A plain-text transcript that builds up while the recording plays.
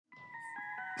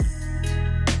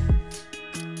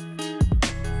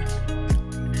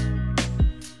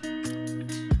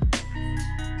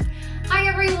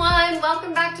everyone,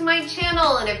 welcome back to my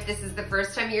channel. And if this is the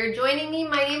first time you're joining me,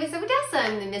 my name is Odessa.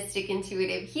 I'm the Mystic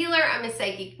Intuitive Healer. I'm a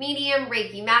psychic medium,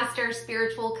 Reiki master,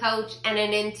 spiritual coach, and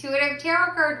an intuitive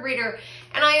tarot card reader.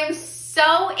 And I am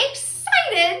so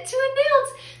excited to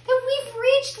announce that we've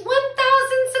reached 1,000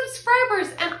 subscribers.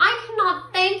 And I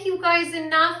cannot thank you guys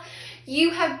enough.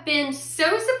 You have been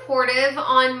so supportive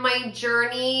on my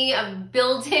journey of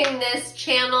building this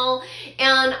channel,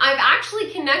 and I've actually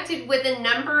connected with a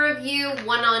number of you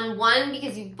one-on-one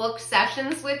because you booked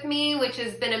sessions with me, which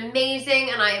has been amazing,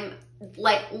 and I'm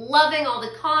like loving all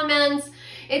the comments.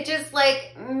 It just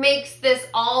like makes this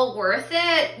all worth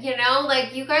it, you know?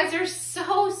 Like you guys are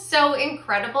so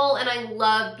incredible, and I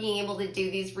love being able to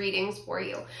do these readings for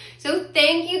you. So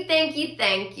thank you, thank you,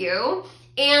 thank you.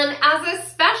 And as a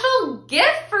special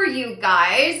gift for you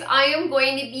guys, I am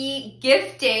going to be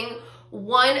gifting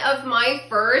one of my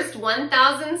first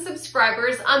 1,000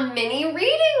 subscribers a mini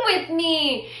reading with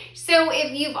me. So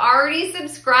if you've already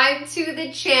subscribed to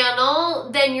the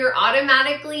channel, then you're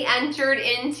automatically entered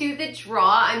into the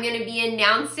draw. I'm going to be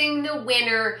announcing the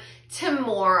winner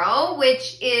tomorrow,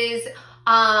 which is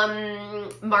March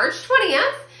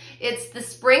 20th. It's the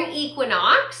spring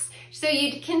equinox. So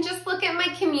you can just look at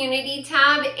my community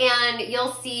tab and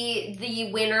you'll see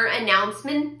the winner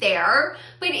announcement there.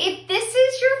 But if this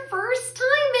is your first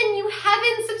time and you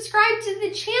haven't subscribed to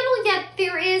the channel yet,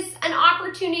 there is an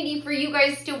opportunity for you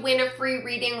guys to win a free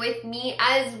reading with me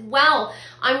as well.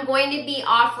 I'm going to be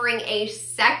offering a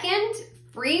second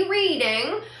free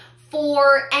reading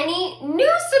for any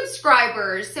new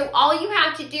subscribers. So all you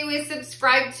have to do is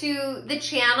subscribe to the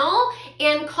channel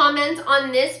and comment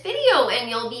on this video and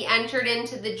you'll be entered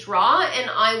into the draw,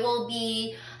 and I will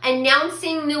be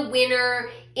announcing the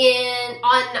winner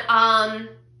on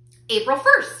April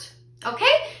 1st.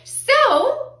 Okay,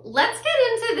 so let's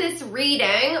get into this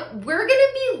reading. We're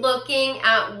gonna be looking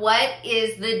at what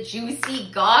is the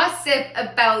juicy gossip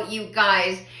about you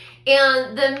guys.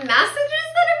 And the messages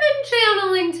that have been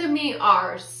channeling to me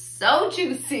are so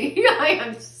juicy. I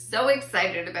am so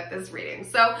excited about this reading.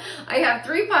 So I have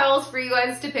 3 piles for you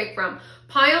guys to pick from.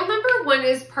 Pile number 1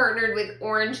 is partnered with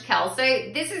orange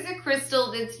calcite. This is a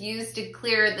crystal that's used to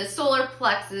clear the solar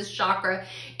plexus chakra,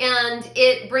 and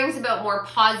it brings about more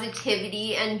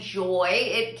positivity and joy.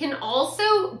 It can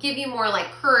also give you more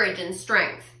like courage and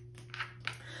strength.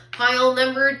 Pile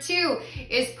number 2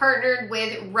 is partnered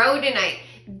with rhodonite.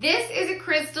 This is a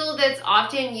crystal that's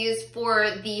often used for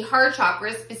the heart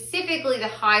chakra, specifically the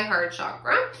high heart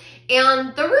chakra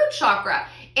and the root chakra.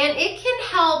 And it can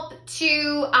help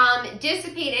to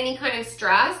dissipate any kind of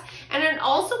stress, and it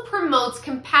also promotes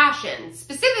compassion,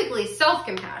 specifically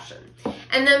self-compassion.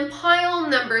 And then pile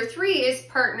number 3 is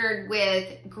partnered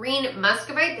with green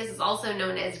muscovite. This is also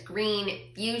known as green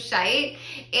fuchsite.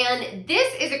 And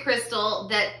this is a crystal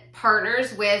that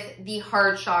partners with the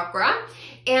heart chakra,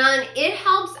 and it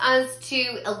helps us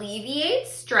to alleviate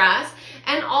stress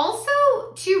and also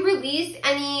to release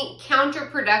any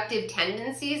counterproductive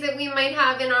tendencies that we might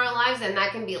have in our lives. And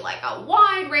that can be like a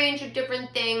wide range of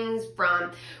different things,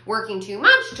 from working too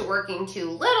much to working too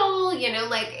little, you know,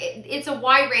 like it's a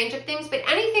wide range of things, but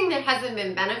anything that hasn't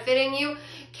been benefiting you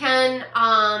can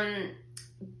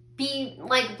be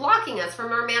like blocking us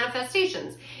from our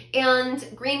manifestations. And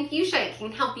green fuchsite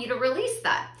can help you to release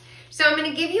that. So I'm going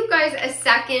to give you guys a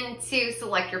second to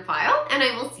select your pile, and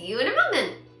I will see you in a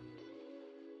moment.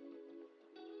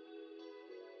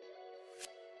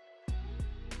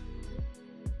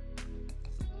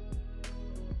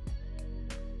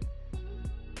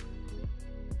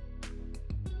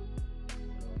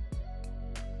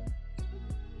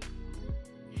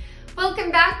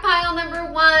 Welcome back, pile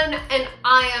number 1, and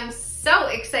I am so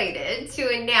excited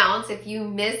to announce, if you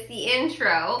missed the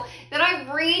intro, that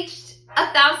I've reached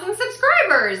 1,000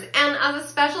 subscribers. And as a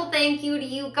special thank you to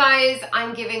you guys,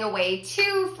 I'm giving away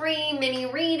 2 free mini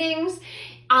readings.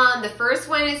 The first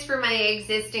one is for my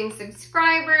existing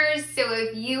subscribers. So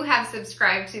if you have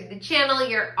subscribed to the channel,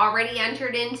 you're already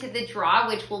entered into the draw,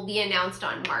 which will be announced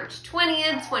on March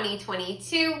 20th,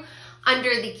 2022.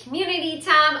 Under the community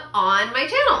tab on my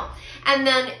channel. And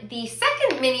then the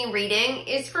second mini reading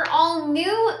is for all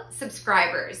new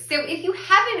subscribers. So if you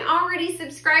haven't already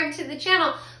subscribed to the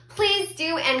channel, please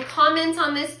do and comment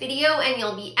on this video, and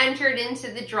you'll be entered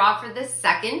into the draw for the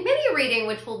second mini reading,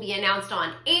 which will be announced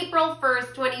on April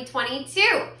 1st, 2022.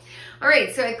 All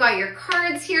right, so I've got your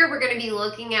cards here. We're going to be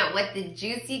looking at what the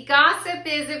juicy gossip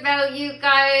is about you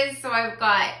guys. So I've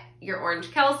got your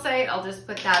orange calcite. I'll just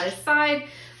put that aside.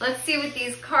 Let's see what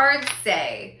these cards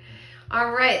say.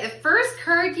 All right, the first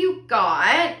card you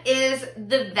got is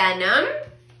the Venom.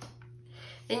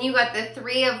 Then you got the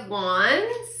 3 of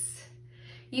Wands.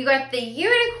 You got the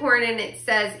unicorn, and it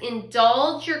says,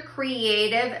 indulge your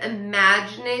creative,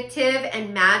 imaginative,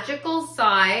 and magical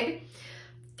side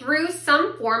through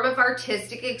some form of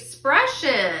artistic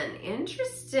expression.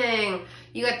 Interesting.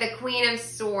 You got the Queen of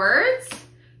Swords.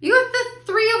 You got the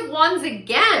Three of Wands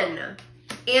again.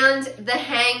 And the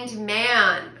Hanged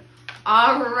Man.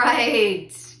 All right.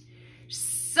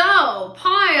 So,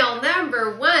 pile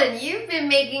number one, you've been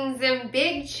making some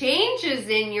big changes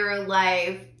in your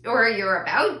life, or you're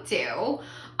about to.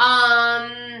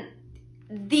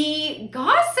 The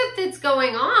gossip that's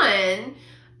going on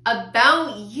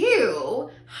about you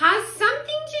has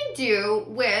something to do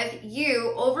with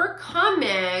you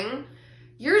overcoming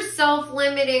your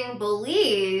self-limiting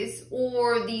beliefs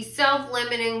or the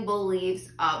self-limiting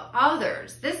beliefs of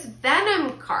others. This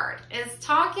Venom card is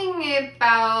talking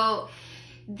about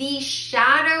the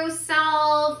shadow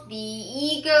self, the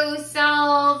ego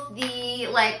self, the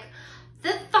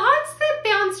thoughts that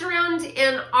bounce around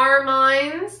in our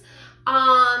minds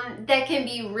that can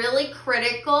be really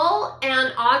critical,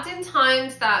 and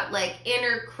oftentimes that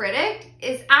inner critic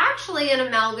is actually an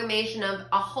amalgamation of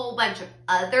a whole bunch of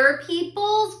other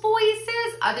people's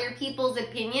voices, other people's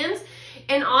opinions,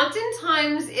 and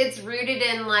oftentimes it's rooted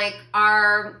in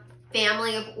our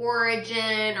family of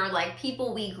origin or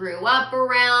people we grew up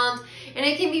around, and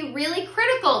it can be really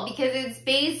critical because it's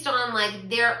based on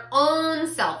their own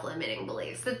self-limiting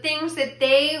beliefs, the things that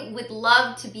they would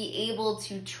love to be able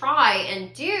to try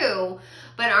and do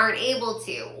but aren't able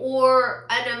to, or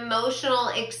an emotional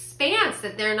expanse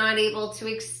that they're not able to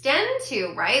extend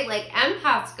to, right?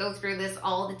 Empaths go through this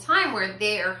all the time where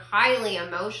they are highly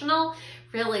emotional,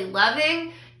 really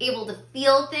loving, able to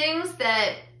feel things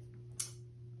that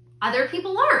other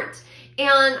people aren't.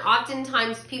 And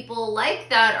oftentimes people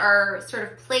like that are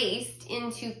sort of placed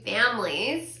into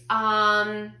families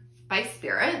by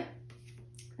spirit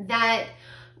that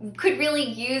could really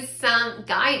use some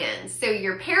guidance. So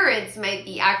your parents might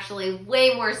be actually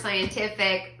way more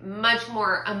scientific, much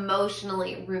more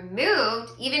emotionally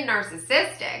removed, even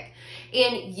narcissistic,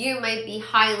 and you might be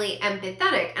highly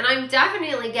empathetic. And I'm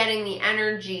definitely getting the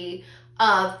energy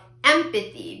of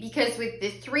empathy, because with the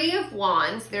Three of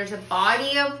Wands, there's a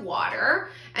body of water,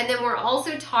 and then we're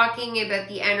also talking about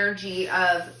the energy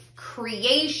of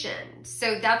creation.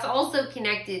 So that's also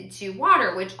connected to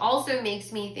water, which also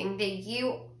makes me think that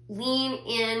you lean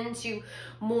into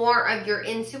more of your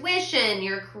intuition,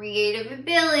 your creative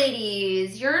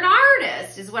abilities. You're an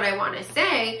artist is what I want to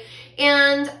say.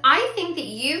 And I think that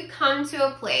you've come to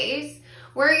a place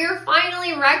where you're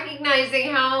finally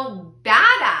recognizing how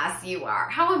badass you are,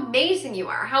 how amazing you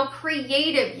are, how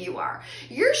creative you are.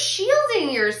 You're shielding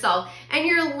yourself, and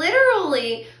you're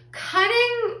literally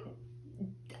cutting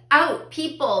out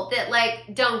people that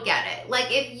don't get it.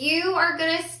 If you are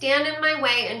gonna stand in my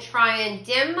way and try and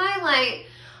dim my light,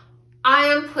 I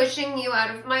am pushing you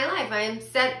out of my life. I am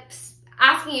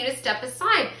asking you to step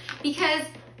aside, because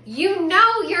you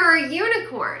know you're a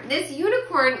unicorn. This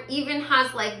unicorn even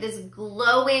has this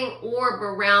glowing orb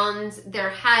around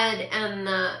their head and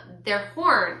their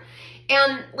horn.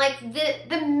 And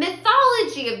the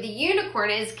mythology of the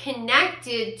unicorn is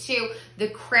connected to the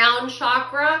crown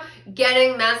chakra,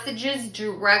 getting messages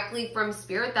directly from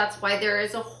spirit. That's why there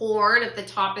is a horn at the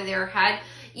top of their head.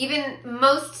 Even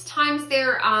most times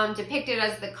they're depicted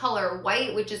as the color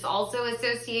white, which is also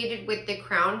associated with the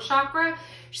crown chakra.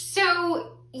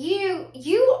 So you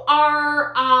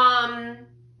are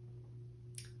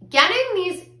getting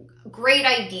these great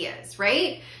ideas,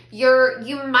 right?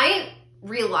 You might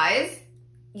realize,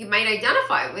 you might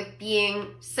identify with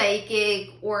being psychic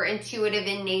or intuitive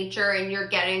in nature, and you're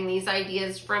getting these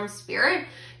ideas from spirit.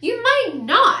 You might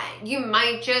not. You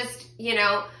might just,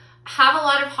 have a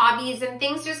lot of hobbies and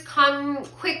things just come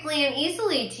quickly and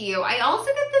easily to you. I also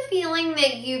get the feeling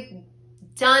that you've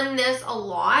done this a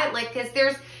lot, because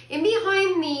there's in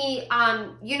behind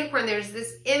the unicorn, there's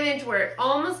this image where it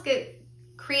almost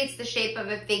creates the shape of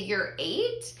a figure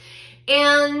 8.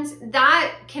 And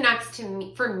that connects to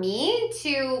me, for me,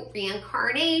 to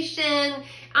reincarnation,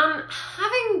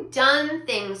 having done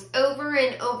things over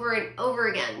and over and over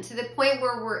again to the point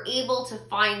where we're able to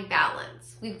find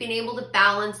balance. We've been able to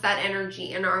balance that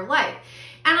energy in our life.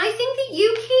 And I think that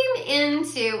you came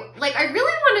into, I really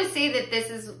want to say that this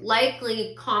is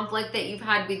likely conflict that you've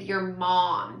had with your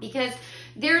mom, because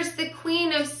there's the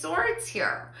Queen of Swords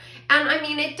here. And I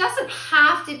mean, it doesn't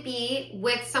have to be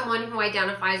with someone who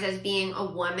identifies as being a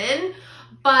woman,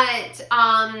 but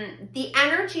the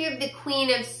energy of the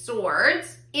Queen of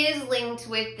Swords is linked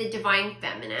with the divine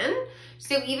feminine.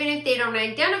 So even if they don't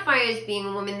identify as being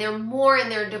a woman, they're more in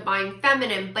their divine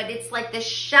feminine, but it's like the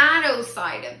shadow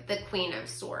side of the Queen of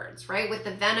Swords, right? With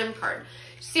the Venom card.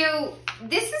 So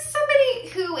this is somebody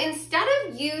who, instead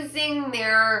of using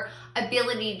their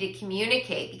ability to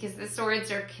communicate, because the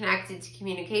swords are connected to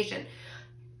communication,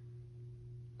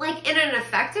 like in an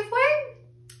effective way,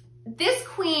 this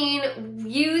queen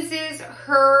uses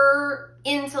her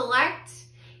intellect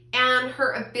and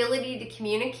her ability to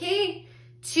communicate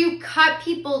to cut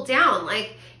people down.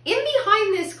 Like, in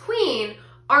behind this queen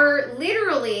are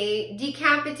literally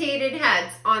decapitated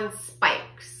heads on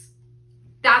spikes.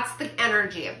 That's the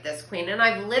energy of this queen. And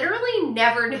I've literally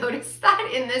never noticed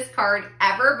that in this card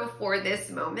ever before this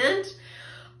moment.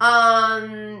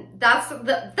 That's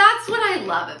what I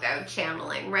love about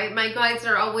channeling, right? My guides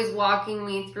are always walking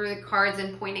me through the cards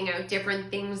and pointing out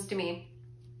different things to me.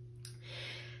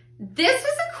 This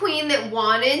is a queen that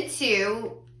wanted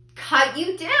to cut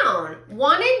you down,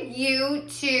 wanted you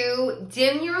to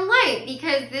dim your light,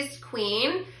 because this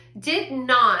queen did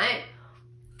not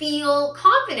feel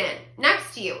confident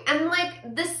next to you. And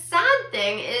like, the sad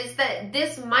thing is that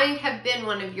this might have been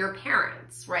one of your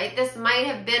parents, right? This might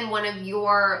have been one of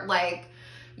your, like,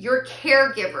 your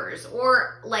caregivers,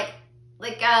 or like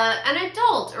an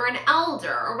adult or an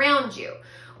elder around you,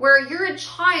 where you're a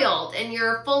child and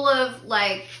you're full of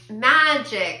like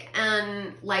magic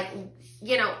and like,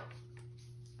 you know,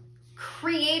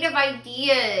 creative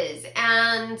ideas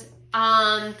and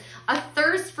a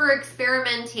thirst for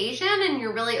experimentation, and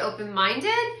you're really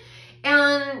open-minded.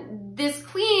 And this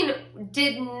queen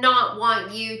did not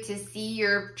want you to see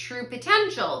your true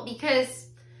potential, because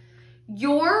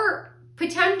your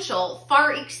potential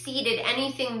far exceeded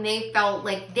anything they felt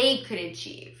like they could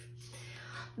achieve.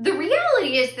 The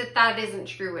reality is that that isn't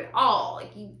true at all.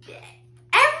 Like,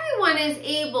 everyone is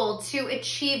able to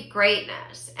achieve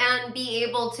greatness and be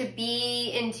able to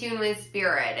be in tune with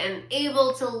spirit and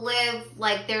able to live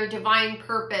like their divine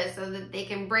purpose, so that they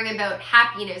can bring about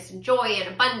happiness and joy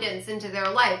and abundance into their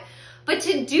life. But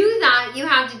to do that, you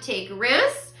have to take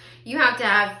risks. You have to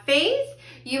have faith.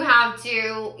 You have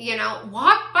to, you know,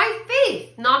 walk by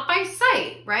faith, not by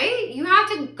sight, right? You have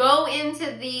to go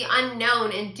into the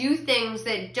unknown and do things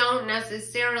that don't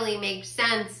necessarily make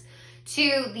sense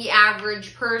to the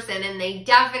average person, and they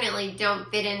definitely don't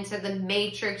fit into the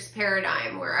matrix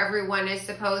paradigm where everyone is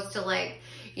supposed to, like,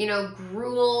 you know,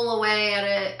 gruel away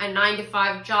at a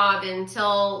 9-to-5 job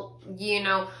until, you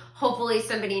know, hopefully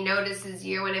somebody notices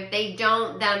you. And if they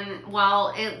don't, then,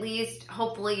 well, at least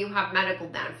hopefully you have medical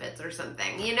benefits or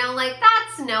something. You know, like,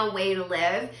 that's no way to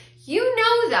live. You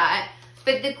know that.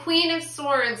 But the Queen of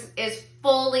Swords is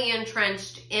fully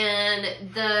entrenched in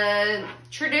the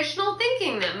traditional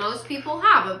thinking that most people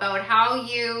have about how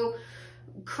you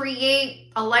create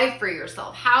a life for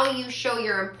yourself, how you show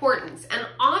your importance. And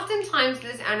oftentimes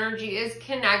this energy is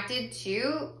connected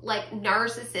to like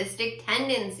narcissistic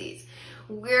tendencies,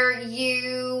 where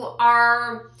you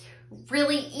are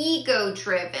really ego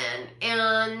driven,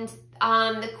 and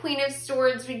the Queen of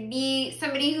Swords would be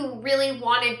somebody who really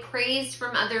wanted praise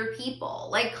from other people,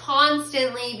 like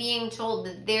constantly being told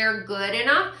that they're good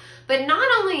enough. But not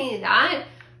only that,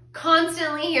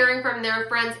 constantly hearing from their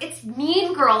friends, it's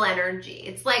mean girl energy.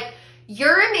 It's like,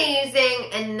 you're amazing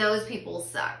and those people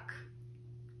suck.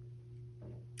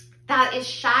 That is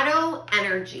shadow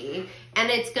energy, and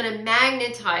it's going to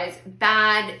magnetize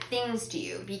bad things to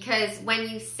you, because when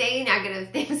you say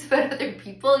negative things about other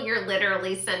people, you're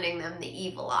literally sending them the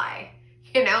evil eye.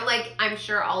 You know, like, I'm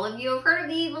sure all of you have heard of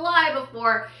the evil eye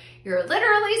before. You're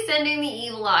literally sending the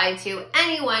evil eye to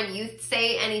anyone you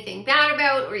say anything bad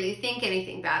about or you think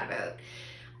anything bad about.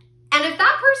 And if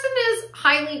that person is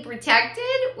highly protected,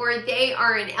 or they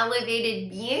are an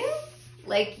elevated being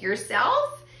like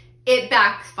yourself, it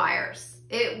backfires.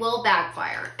 It will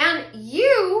backfire. And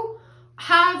you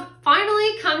have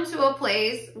finally come to a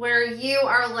place where you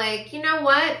are like, you know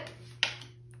what?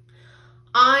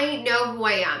 I know who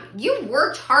I am. You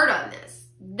worked hard on this.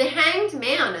 The Hanged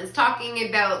Man is talking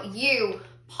about you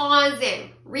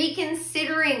pausing,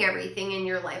 reconsidering everything in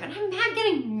your life. And I'm not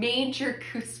getting major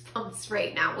goosebumps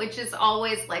right now, which is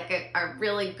always like a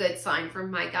really good sign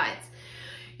from my guides.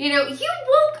 You know, you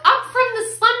woke up from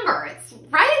the slumber, it's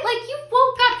right? Like, you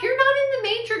woke up, you're not in the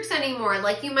matrix anymore.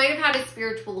 Like, you might have had a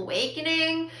spiritual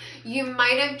awakening. You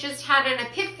might have just had an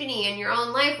epiphany in your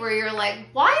own life where you're like,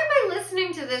 why am I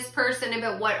listening to this person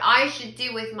about what I should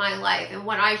do with my life and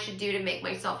what I should do to make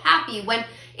myself happy, when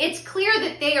it's clear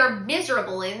that they are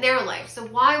miserable in their life? So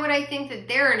why would I think that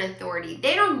they're an authority?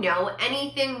 They don't know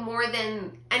anything more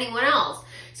than anyone else.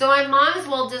 So I might as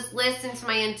well just listen to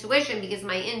my intuition, because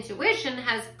my intuition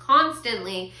has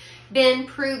constantly been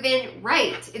proven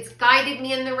right. It's guided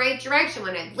me in the right direction.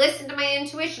 When I've listened to my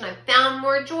intuition, I've found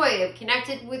more joy. I've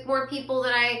connected with more people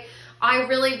that I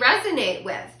really resonate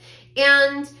with.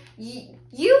 And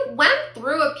you went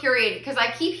through a period, because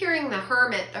I keep hearing the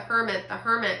Hermit, the Hermit, the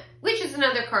Hermit, which is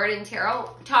another card in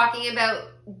tarot, talking about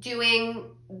doing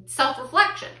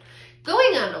self-reflection,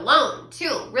 going out alone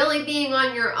too, really being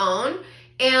on your own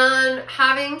and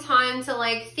having time to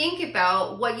like think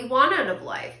about what you want out of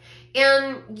life.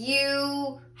 And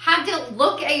you had to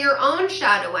look at your own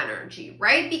shadow energy,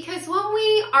 right? Because when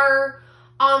we are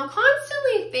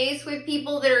constantly faced with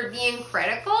people that are being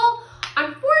critical,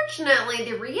 unfortunately,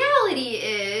 the reality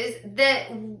is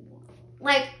that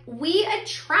like we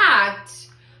attract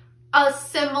a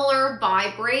similar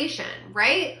vibration,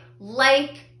 right?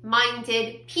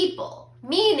 Like-minded people,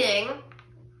 meaning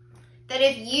that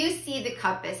if you see the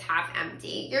cup as half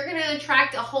empty, you're going to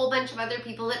attract a whole bunch of other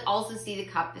people that also see the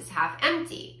cup as half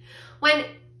empty. When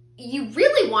you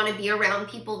really want to be around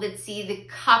people that see the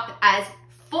cup as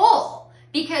full,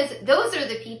 because those are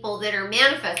the people that are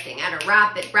manifesting at a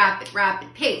rapid, rapid,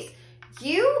 rapid pace.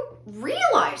 You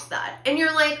realize that and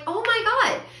you're like, oh my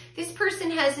God, this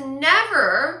person has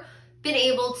never been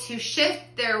able to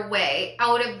shift their way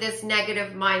out of this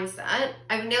negative mindset.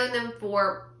 I've known them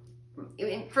for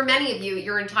many of you,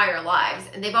 your entire lives,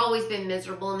 and they've always been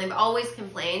miserable, and they've always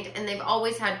complained, and they've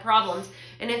always had problems.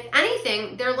 And if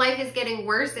anything, their life is getting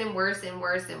worse and worse and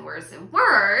worse and worse and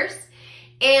worse.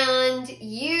 And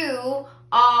you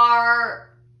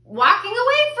are walking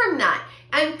away from that.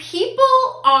 And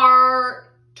people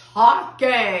are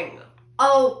talking.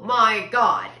 Oh my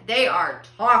God, they are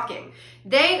talking.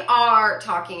 They are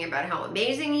talking about how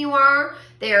amazing you are.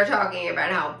 They are talking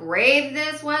about how brave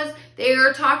this was. They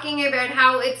are talking about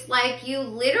how it's like you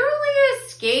literally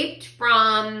escaped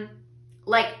from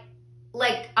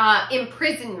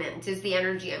imprisonment is the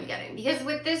energy I'm getting. Because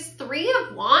with this Three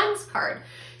of Wands card,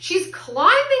 she's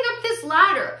climbing up this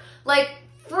ladder, like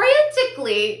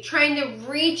frantically trying to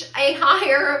reach a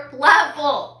higher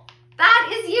level.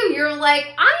 That is you. You're like,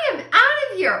 I am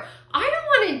out of here. I don't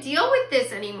want to deal with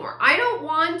this anymore. I don't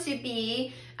want to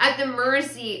be at the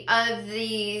mercy of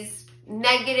these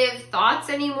negative thoughts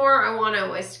anymore. I want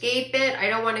to escape it. I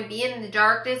don't want to be in the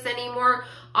darkness anymore.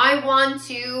 I want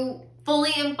to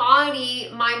fully embody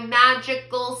my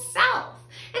magical self.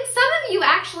 And some of you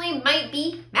actually might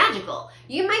be magical.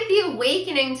 You might be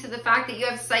awakening to the fact that you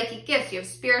have psychic gifts, you have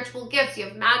spiritual gifts, you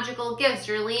have magical gifts.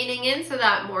 You're leaning into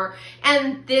that more.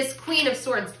 And this Queen of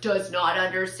Swords does not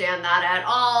understand that at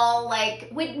all. Like,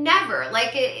 would never.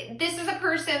 Like, this is a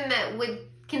person that would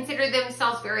consider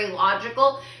themselves very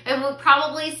logical and would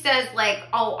probably says like,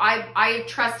 oh, I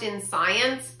trust in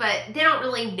science, but they don't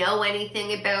really know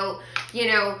anything about, you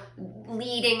know,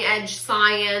 leading edge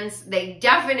science. They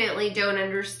definitely don't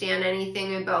understand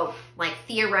anything about like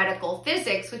theoretical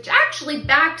physics, which actually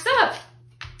backs up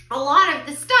a lot of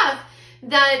the stuff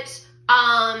that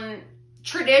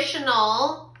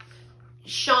traditional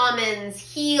shamans,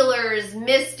 healers,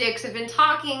 mystics have been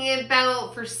talking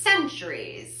about for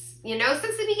centuries. You know,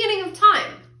 since the beginning of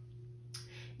time.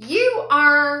 You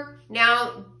are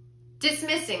now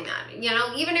dismissing that, you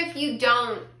know, even if you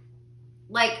don't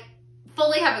like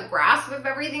fully have a grasp of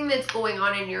everything that's going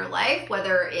on in your life,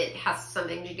 whether it has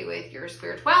something to do with your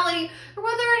spirituality or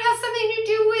whether it has something to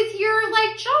do with your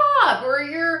like job or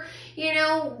your, you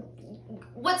know,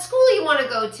 what school you want to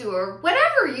go to or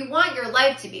whatever you want your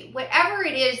life to be, whatever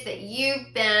it is that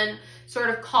you've been sort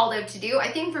of called out to do.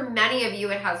 I think for many of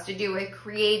you, it has to do with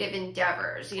creative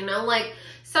endeavors, you know, like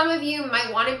some of you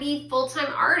might want to be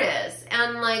full-time artists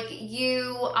and like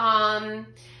you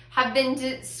have been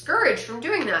discouraged from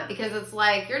doing that because it's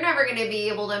like, you're never going to be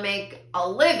able to make a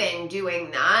living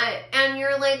doing that. And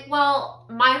you're like, well,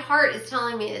 my heart is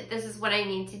telling me that this is what I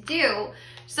need to do.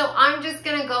 So I'm just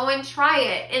going to go and try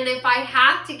it. And if I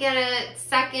have to get a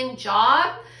second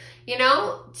job, you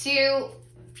know, to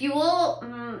fuel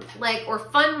like or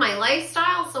fund my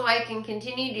lifestyle so I can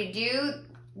continue to do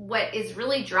what is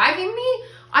really driving me,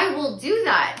 I will do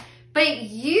that. But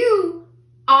you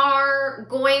are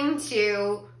going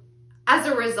to, as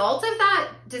a result of that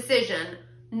decision,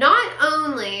 not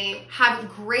only have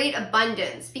great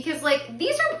abundance, because like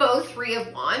these are both Three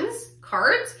of Wands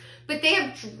cards, but they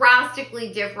have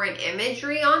drastically different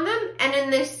imagery on them. And in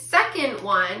the second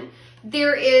one,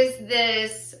 there is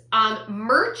this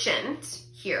merchant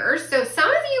here. So some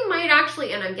of you might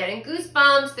actually, and I'm getting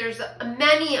goosebumps, there's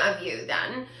many of you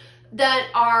then, that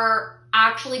are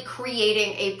actually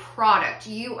creating a product.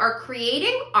 You are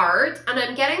creating art, and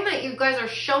I'm getting that you guys are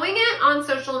showing it on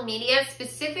social media.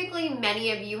 Specifically,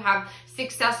 many of you have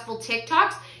successful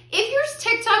TikToks. If your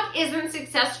TikTok isn't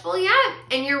successful yet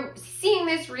and you're seeing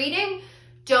this reading,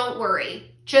 don't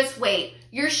worry. Just wait.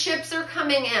 Your ships are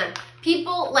coming in.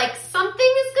 People, like, something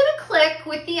is going to click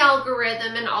with the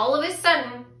algorithm, and all of a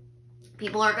sudden,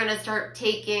 people are going to start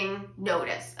taking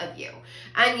notice of you.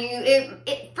 And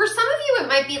for some of you, it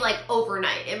might be like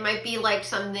overnight. It might be like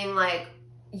something like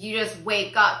you just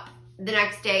wake up the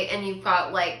next day and you've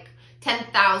got like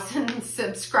 10,000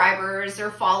 subscribers or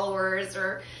followers,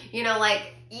 or, you know,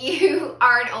 like you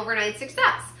are an overnight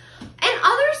success. And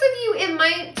others of you, it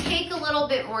might take a little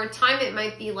bit more time. It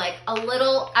might be like a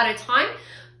little at a time.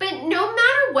 But no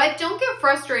matter what, don't get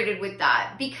frustrated with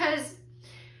that, because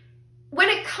when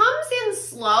it comes in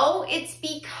slow, it's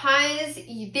because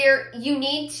you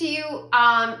need to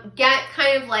get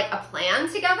kind of like a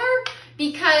plan together,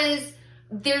 because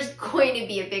there's going to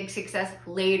be a big success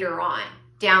later on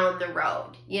down the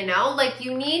road, you know? Like,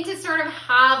 you need to sort of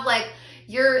have like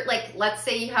let's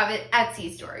say you have an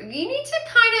Etsy store. You need to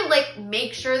kind of like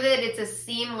make sure that it's a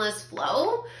seamless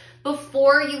flow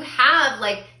before you have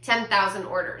like 10,000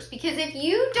 orders. Because if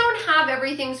you don't have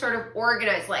everything sort of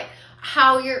organized, like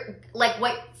how you're, like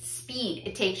what speed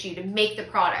it takes you to make the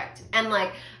product, and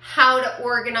like how to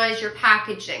organize your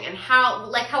packaging, and how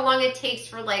long it takes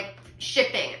for like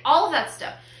shipping, all of that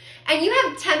stuff, and you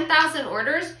have 10,000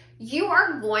 orders, you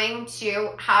are going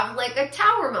to have like a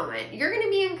tower moment. You're going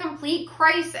to be in complete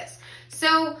crisis.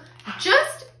 So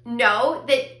just know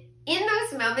that in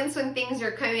those moments when things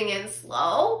are coming in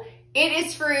slow, it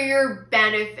is for your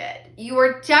benefit. You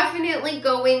are definitely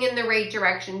going in the right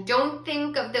direction. Don't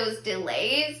think of those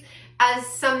delays as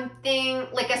something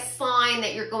like a sign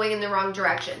that you're going in the wrong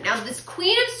direction. Now, this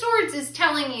Queen of Swords is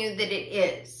telling you that it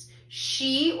is.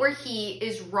 She or he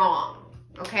is wrong.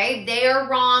 Okay, they are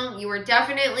wrong. You are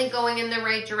definitely going in the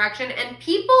right direction, and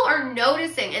people are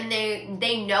noticing, and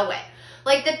they know it.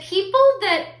 Like, the people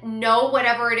that know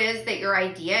whatever it is that your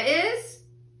idea is,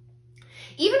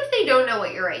 even if they don't know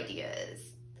what your idea is,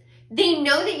 they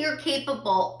know that you're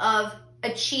capable of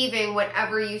achieving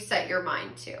whatever you set your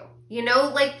mind to. You know,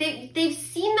 like they've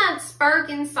seen that spark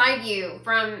inside you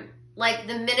from like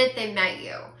the minute they met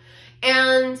you.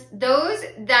 And those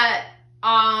that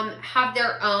have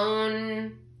their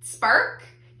own spark,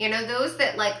 you know, those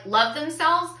that like love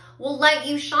themselves will let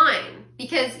you shine,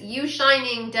 because you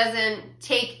shining doesn't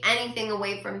take anything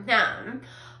away from them.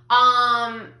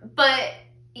 But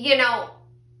you know,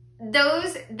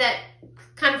 those that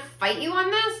kind of fight you on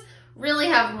this really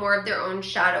have more of their own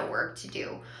shadow work to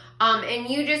do. And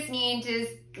you just need to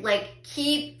like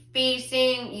keep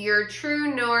facing your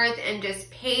true north and just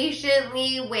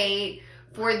patiently wait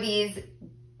for these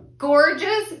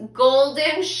gorgeous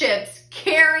golden ships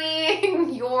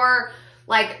carrying your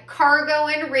like cargo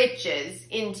and riches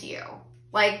into you.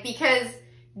 Like, because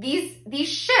these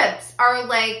ships are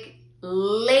like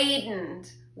laden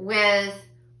with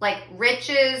like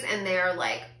riches, and they're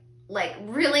like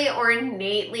really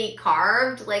ornately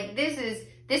carved. Like, this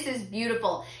is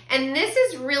beautiful. And this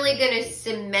is really going to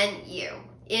cement you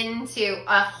into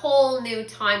a whole new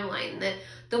timeline.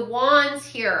 The wands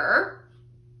here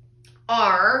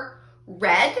are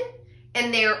red,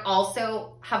 and they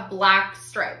also have black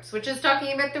stripes, which is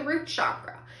talking about the root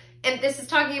chakra. And this is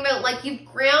talking about like you've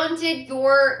grounded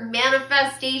your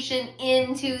manifestation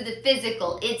into the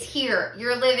physical. It's here.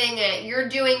 You're living it. You're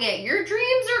doing it. Your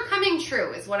dreams are coming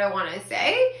true is what I want to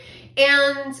say.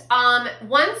 And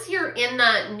once you're in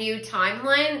that new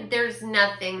timeline, there's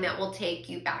nothing that will take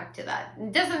you back to that.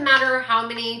 It doesn't matter how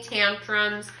many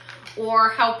tantrums or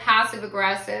how passive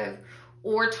aggressive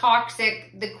or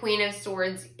toxic the Queen of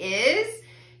Swords is,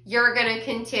 you're going to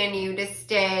continue to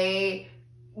stay,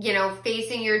 you know,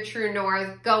 facing your true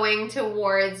north, going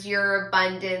towards your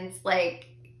abundance. Like,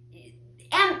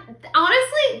 and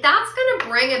honestly, that's going to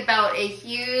bring about a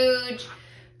huge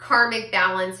karmic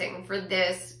balancing for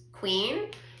this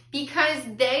queen, because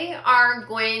they are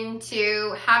going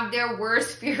to have their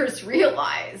worst fears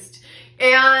realized.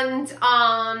 And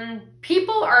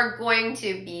people are going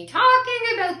to be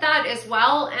talking about that as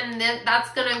well. And then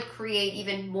that's going to create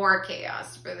even more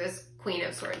chaos for this Queen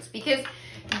of Swords, because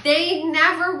they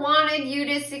never wanted you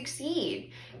to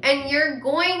succeed, and you're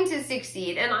going to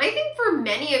succeed. And I think for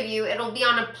many of you, it'll be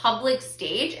on a public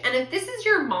stage. And if this is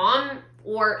your mom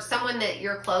or someone that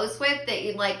you're close with, that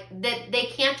you like, that they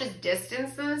can't just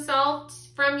distance themselves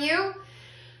from you,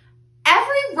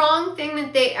 every wrong thing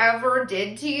that they ever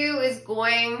did to you is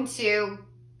going to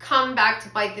come back to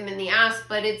bite them in the ass.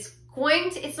 But it's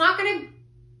not going to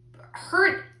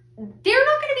they're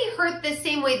not going to be hurt the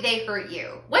same way they hurt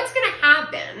you. What's going to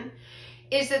happen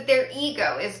is that their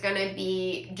ego is going to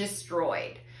be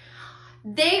destroyed.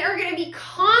 They are going to be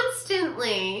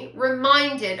constantly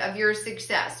reminded of your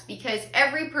success because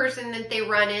every person that they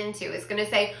run into is going to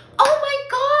say, oh my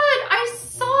God, I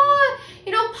saw,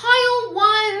 Pile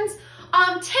 1's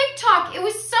TikTok. It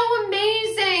was so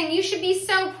amazing. You should be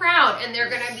so proud. And they're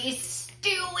going to be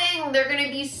stewing. They're going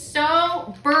to be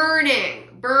so burning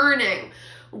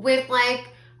with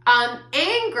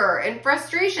anger and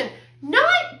frustration.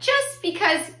 Not just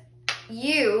because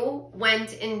you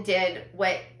went and did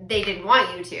what they didn't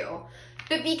want you to,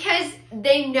 but because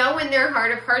they know in their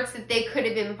heart of hearts that they could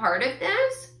have been part of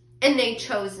this and they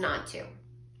chose not to.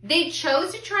 They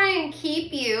chose to try and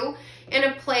keep you in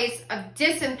a place of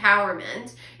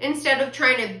disempowerment instead of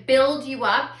trying to build you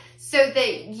up so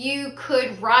that you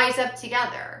could rise up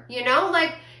together.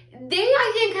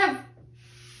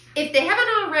 If they haven't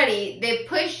already, they've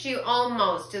pushed you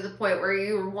almost to the point where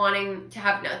you're wanting to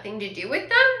have nothing to do with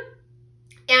them.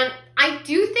 And I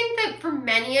do think that for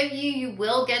many of you, you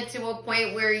will get to a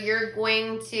point where you're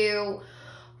going to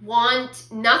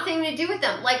want nothing to do with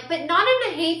them. But not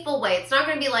in a hateful way. It's not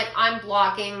going to be like, I'm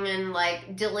blocking and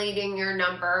deleting your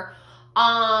number.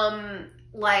 I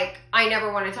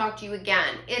never want to talk to you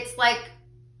again. It's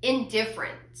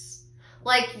indifference.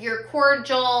 You're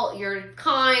cordial, you're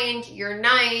kind, you're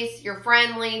nice, you're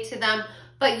friendly to them,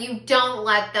 but you don't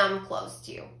let them close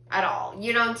to you at all.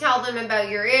 You don't tell them about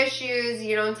your issues.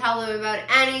 You don't tell them about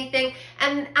anything.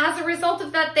 And as a result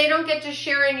of that, they don't get to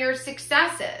share in your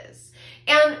successes.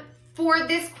 And for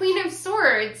this Queen of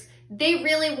Swords, they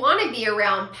really want to be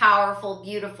around powerful,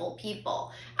 beautiful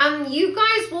people. You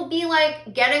guys will be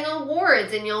getting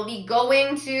awards and you'll be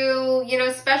going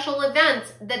to, special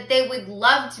events that they would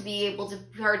love to be able to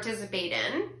participate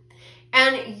in.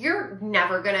 And you're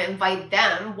never going to invite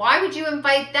them. Why would you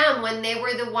invite them when they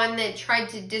were the one that tried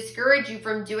to discourage you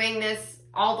from doing this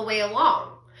all the way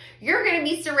along? You're going to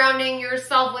be surrounding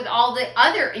yourself with all the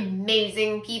other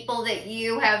amazing people that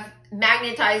you have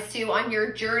magnetized to on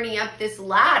your journey up this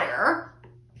ladder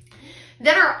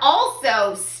that are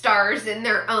also stars in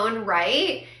their own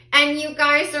right. And you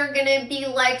guys are going to be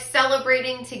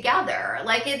celebrating together.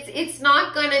 It's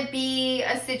not going to be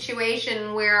a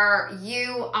situation where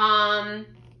you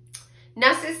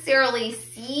necessarily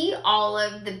see all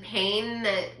of the pain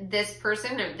that this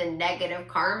person or the negative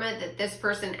karma that this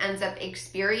person ends up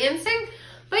experiencing.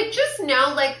 But just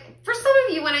know, for some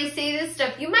of you, when I say this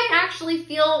stuff, you might actually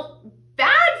feel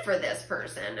bad for this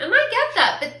person. And I get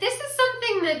that, but this is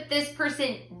something that this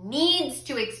person needs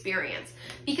to experience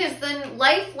because the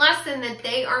life lesson that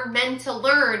they are meant to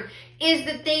learn is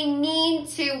that they need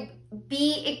to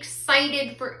be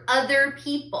excited for other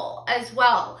people as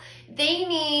well. They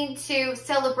need to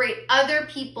celebrate other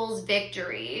people's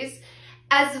victories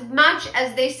as much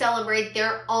as they celebrate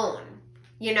their own.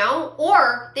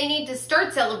 Or they need to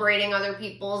start celebrating other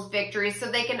people's victories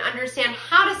so they can understand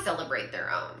how to celebrate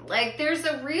their own. There's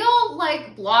a real,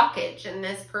 blockage in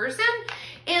this person.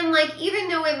 And, even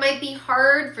though it might be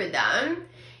hard for them,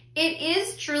 it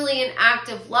is truly an act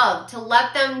of love to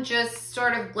let them just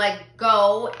sort of,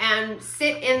 go and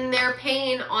sit in their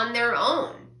pain on their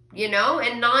own,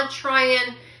 and not try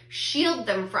and shield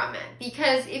them from it.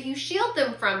 Because if you shield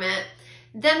them from it,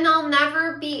 then they'll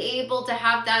never be able to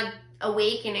have that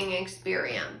awakening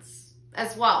experience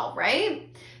as well, right?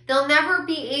 They'll never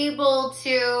be able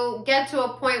to get to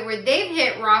a point where they've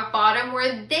hit rock bottom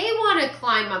where they want to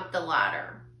climb up the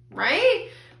ladder, right?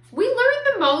 We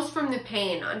learn the most from the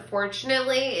pain,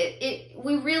 unfortunately.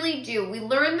 We really do. We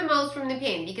learn the most from the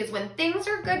pain because when things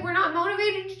are good, we're not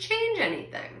motivated to change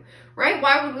anything, right?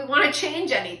 Why would we want to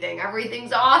change anything?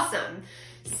 Everything's awesome.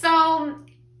 So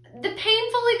the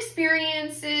painful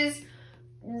experiences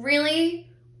really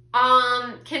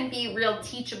can be real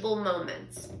teachable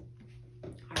moments.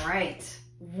 All right.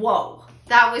 Whoa.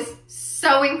 That was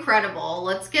so incredible.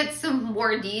 Let's get some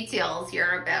more details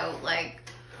here about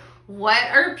what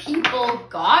are people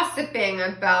gossiping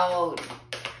about?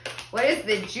 What is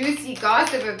the juicy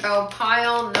gossip about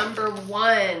pile number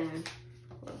 1?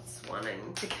 What's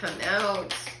wanting to come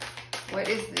out? What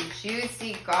is the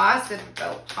juicy gossip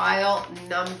about pile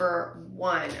number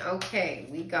 1? Okay,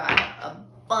 we got a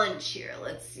bunch here.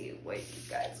 Let's see what you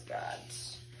guys got.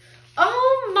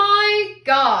 Oh my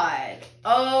God.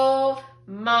 Oh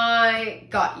my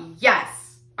God.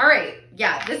 Yes. All right.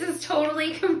 Yeah, this is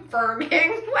totally confirming what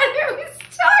I was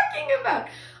talking about.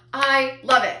 I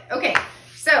love it. Okay.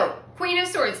 So Queen of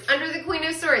Swords, under the Queen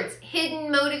of Swords,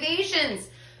 hidden motivations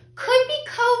could be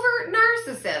covert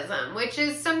narcissism, which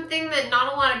is something that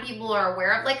not a lot of people are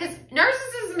aware of. Because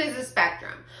narcissism narcissism is a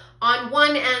spectrum. On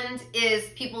one end is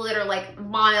people that are like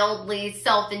mildly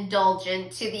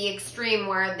self-indulgent to the extreme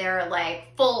where they're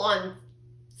like full on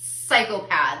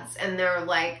psychopaths and they're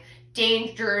like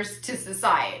dangers to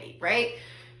society, right?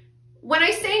 When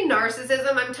I say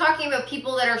narcissism, I'm talking about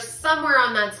people that are somewhere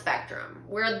on that spectrum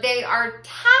where they are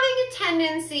having a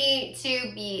tendency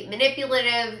to be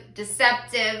manipulative,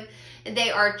 deceptive.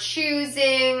 They are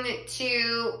choosing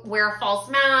to wear a false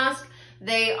mask.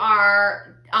 They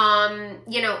are,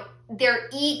 their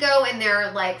ego and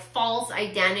their like false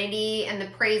identity and the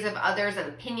praise of others and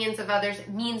opinions of others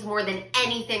means more than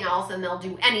anything else, and they'll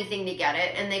do anything to get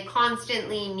it. And they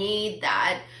constantly need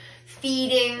that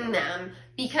feeding them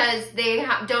because they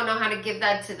don't know how to give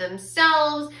that to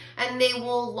themselves, and they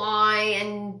will lie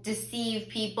and deceive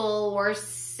people or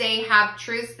say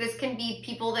half-truths. This can be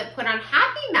people that put on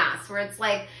happy masks where it's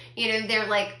like, they're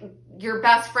like your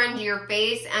best friend to your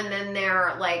face and then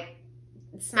they're like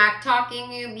smack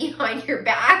talking you behind your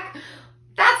back.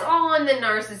 That's all on the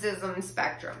narcissism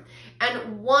spectrum.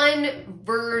 And one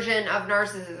version of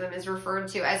narcissism is referred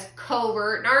to as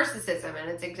covert narcissism, and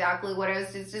it's exactly what I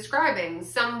was just describing.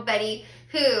 Somebody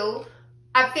who,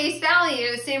 at face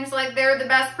value, seems like they're the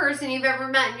best person you've ever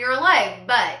met in your life,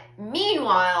 but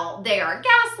meanwhile, they are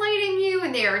gaslighting you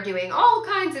and they are doing all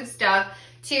kinds of stuff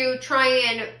to try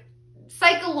and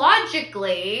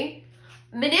psychologically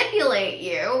manipulate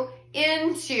you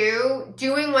into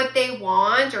doing what they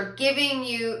want or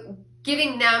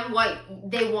giving them what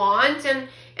they want, and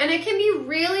it can be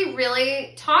really,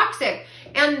 really toxic.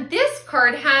 And this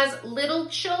card has little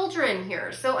children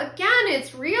here. So again,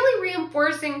 it's really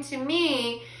reinforcing to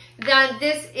me that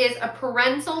this is a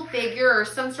parental figure or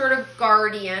some sort of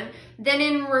guardian. Then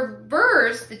in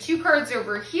reverse, the two cards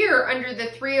over here under the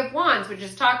Three of Wands, which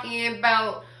is talking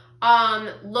about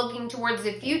looking towards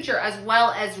the future as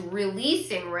well as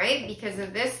releasing, right? Because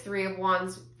of this Three of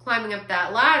Wands climbing up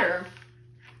that ladder.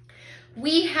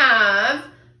 We have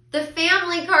the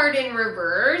Family card in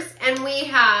reverse, and we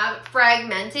have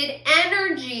fragmented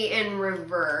energy in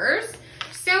reverse.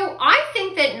 So I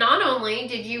think that not only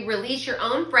did you release your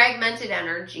own fragmented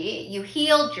energy, you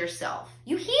healed yourself.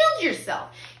 You healed yourself.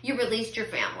 You released your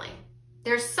family.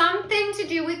 There's something to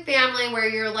do with family where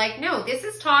you're like, no, this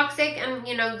is toxic. And,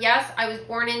 yes, I was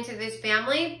born into this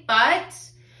family, but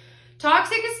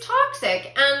toxic is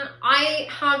toxic. And I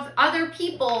have other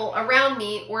people around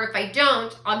me, or if I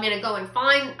don't, I'm going to go and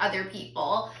find other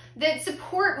people that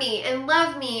support me and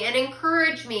love me and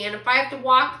encourage me. And if I have to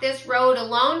walk this road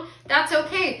alone, that's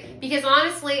okay. Because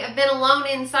honestly, I've been alone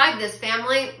inside this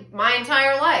family my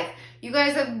entire life. You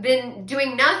guys have been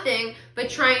doing nothing but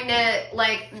trying to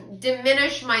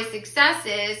diminish my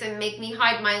successes and make me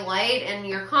hide my light. And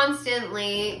you're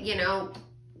constantly,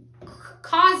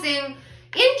 causing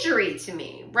injury to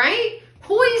me, right?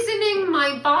 Poisoning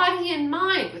my body and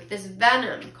mind with this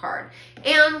Venom card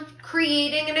and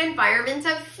creating an environment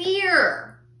of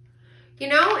fear.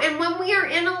 And when we are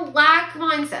in a lack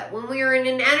mindset, when we are in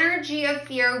an energy of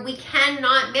fear, we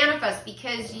cannot manifest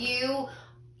because your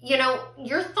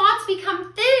thoughts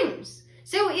become things.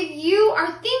 So if you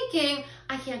are thinking,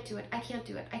 I can't do it, I can't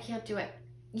do it, I can't do it,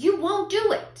 you won't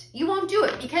do it. You won't do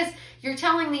it because you're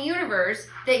telling the universe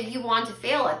that you want to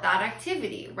fail at that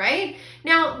activity, right?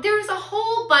 Now, there's a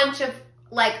whole bunch of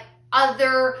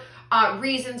other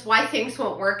reasons why things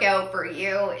won't work out for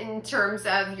you in terms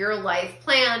of your life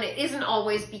plan. It isn't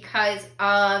always because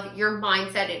of your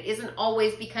mindset. It isn't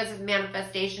always because of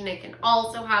manifestation. It can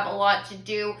also have a lot to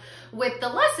do with the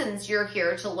lessons you're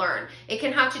here to learn. It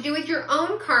can have to do with your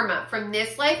own karma from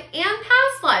this life and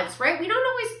past lives, right? We don't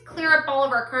always clear up all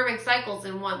of our karmic cycles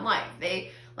in one life.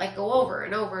 They go over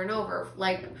and over and over,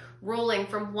 rolling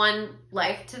from one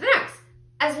life to the next,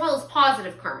 as well as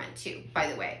positive karma too, by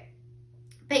the way.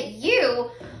 But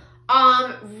you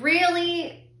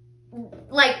really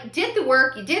did the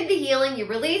work, you did the healing, you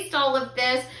released all of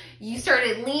this, you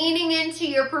started leaning into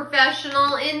your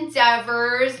professional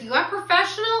endeavors, you got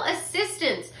professional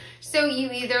assistance. So you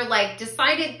either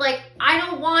decided I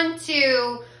don't want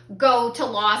to go to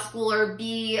law school or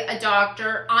be a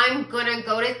doctor, I'm gonna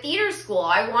go to theater school,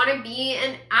 I wanna be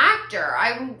an actor,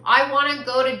 I wanna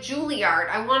go to Juilliard,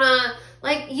 I wanna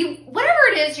whatever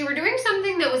it is, you were doing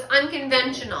something that was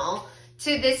unconventional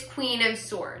to this Queen of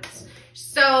Swords.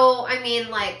 So,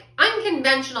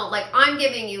 unconventional, I'm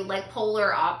giving you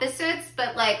polar opposites,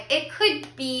 but it could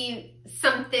be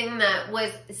something that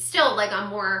was still a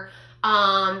more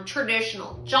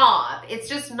traditional job. It's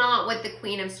just not what the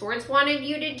Queen of Swords wanted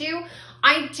you to do.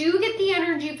 I do get the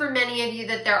energy for many of you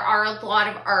that there are a lot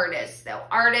of artists, though.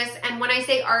 Artists, and when I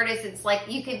say artists, it's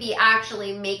like you could be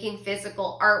actually making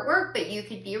physical artwork, but you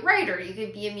could be a writer, you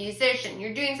could be a musician,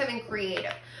 you're doing something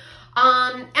creative.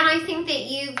 And I think that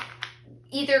you've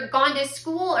either gone to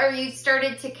school or you've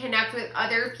started to connect with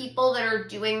other people that are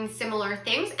doing similar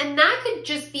things. And that could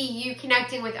just be you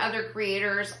connecting with other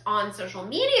creators on social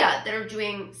media that are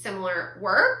doing similar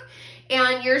work.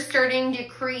 And you're starting to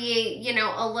create, you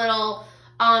know, a little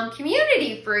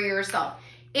community for yourself.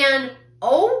 And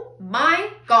oh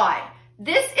my God,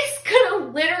 this is gonna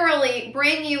literally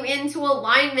bring you into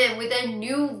alignment with a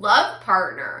new love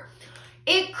partner.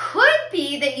 It could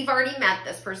be that you've already met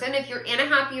this person. If you're in a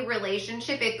happy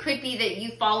relationship, it could be that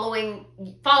you following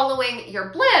your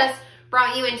bliss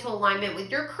brought you into alignment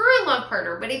with your current love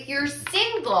partner. But if you're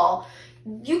single,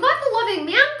 you got the loving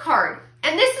man card.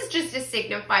 And this is just a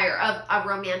signifier of a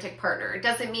romantic partner. It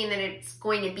doesn't mean that it's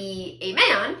going to be a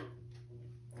man.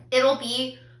 It'll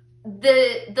be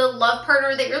the love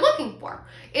partner that you're looking for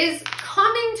is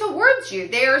coming towards you.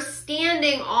 They are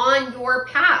standing on your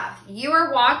path. You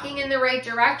are walking in the right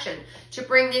direction to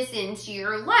bring this into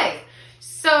your life.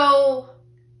 So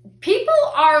people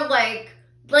are like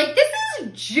this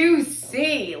is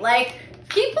juicy. Like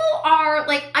people are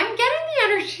like, I'm getting the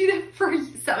energy that for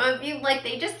some of you, like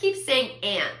they just keep saying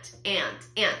aunt.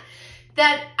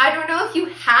 That I don't know if you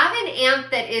have an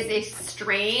aunt that is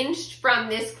estranged from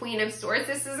this Queen of Swords.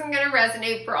 This isn't going to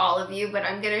resonate for all of you, but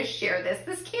I'm going to share this.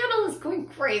 This candle is going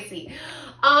crazy.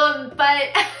 But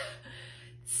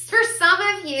for some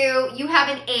of you, you have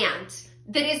an aunt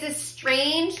that is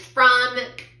estranged from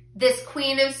this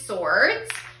Queen of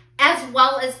Swords, as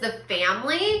well as the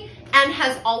family, and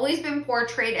has always been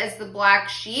portrayed as the black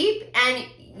sheep. And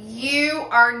you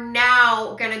are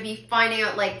now going to be finding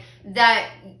out like that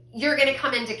you're going to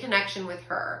come into connection with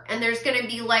her. And there's going to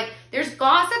be like, there's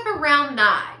gossip around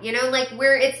that, you know, like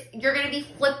where you're going to be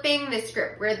flipping the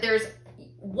script where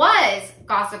was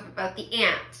gossip about the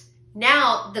aunt.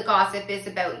 Now the gossip is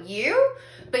about you,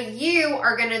 but you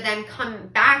are going to then come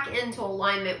back into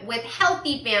alignment with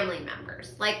healthy family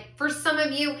members. Like for some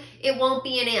of you, it won't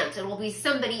be an aunt, it will be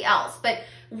somebody else. But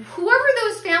whoever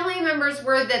those family members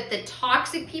were that the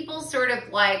toxic people sort of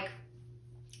like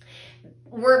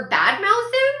were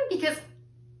bad-mouthing, because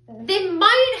they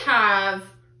might have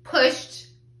pushed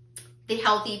the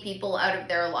healthy people out of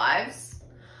their lives,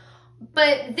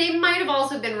 but they might have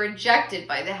also been rejected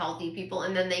by the healthy people,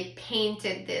 and then they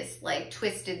painted this like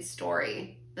twisted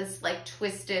story, this like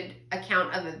twisted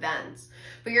account of events.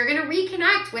 But you're going to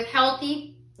reconnect with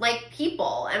healthy like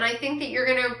people, and I think that you're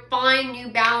going to find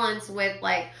new balance with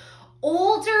like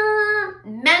older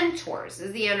mentors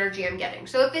is the energy I'm getting.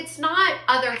 So if it's not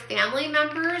other family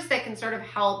members that can sort of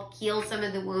help heal some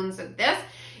of the wounds of this,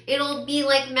 it'll be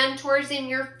like mentors in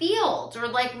your field, or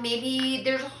like maybe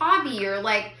there's a hobby, or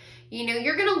like, you know,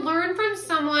 you're going to learn from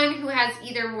someone who has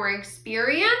either more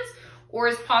experience or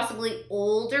is possibly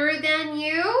older than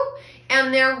you,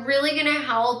 and they're really going to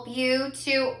help you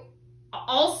to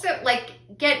also like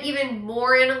get even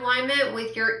more in alignment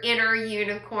with your inner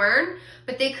unicorn.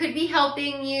 But they could be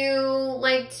helping you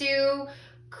like to,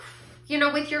 you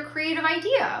know, with your creative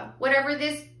idea, whatever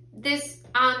this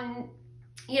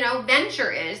you know,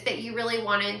 venture is that you really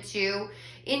wanted to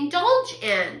indulge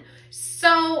in.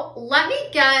 So let me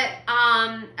get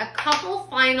a couple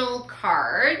final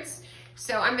cards.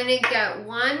 So I'm going to get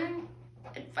one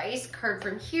advice card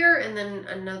from here and then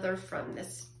another from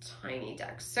this tiny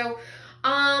deck. So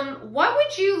what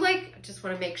would you like, I just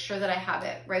want to make sure that I have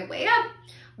it right way up.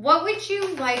 What would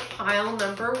you like pile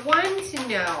number 1 to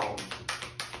know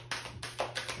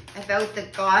about the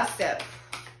gossip?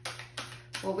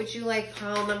 What would you like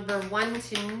pile number 1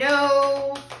 to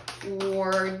know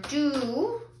or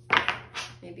do?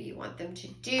 Maybe you want them to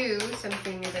do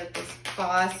something about this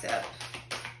gossip.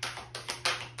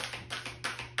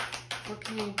 What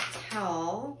can you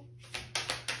tell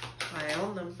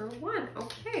pile number 1?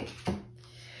 Okay.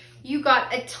 You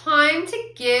got a time to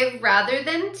give rather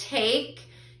than take.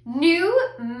 New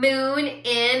moon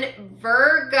in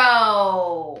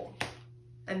Virgo.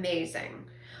 Amazing.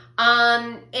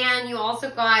 And you also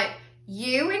got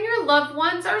you and your loved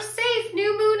ones are safe.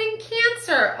 New moon in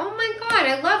Cancer. Oh my God,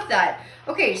 I love that.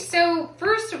 Okay, so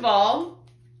first of all,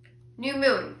 new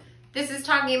moon. This is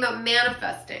talking about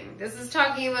manifesting. This is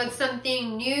talking about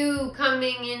something new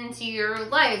coming into your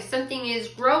life. Something is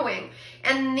growing.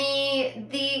 And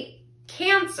the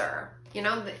Cancer, you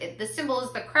know, the symbol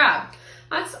is the crab.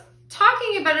 That's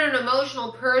talking about an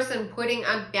emotional person putting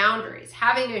up boundaries,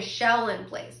 having a shell in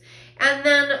place. And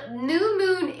then new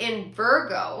moon in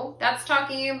Virgo, that's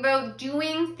talking about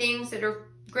doing things that are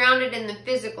grounded in the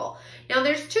physical. Now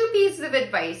there's two pieces of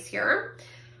advice here.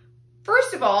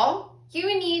 First of all, you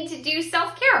need to do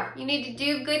self-care. You need to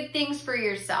do good things for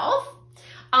yourself.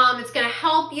 It's going to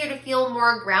help you to feel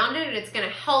more grounded. It's going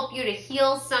to help you to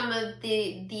heal some of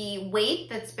the weight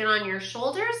that's been on your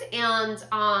shoulders and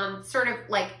sort of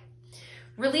like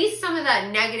release some of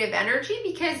that negative energy,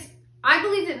 because I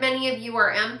believe that many of you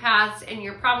are empaths and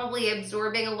you're probably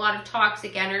absorbing a lot of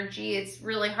toxic energy. It's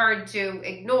really hard to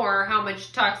ignore how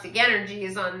much toxic energy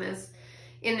is on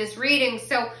in this reading.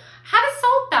 So have a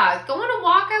salt bath, go on a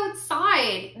walk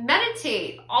outside,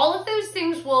 meditate. All of those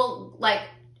things will like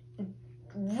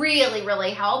really,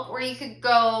 really help. Or you could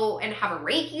go and have a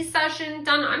Reiki session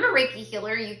done. I'm a Reiki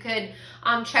healer. You could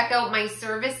check out my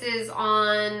services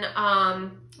on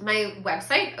my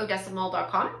website,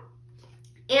 odessamall.com.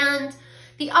 And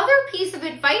the other piece of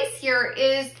advice here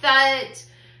is that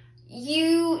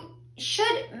you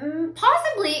should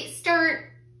possibly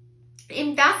start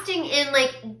investing in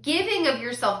like giving of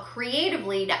yourself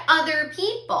creatively to other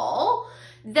people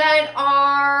that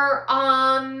are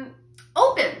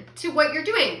open to what you're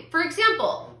doing. For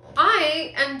example,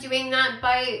 I am doing that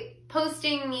by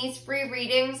posting these free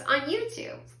readings on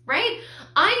YouTube, right?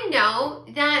 I know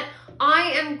that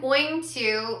I am going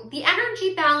to, the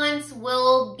energy balance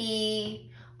will be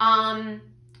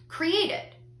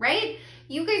created, right?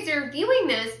 You guys are viewing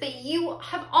this, but you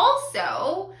have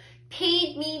also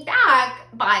paid me back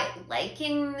by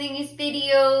liking these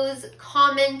videos,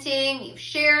 commenting, you've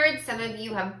shared, some of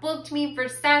you have booked me for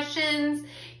sessions.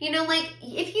 You know, like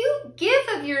if you give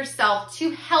of yourself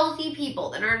to healthy people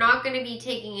that are not going to be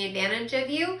taking advantage of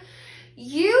you,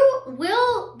 you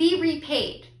will be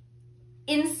repaid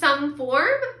in some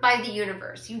form by the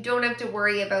universe. You don't have to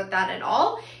worry about that at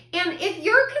all. And if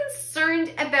you're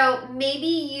concerned about, maybe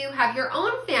you have your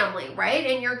own family, right?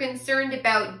 And you're concerned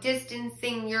about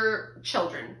distancing your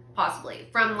children possibly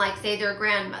from, like, say, their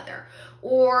grandmother,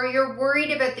 or you're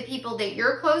worried about the people that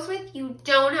you're close with, you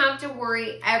don't have to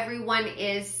worry. Everyone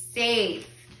is safe.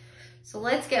 So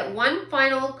let's get one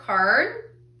final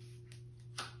card.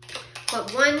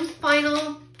 But one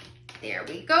final, there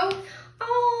we go.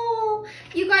 Oh,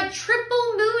 you got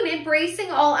triple moon,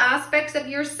 embracing all aspects of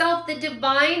yourself, the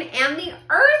divine and the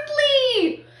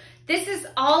earthly. This is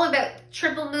all about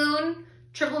triple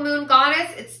moon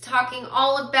goddess. It's talking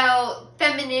all about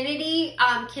femininity,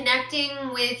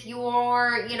 connecting with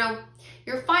your, you know,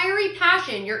 your fiery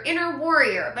passion, your inner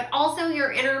warrior, but also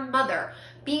your inner mother,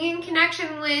 being in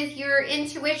connection with your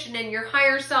intuition and your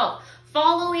higher self,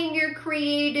 following your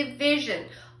creative vision.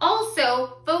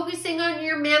 Also, focusing on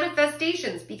your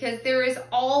manifestations, because there is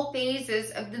all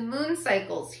phases of the moon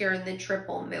cycles here in the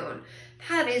triple moon.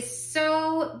 That is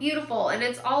so beautiful. And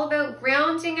it's all about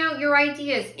grounding out your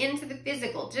ideas into the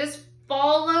physical. Just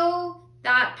follow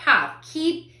that path.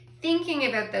 Keep thinking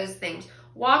about those things,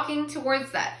 walking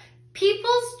towards that.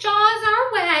 People's jaws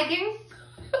are wagging.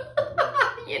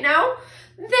 You know,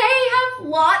 they have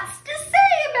lots to say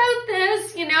about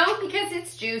this, you know, because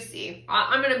it's juicy.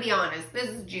 I'm going to be honest, this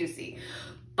is juicy.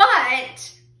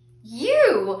 But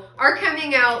you are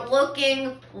coming out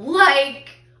looking like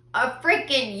a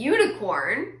freaking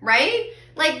unicorn, right?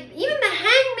 Like, even the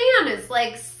hangman is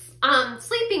like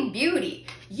Sleeping Beauty.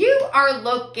 You are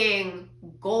looking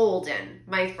golden,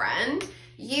 my friend.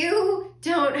 You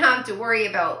don't have to worry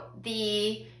about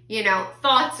the, you know,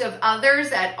 thoughts of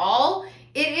others at all.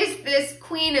 It is this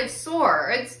Queen of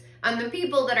Swords and the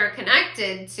people that are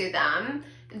connected to them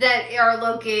that are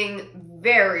looking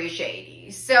very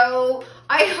shady. So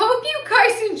I hope you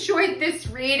guys enjoyed this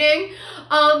reading.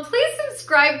 Please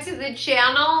subscribe to the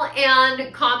channel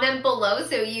and comment below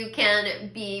so you can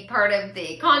be part of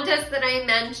the contest that I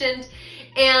mentioned.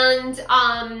 And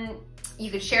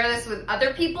you could share this with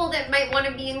other people that might want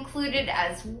to be included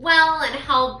as well and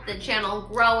help the channel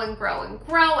grow and grow and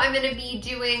grow. I'm going to be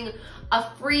doing a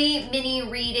free mini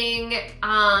reading as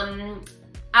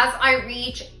I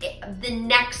reach the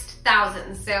next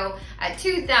 1,000. So at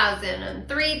 2,000 and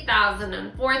 3,000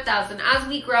 and 4,000, as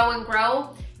we grow and grow,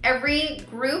 every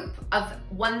group of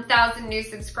 1,000 new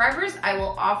subscribers, I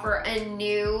will offer a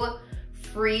new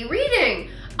free reading.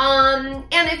 And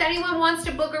if anyone wants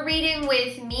to book a reading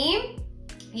with me,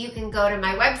 you can go to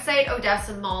my website,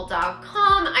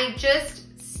 odessamall.com. I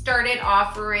just started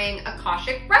offering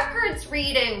Akashic Records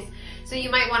readings, so you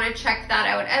might want to check that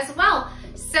out as well.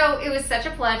 So it was such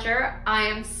a pleasure. I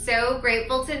am so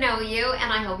grateful to know you,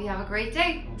 and I hope you have a great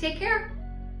day. Take care.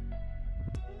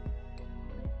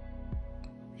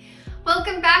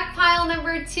 Welcome back, pile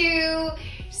number 2.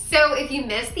 So if you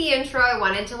missed the intro, I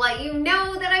wanted to let you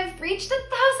know that I've reached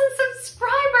 1,000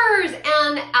 subscribers.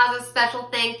 And as a special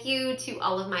thank you to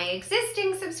all of my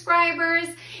existing subscribers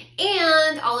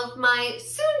and all of my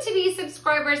soon-to-be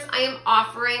subscribers, I am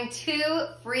offering 2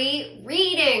 free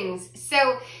readings.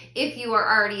 So if you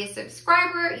are already a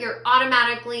subscriber, you're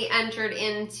automatically entered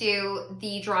into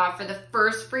the draw for the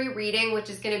first free reading, which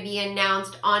is going to be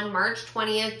announced on March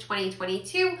 20th,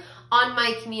 2022 on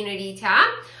my community tab.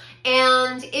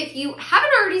 And if you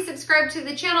haven't already subscribed to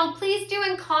the channel, please do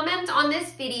and comment on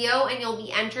this video and you'll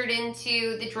be entered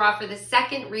into the draw for the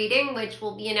second reading, which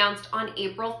will be announced on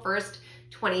April 1st,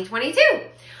 2022.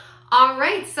 All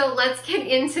right, so let's get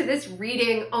into this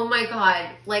reading. Oh my God,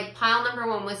 like pile number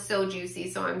 1 was so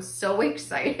juicy, so I'm so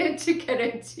excited to get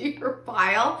into your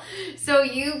pile. So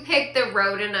you picked the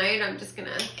rhodonite. I'm just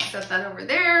gonna set that over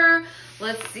there.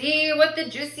 Let's see what the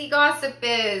juicy gossip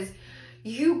is.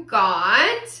 You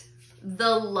got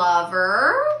the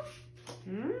Lover,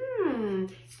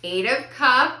 8 of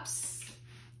Cups,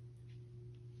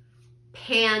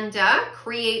 Panda,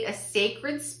 create a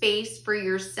sacred space for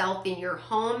yourself in your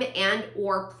home and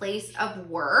or place of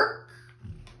work.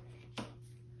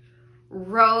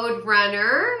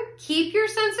 Roadrunner, keep your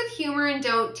sense of humor and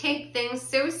don't take things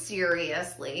so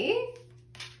seriously.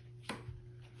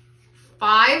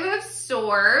 5 of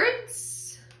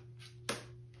Swords,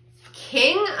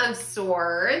 King of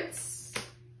Swords,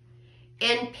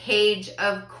 and Page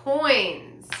of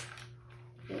Coins.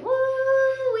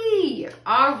 Woo-wee.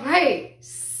 All right,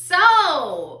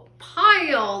 so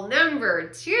pile number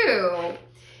 2,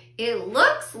 it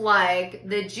looks like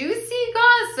the juicy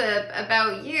gossip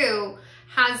about you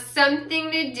has something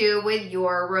to do with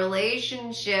your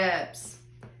relationships.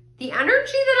 The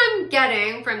energy that I'm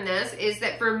getting from this is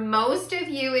that for most of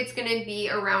you, it's going to be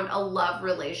around a love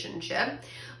relationship.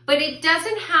 But it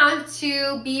doesn't have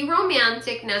to be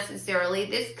romantic necessarily.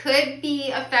 This could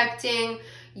be affecting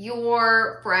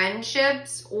your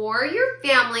friendships or your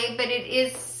family, but it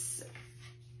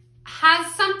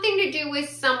has something to do with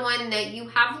someone that you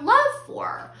have love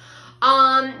for.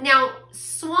 Now,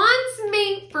 swans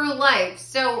mate for life.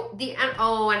 So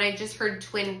and I just heard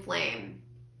twin flame.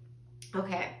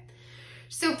 Okay.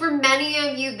 So for many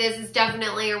of you, this is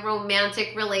definitely a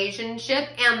romantic relationship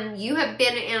and you have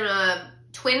been in a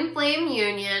twin flame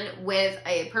union with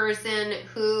a person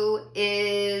who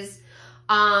is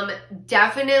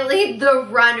definitely the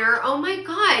runner. Oh my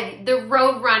God, the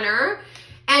road runner.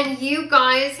 And you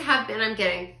guys have been, I'm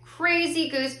getting crazy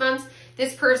goosebumps.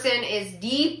 This person is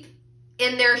deep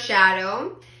in their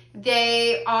shadow.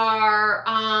 They are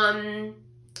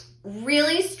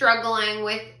really struggling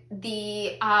with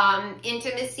the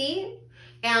intimacy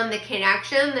and the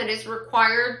connection that is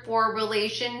required for a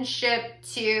relationship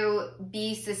to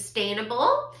be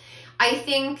sustainable. I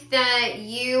think that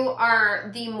you are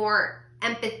the more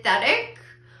empathetic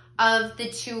of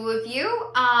the 2 of you.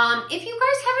 If you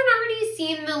guys haven't already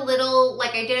seen the little,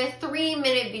 like I did a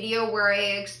 3-minute video where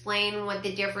I explain what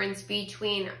the difference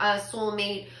between a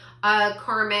soulmate, a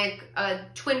karmic, a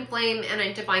twin flame, and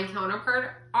a divine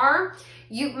counterpart are,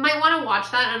 you might want to watch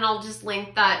that and I'll just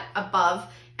link that above.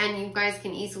 And you guys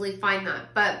can easily find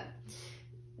that. But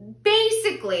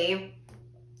basically,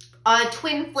 a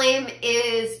twin flame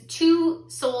is 2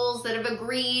 souls that have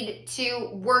agreed to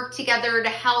work together to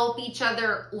help each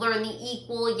other learn the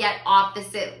equal yet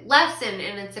opposite lesson.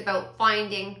 And it's about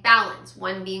finding balance,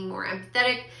 one being more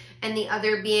empathetic and the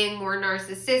other being more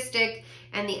narcissistic.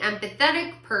 And the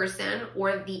empathetic person,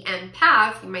 or the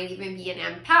empath, you might even be an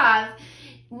empath,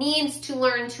 needs to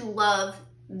learn to love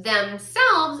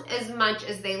themselves as much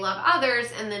as they love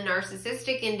others, and the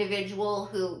narcissistic individual,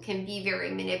 who can be very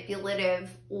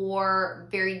manipulative or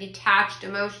very detached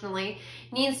emotionally,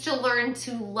 needs to learn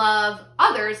to love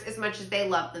others as much as they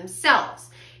love themselves.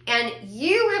 And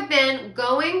you have been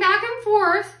going back and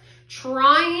forth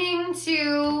trying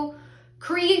to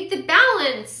create the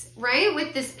balance, right,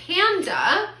 with this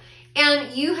panda.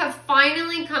 And you have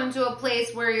finally come to a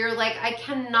place where you're like, I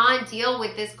cannot deal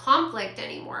with this conflict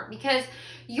anymore, because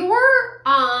your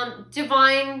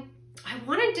divine, I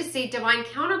wanted to say divine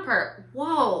counterpart.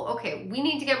 Whoa, okay, we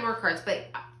need to get more cards, but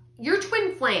your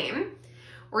twin flame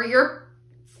or your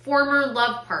former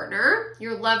love partner,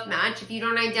 your love match, if you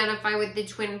don't identify with the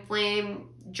twin flame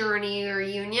journey or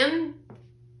union,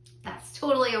 that's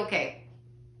totally okay.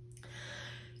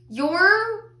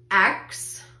 Your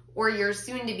ex or your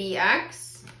soon-to-be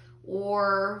ex,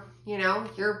 or, you know,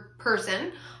 your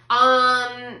person,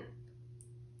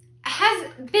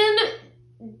 has been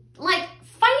like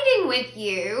fighting with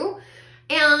you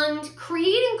and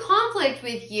creating conflict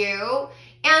with you,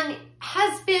 and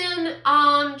has been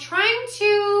trying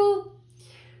to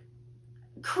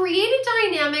create a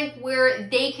dynamic where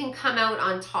they can come out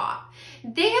on top.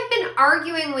 They have been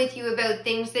arguing with you about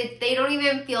things that they don't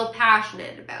even feel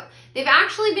passionate about. They've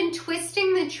actually been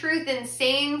twisting the truth and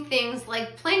saying things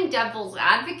like playing devil's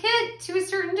advocate to a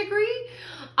certain degree,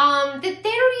 that they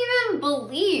don't even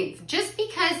believe just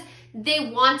because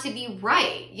they want to be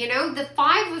right. You know, the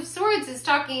Five of Swords is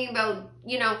talking about,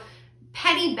 you know,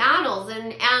 petty battles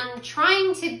and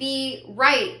trying to be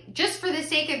right just for the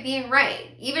sake of being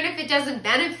right, even if it doesn't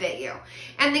benefit you.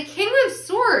 And the King of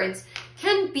Swords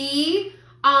can be,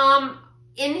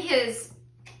 in his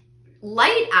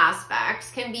light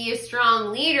aspects, can be a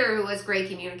strong leader who has great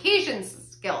communication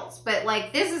skills. But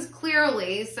like, this is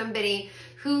clearly somebody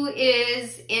who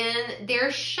is in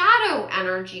their shadow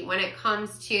energy when it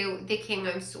comes to the King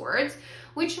of Swords,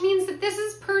 which means that this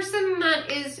is a person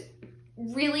that is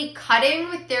really cutting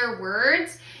with their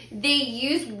words. They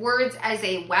use words as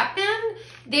a weapon.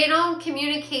 They don't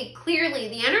communicate clearly.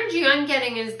 The energy I'm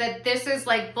getting is that this is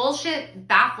like bullshit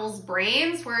baffles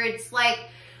brains, where it's like,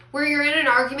 where you're in an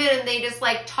argument and they just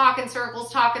like talk in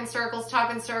circles, talk in circles,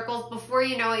 talk in circles. Before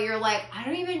you know it, you're like, I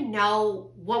don't even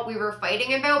know what we were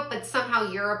fighting about, but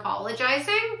somehow you're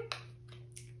apologizing.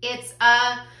 It's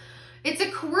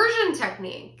a coercion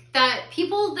technique that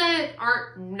people that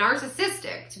aren't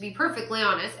narcissistic, to be perfectly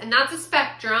honest, and that's a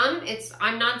spectrum.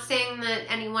 I'm not saying that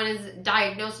anyone is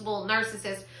diagnosable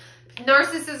narcissist.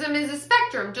 Narcissism is a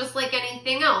spectrum, just like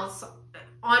anything else.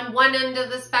 On one end of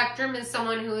the spectrum is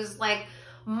someone who is like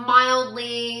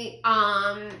mildly,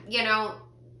 you know,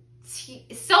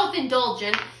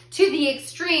 self-indulgent to the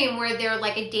extreme where they're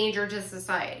like a danger to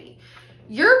society.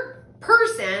 Your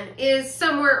person is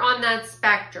somewhere on that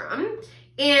spectrum,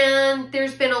 and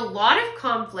there's been a lot of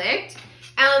conflict,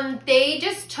 and they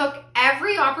just took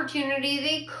every opportunity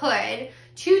they could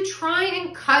to try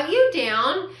and cut you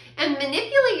down and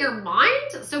manipulate your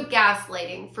mind. So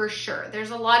gaslighting, for sure.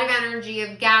 There's a lot of energy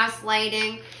of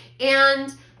gaslighting,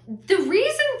 and the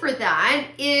reason for that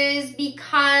is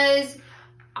because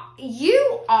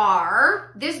you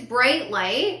are this bright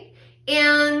light,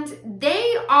 and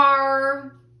they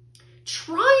are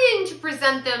trying to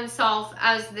present themselves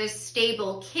as this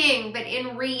stable king, but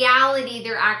in reality,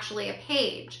 they're actually a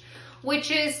page,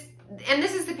 which is, and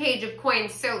this is the Page of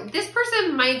Coins. So this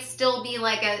person might still be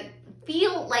like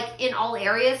feel like in all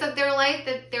areas of their life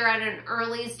that they're at an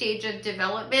early stage of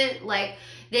development. Like,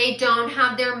 they don't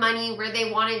have their money where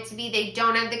they want it to be. They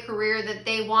don't have the career that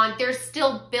they want. They're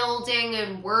still building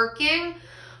and working.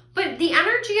 But the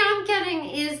energy I'm getting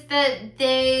is that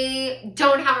they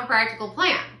don't have a practical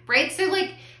plan, right? So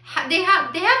like, they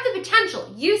have the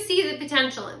potential. You see the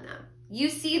potential in them. You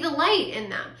see the light in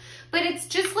them. But it's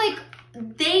just like,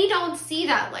 they don't see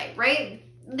that light, right?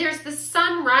 There's the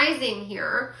sun rising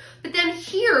here. But then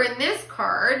here in this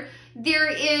card,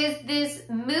 there is this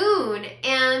moon,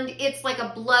 and it's like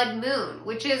a blood moon,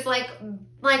 which is like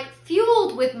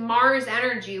fueled with Mars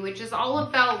energy, which is all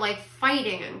about like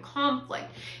fighting and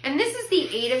conflict. And this is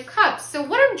the Eight of Cups. So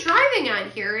what I'm driving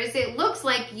at here is it looks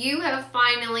like you have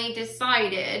finally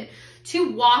decided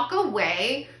to walk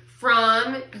away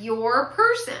from your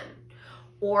person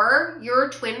or your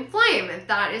twin flame, if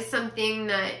that is something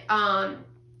that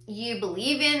you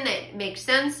believe in, that makes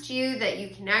sense to you, that you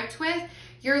connect with.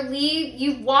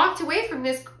 You've walked away from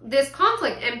this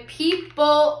conflict, and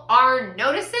people are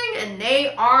noticing and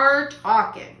they are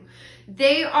talking.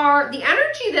 The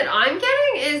energy that I'm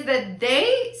getting is that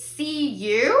they see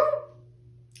you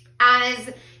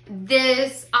as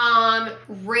this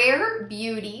rare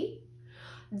beauty,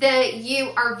 that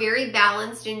you are very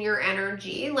balanced in your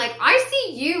energy. Like, I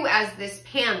see you as this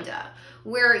panda,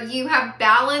 where you have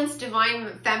balanced divine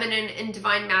feminine and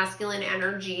divine masculine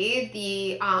energy.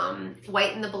 The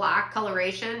white and the black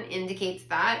coloration indicates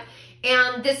that.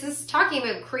 And this is talking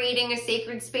about creating a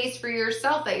sacred space for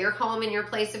yourself at your home and your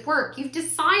place of work. You've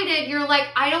decided, you're like,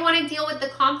 I don't want to deal with the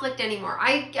conflict anymore.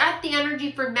 I get the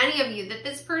energy for many of you that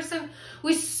this person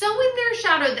was so in their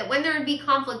shadow that when there would be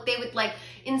conflict, they would like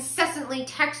incessantly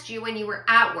text you when you were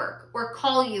at work, or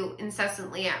call you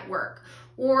incessantly at work,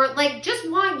 or like just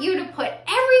want you to put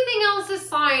everything else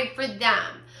aside for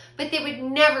them. But they would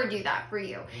never do that for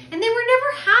you. And they were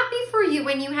never happy for you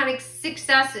when you had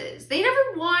successes. They never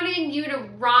wanted you to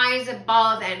rise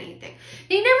above anything.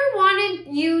 They never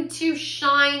wanted you to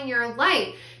shine your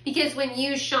light, because when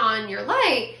you shone your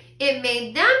light, it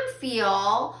made them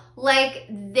feel like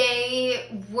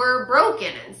they were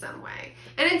broken in some way.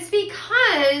 And it's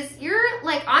because you're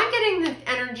like, I'm getting the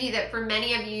energy that for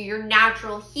many of you, you're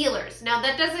natural healers. Now,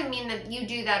 that doesn't mean that you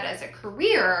do that as a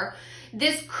career.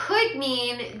 This could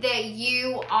mean that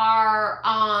you are,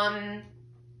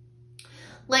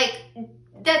 like,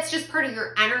 that's just part of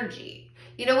your energy.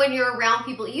 You know, when you're around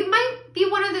people, you might be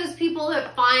one of those people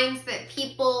that finds that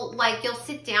people, like, you'll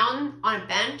sit down on a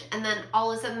bench and then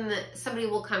all of a sudden somebody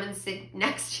will come and sit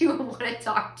next to you and want to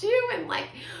talk to you, and like,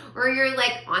 or you're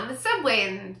like on the subway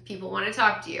and people want to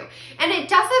talk to you. And it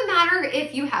doesn't matter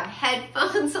if you have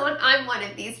headphones on. I'm one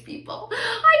of these people.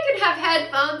 I could have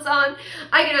headphones on.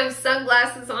 I could have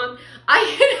sunglasses on.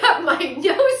 I could have my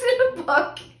nose in a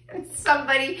book and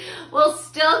somebody will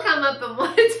still come up and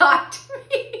want to talk to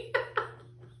me.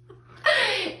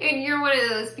 And you're one of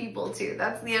those people too.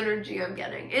 That's the energy I'm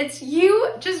getting. It's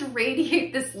you just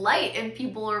radiate this light and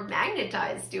people are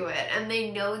magnetized to it. And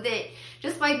they know that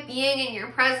just by being in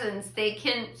your presence, they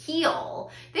can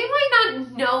heal. They might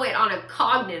not know it on a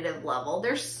cognitive level.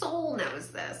 Their soul knows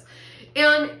this.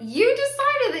 And you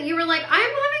decided that you were like,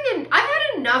 I've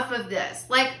had enough of this.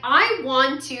 Like, I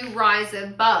want to rise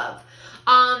above.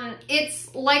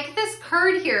 It's like this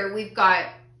card here. We've got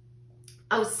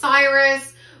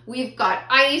Osiris, we've got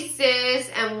Isis,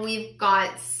 and we've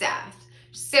got Seth.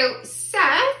 So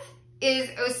Seth is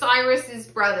Osiris's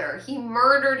brother. He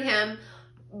murdered him.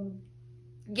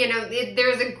 You know,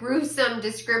 there's a gruesome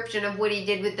description of what he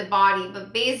did with the body,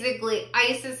 but basically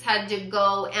Isis had to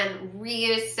go and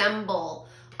reassemble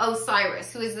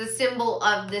Osiris, who is the symbol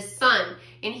of the sun.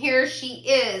 And here she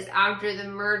is after the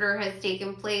murder has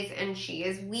taken place, and she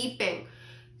is weeping.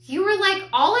 You were like,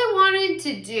 all I wanted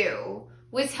to do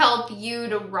was help you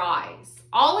to rise.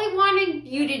 All I wanted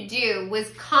you to do was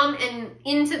come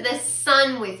into the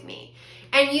sun with me.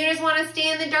 And you just want to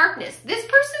stay in the darkness. This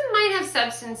person might have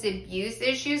substance abuse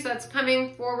issues that's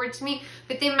coming forward to me,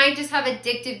 but they might just have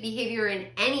addictive behavior in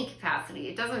any capacity.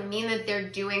 It doesn't mean that they're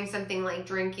doing something like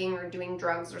drinking or doing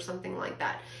drugs or something like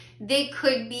that. They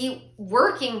could be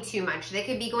working too much. They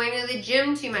could be going to the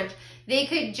gym too much. They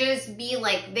could just be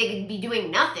like, they could be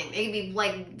doing nothing. They could be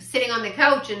like sitting on the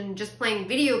couch and just playing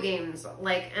video games,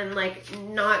 like, and like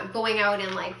not going out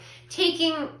and like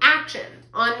taking action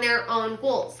on their own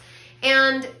goals.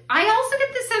 And I also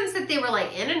get the sense that they were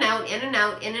like in and out, in and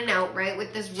out, in and out, right?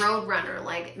 With this road runner,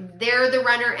 like they're the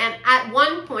runner. And at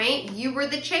one point you were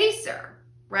the chaser,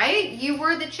 right? You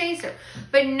were the chaser,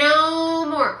 but no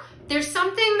more. There's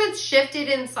something that's shifted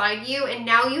inside you, and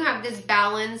now you have this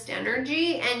balanced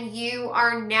energy, and you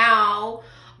are now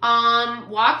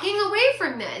walking away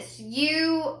from this.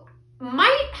 You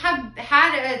might have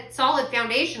had a solid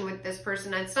foundation with this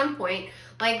person at some point,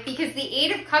 like, because the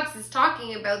Eight of Cups is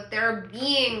talking about there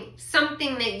being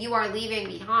something that you are leaving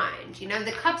behind. You know,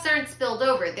 the cups aren't spilled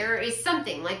over. There is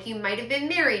something, like you might have been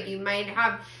married, you might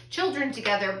have children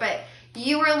together, but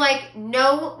you were like,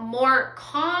 no more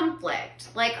conflict.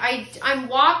 Like, I'm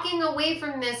walking away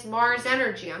from this Mars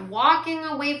energy. I'm walking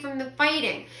away from the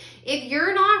fighting. If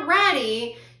you're not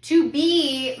ready to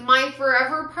be my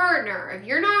forever partner, if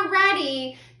you're not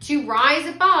ready to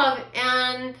rise above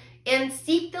and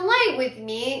seek the light with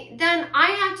me, then I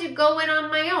have to go in on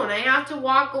my own. I have to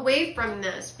walk away from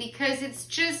this because it's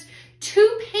just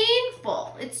too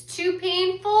painful. It's too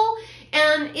painful,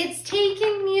 and it's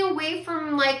taking me away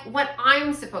from like what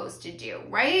I'm supposed to do,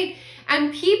 right?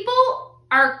 And people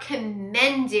are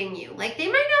commending you. Like, they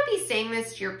might not be saying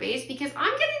this to your face, because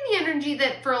I'm getting the energy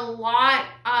that for a lot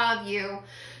of you,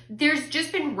 there's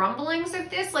just been rumblings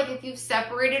of this. Like, if you've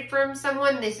separated from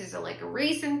someone, this is like a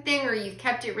recent thing, or you've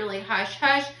kept it really hush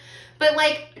hush. But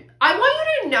like, I want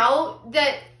you to know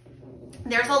that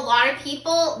there's a lot of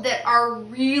people that are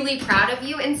really proud of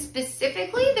you, and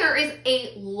specifically there is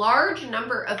a large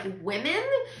number of women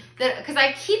that, because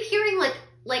I keep hearing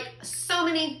like so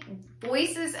many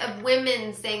voices of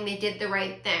women saying they did the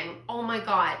right thing. Oh my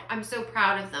God, I'm so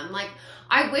proud of them. Like,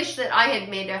 I wish that I had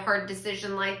made a hard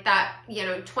decision like that, you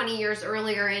know, 20 years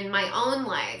earlier in my own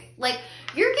life. Like,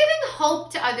 you're giving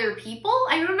hope to other people.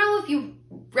 I don't know if you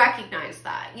recognize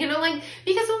that, you know, like,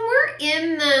 because when we're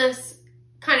in this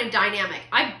kind of dynamic,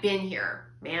 I've been here,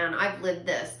 man, I've lived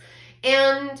this.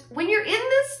 And when you're in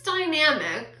this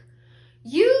dynamic,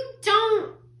 you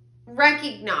don't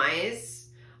recognize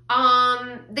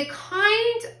the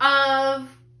kind of,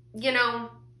 you know,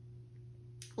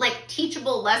 like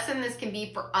teachable lesson this can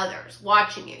be for others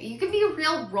watching you. You can be a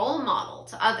real role model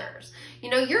to others. You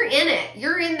know, you're in it.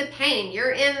 You're in the pain.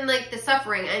 You're in like the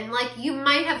suffering. And like, you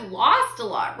might have lost a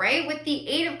lot, right? With the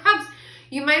Eight of Cups,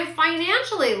 you might have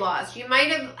financially lost. You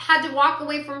might have had to walk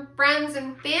away from friends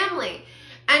and family.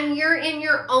 And you're in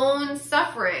your own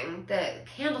suffering. The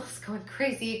candle's going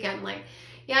crazy again. Like,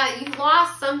 yeah, you've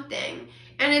lost something.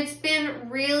 And it's been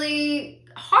really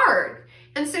hard.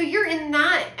 And so you're in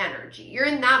that energy, you're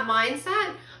in that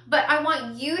mindset. But I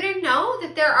want you to know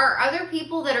that there are other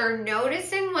people that are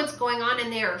noticing what's going on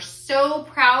and they are so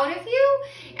proud of you.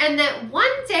 And that one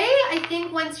day, I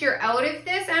think once you're out of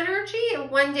this energy,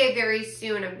 one day very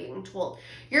soon, I'm being told,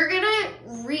 you're going to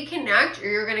reconnect or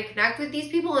you're going to connect with these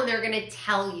people and they're going to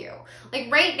tell you.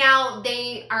 Like right now,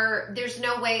 there's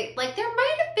no way, like there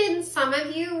might have been some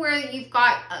of you where you've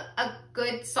got a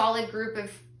good solid group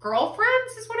of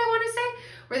girlfriends is what I want to say,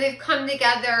 where they've come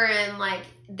together and like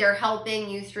they're helping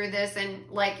you through this and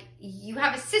like you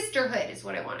have a sisterhood is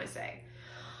what I want to say.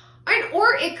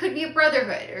 Or it could be a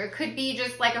brotherhood, or it could be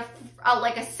just like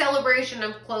a celebration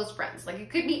of close friends. Like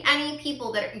it could be any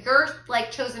people that are your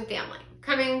like chosen family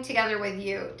coming together with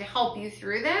you to help you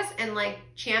through this and like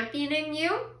championing you.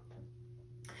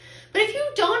 But if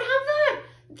you don't have that,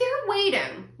 they're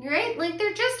waiting, right? Like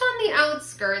they're just on the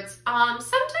outskirts.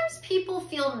 Sometimes people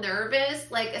feel nervous,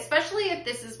 like especially if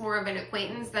this is more of an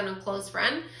acquaintance than a close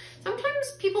friend.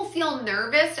 Sometimes people feel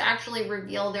nervous to actually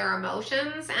reveal their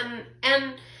emotions,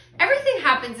 and everything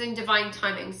happens in divine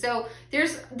timing. So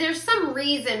there's some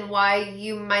reason why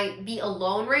you might be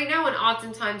alone right now, and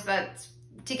oftentimes that's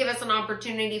to give us an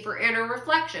opportunity for inner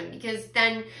reflection, because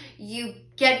then you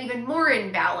get even more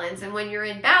in balance. And when you're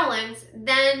in balance,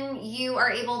 then you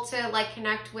are able to like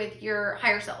connect with your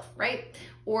higher self, right?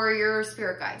 Or your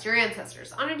spirit guides, your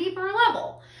ancestors on a deeper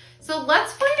level. So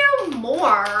let's find out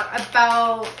more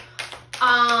about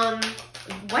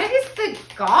what is the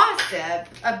gossip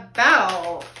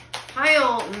about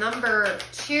pile number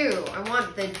 2. I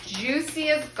want the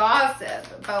juiciest gossip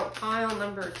about pile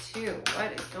number 2.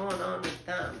 What is going on with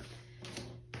them?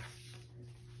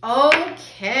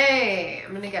 Okay,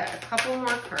 I'm gonna get a couple more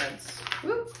cards.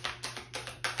 Whoop.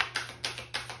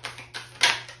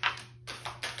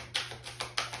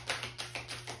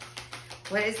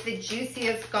 What is the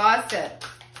juiciest gossip?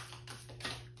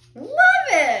 Love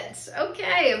it.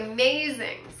 Okay,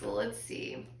 amazing. So let's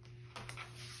see.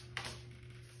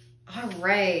 All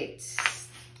right.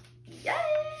 Yes.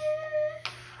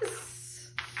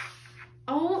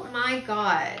 Oh my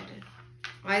God.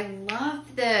 I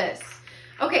love this.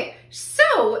 Okay,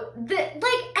 so it's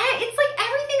like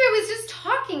everything I was just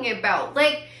talking about.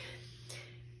 Like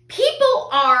people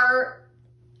are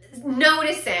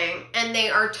noticing and they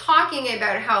are talking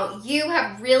about how you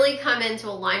have really come into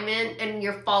alignment and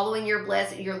you're following your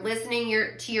bliss, you're listening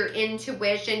to your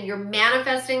intuition, you're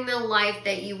manifesting the life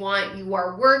that you want, you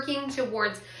are working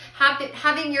towards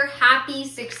having your happy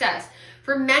success.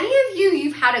 For many of you,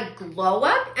 you've had a glow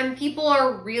up and people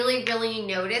are really, really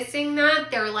noticing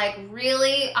that. They're like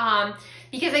really,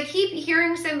 because I keep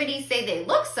hearing somebody say they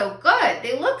look so good,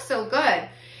 they look so good.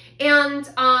 And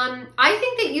I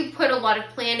think that you put a lot of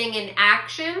planning and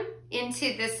action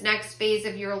into this next phase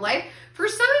of your life. For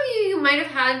some of you, you might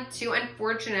have had to,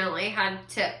 unfortunately, had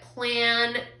to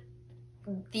plan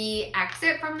the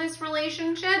exit from this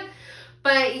relationship.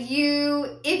 But if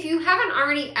you haven't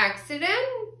already exited,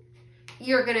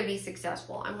 you're going to be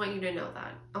successful. I want you to know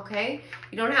that, okay?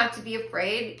 You don't have to be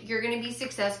afraid. You're going to be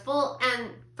successful. And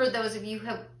for those of you who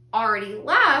have already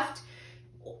left,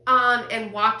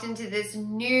 and walked into this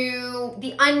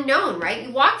the unknown, right?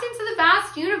 You walked into the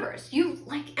vast universe.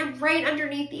 And right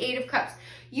underneath the 8 of Cups.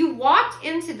 You walked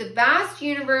into the vast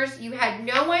universe. You had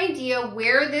no idea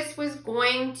where this was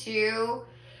going to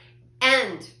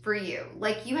end for you.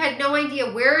 Like you had no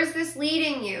idea, where is this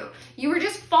leading you? You were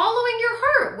just following your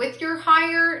heart with your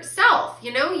higher self.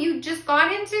 You know, you just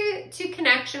got into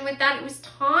connection with that. It was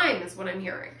time is what I'm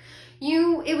hearing.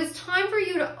 It was time for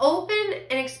you to open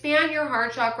and expand your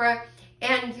heart chakra,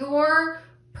 and your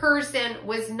person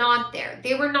was not there.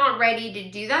 They were not ready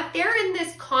to do that. They're in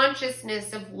this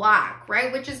consciousness of lack,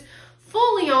 right? Which is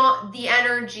fully on the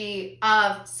energy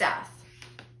of Seth,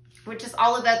 which is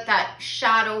all about that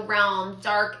shadow realm,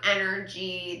 dark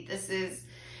energy. This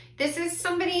is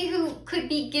somebody who could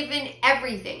be given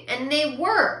everything, and they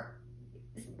were.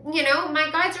 You know,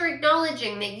 my guides are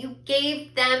acknowledging that you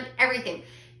gave them everything.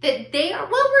 That they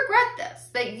will regret this,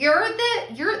 that you're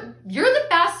the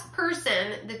best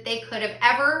person that they could have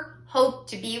ever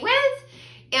hoped to be with,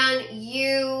 and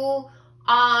you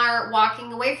are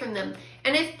walking away from them.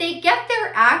 And if they get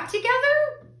their act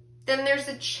together, then there's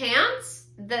a chance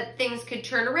that things could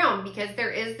turn around, because there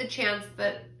is the chance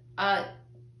that a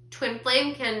twin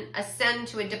flame can ascend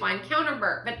to a divine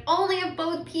counterpart, but only if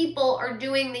both people are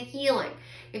doing the healing.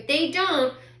 If they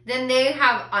don't, then they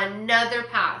have another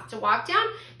path to walk down,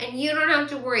 and you don't have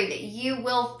to worry that you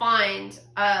will find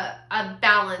a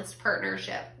balanced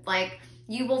partnership. Like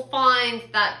you will find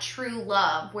that true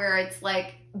love where it's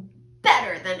like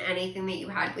better than anything that you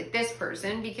had with this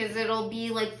person because it'll be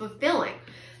like fulfilling.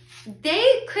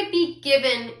 They could be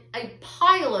given a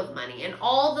pile of money and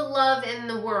all the love in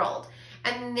the world,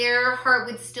 and their heart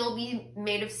would still be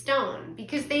made of stone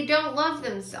because they don't love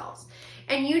themselves.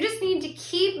 And you just need to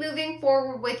keep moving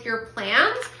forward with your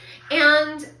plans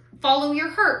and follow your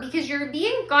heart, because you're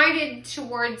being guided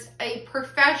towards a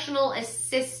professional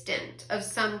assistant of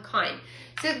some kind.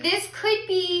 So this could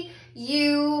be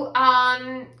you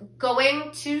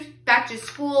going back to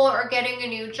school or getting a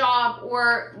new job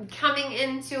or coming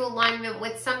into alignment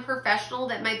with some professional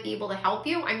that might be able to help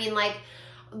you. I mean, like,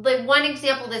 the one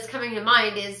example that's coming to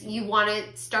mind is you want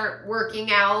to start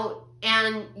working out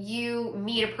and you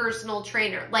meet a personal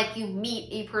trainer. Like, you meet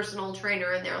a personal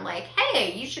trainer and they're like,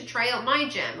 hey, you should try out my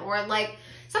gym, or like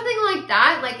something like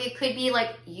that. Like, it could be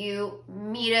like you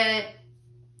meet a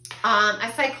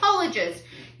psychologist,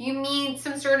 you meet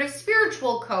some sort of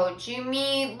spiritual coach, you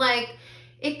meet, like,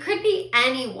 it could be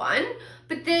anyone.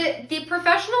 But the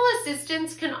professional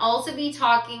assistants can also be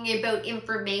talking about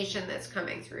information that's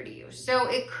coming through to you. So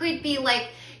it could be like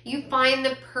you find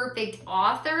the perfect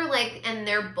author, like, and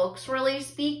their books really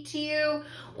speak to you,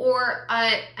 or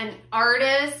an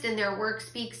artist and their work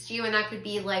speaks to you, and that could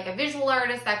be like a visual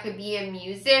artist, that could be a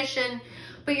musician.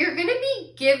 But you're going to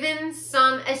be given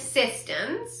some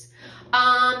assistance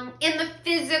in the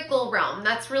physical realm.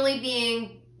 That's really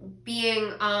being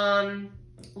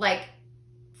like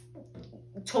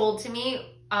told to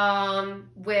me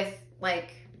with like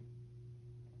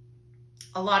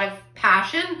a lot of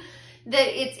passion,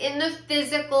 that it's in the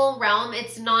physical realm.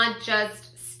 It's not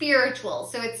just spiritual.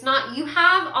 So it's not, you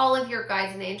have all of your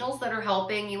guides and angels that are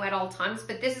helping you at all times,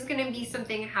 but this is going to be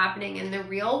something happening in the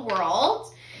real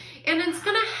world, and it's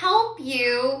going to help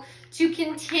you to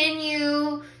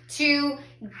continue to,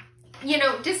 you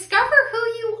know, discover who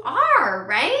you are,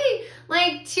 right?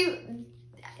 Like, to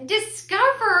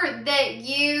discover that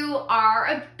you are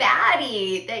a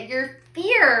baddie, that you're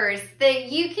fierce,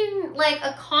 that you can like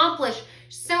accomplish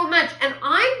so much. And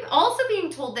I'm also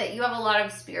being told that you have a lot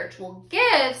of spiritual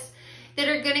gifts that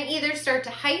are going to either start to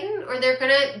heighten or they're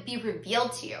going to be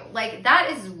revealed to you. Like, that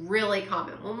is really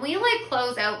common. When we like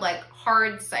close out like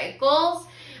hard cycles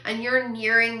and you're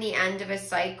nearing the end of a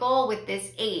cycle with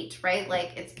this 8, right?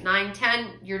 Like, it's 9, 10,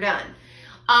 you're done.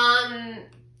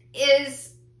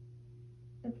 Is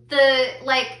the,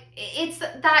 like, it's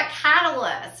that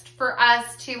catalyst for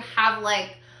us to have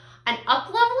like an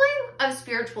up-leveling of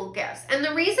spiritual gifts. And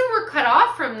the reason we're cut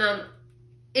off from them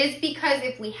is because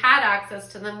if we had access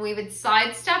to them, we would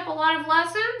sidestep a lot of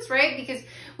lessons, right? Because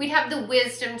we'd have the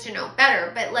wisdom to know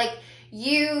better. But like,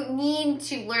 you need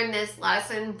to learn this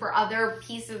lesson for other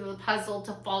pieces of the puzzle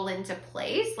to fall into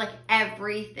place. Like,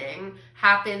 everything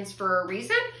happens for a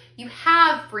reason. You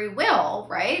have free will,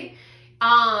 right?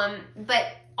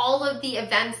 But all of the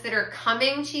events that are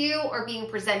coming to you are being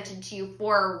presented to you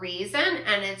for a reason,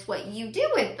 and it's what you do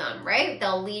with them, right?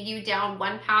 They'll lead you down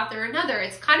one path or another.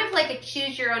 It's kind of like a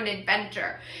choose your own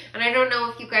adventure. And I don't know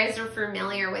if you guys are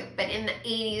familiar with, but in the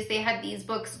 80s, they had these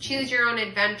books, Choose Your Own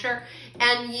Adventure,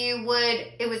 and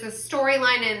it was a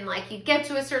storyline, and like, you'd get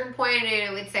to a certain point and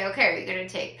it would say, okay, are you going to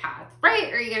take path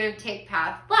right, or are you going to take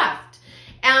path left?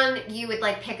 And you would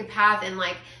like pick a path, and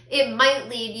like, it might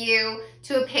lead you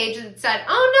to a page that said,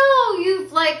 oh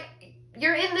no,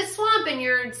 you're in the swamp and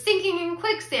you're sinking in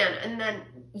quicksand. And then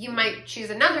you might choose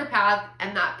another path,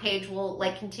 and that page will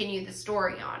like continue the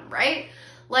story on, right?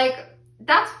 Like,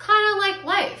 that's kind of like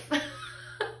life.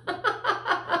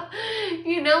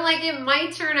 You know, like, it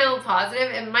might turn out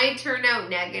positive, it might turn out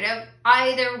negative.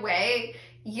 Either way,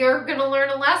 you're going to learn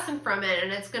a lesson from it,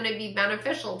 and it's going to be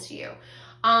beneficial to you.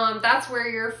 That's where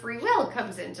your free will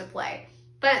comes into play.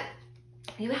 But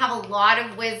you have a lot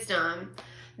of wisdom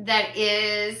that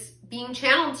is being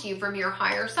channeled to you from your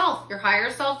higher self. Your higher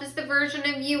self is the version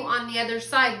of you on the other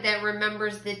side that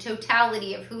remembers the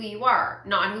totality of who you are,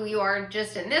 not who you are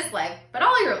just in this life, but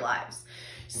all your lives.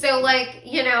 So like,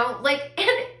 you know, like, and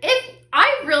if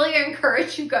I really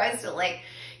encourage you guys to, like,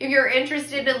 if you're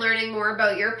interested in learning more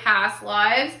about your past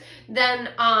lives, then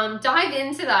dive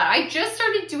into that. I just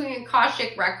started doing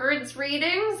Akashic Records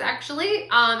readings, actually,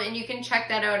 and you can check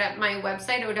that out at my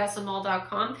website,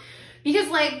 odessamall.com, because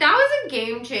like, that was a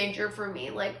game changer for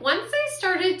me. Like, once I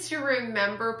started to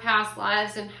remember past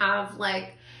lives and have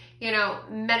like, you know,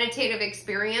 meditative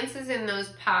experiences in those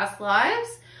past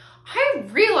lives, I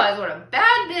realized what a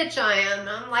bad bitch I am.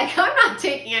 I'm like, I'm not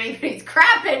taking anybody's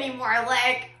crap anymore.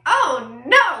 Like, oh,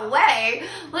 no way.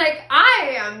 Like,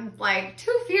 I am like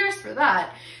too fierce for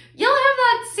that. You'll have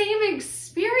that same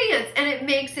experience, and it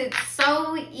makes it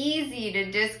so easy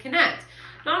to disconnect.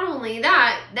 Not only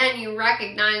that, then you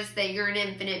recognize that you're an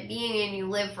infinite being and you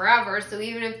live forever. So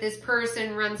even if this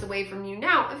person runs away from you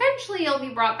now, eventually you'll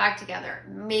be brought back together.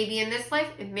 Maybe in this life,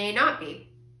 it may not be,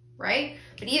 right?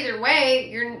 But either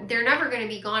way, they're never going to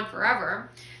be gone forever.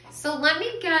 So let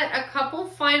me get a couple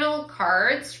final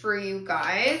cards for you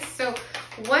guys. So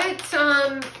what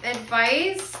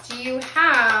advice do you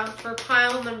have for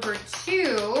pile number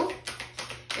 2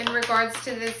 in regards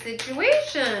to this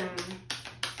situation?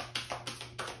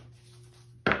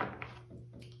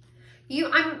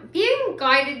 I'm being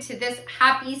guided to this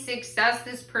happy success.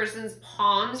 This person's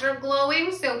palms are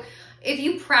glowing. So if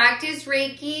you practice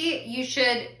Reiki, you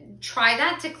should try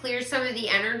that to clear some of the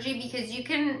energy, because you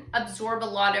can absorb a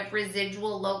lot of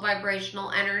residual low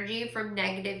vibrational energy from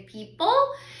negative people.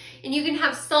 And you can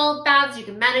have salt baths, you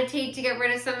can meditate to get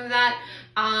rid of some of that.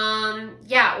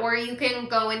 Yeah, or you can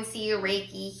go and see a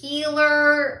Reiki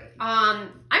healer. I'm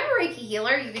a Reiki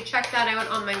healer. You can check that out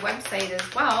on my website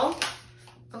as well.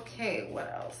 Okay,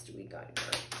 what else do we got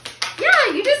here?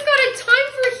 Yeah, you just got a time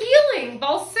for healing,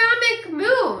 balsamic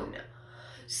moon.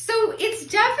 So it's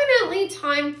definitely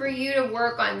time for you to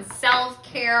work on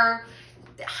self-care,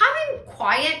 having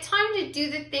quiet time to do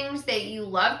the things that you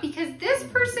love, because this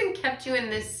person kept you in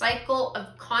this cycle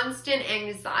of constant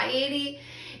anxiety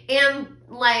and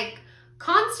like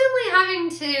constantly having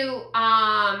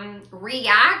to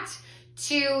react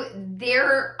to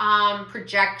their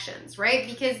projections, right?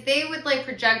 Because they would like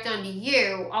project onto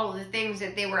you all of the things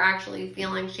that they were actually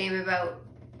feeling shame about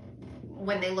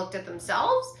when they looked at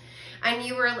themselves. And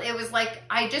it was like,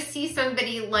 I just see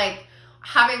somebody like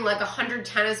having like 100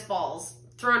 tennis balls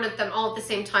thrown at them all at the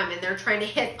same time, and they're trying to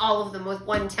hit all of them with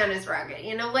one tennis racket,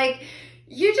 you know, like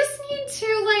you just need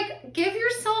to like give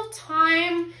yourself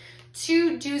time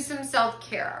to do some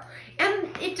self-care.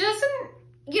 And it doesn't,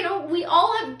 you know, we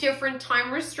all have different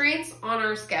time restraints on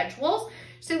our schedules.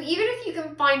 So even if you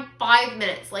can find 5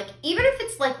 minutes, like even if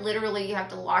it's like literally you have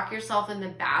to lock yourself in the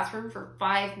bathroom for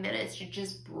 5 minutes to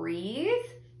just breathe,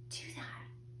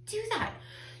 do that.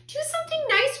 Do something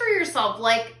nice for yourself.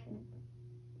 Like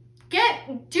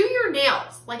do your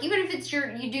nails. Like even if it's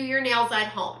you do your nails at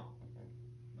home,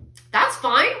 that's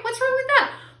fine. What's wrong with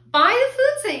that? Buy the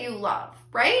foods that you love,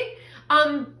 right?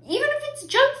 Even if it's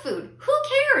junk food, who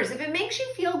cares? If it makes you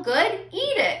feel good,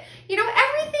 eat it. You know,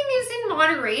 everything is in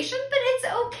moderation, but it's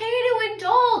okay to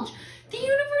indulge. The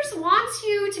universe wants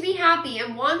you to be happy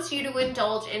and wants you to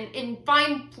indulge and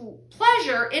find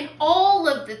pleasure in all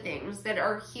of the things that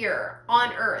are here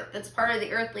on earth. That's part of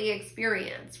the earthly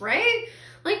experience, right?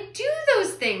 Like do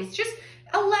those things. Just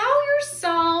allow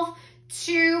yourself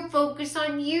to focus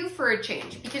on you for a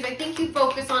change, because I think you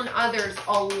focus on others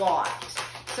a lot.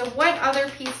 So what other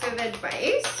piece of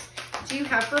advice do you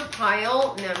have for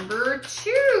pile number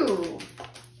 2?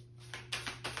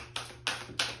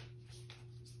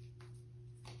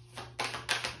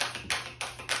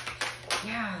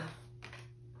 Yeah.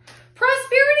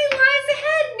 Prosperity lies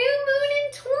ahead. New moon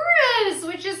in Taurus,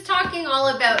 which is talking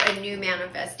all about a new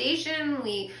manifestation.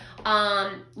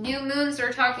 New moons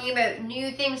are talking about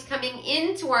new things coming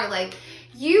into our life.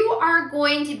 You are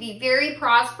going to be very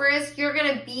prosperous. You're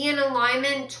going to be in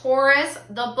alignment. Taurus,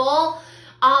 the bull,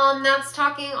 that's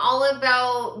talking all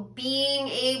about being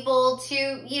able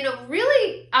to, you know,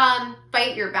 really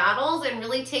fight your battles and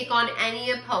really take on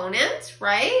any opponent,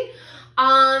 right?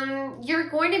 You're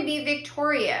going to be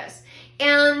victorious,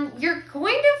 and you're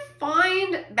going to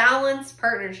find balanced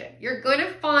partnership. You're going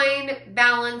to find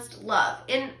balanced love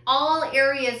in all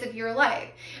areas of your life.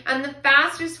 And the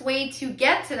fastest way to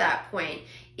get to that point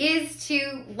is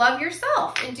to love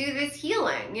yourself and do this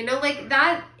healing. You know, like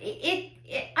that,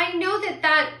 I know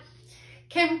that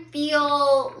can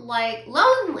feel like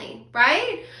lonely,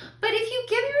 right? But if you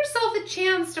give yourself a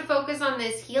chance to focus on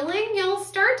this healing, you'll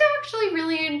start to actually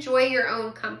really enjoy your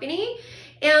own company,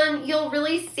 and you'll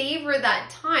really savor that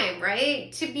time,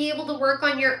 right? To be able to work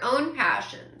on your own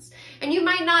passions. And you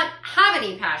might not have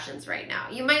any passions right now.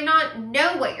 You might not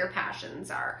know what your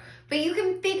passions are, but you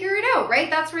can figure it out,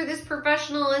 right? That's where this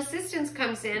professional assistance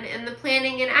comes in and the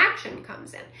planning and action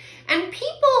comes in. And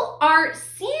people are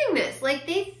seeing this, like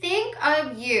they think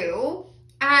of you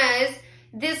as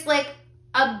this like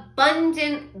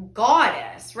abundant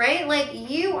goddess, right? Like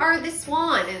you are the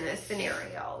swan in this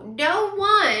scenario. No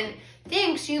one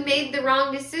thinks you made the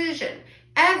wrong decision.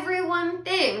 Everyone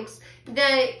thinks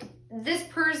that this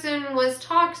person was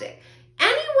toxic.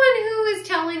 Anyone who is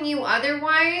telling you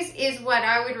otherwise is what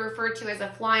I would refer to as a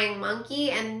flying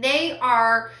monkey, and they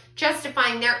are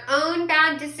justifying their own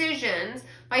bad decisions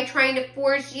by trying to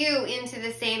force you into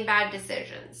the same bad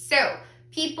decisions. So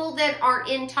people that are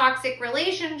in toxic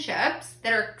relationships,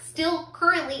 that are still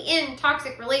currently in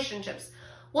toxic relationships,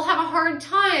 will have a hard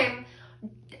time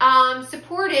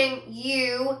supporting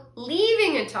you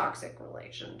leaving a toxic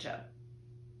relationship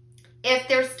if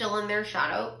they're still in their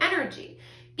shadow energy.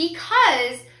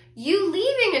 Because you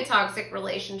leaving a toxic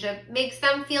relationship makes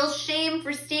them feel shame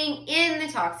for staying in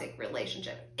the toxic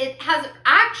relationship. It has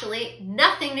actually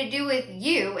nothing to do with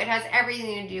you. It has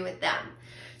everything to do with them.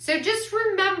 So just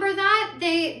remember that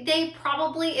they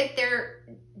probably, if they're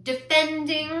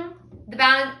defending the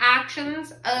bad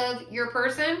actions of your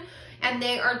person and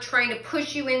they are trying to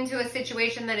push you into a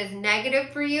situation that is negative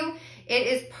for you, it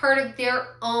is part of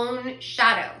their own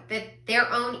shadow, that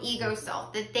their own ego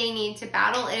self that they need to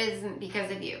battle. It isn't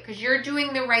because of you, because you're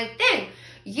doing the right thing.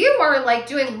 You are like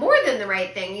doing more than the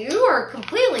right thing. You are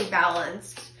completely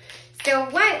balanced. So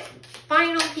what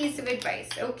final piece of advice?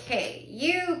 Okay,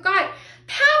 you got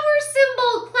power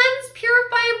symbol, cleanse,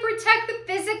 purify, and protect the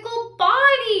physical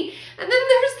body. And then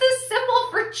there's this symbol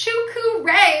for Chuku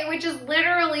Rei, which is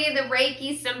literally the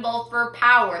Reiki symbol for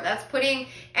power. That's putting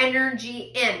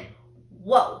energy in.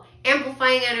 Whoa,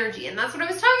 amplifying energy. And that's what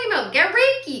I was talking about. Get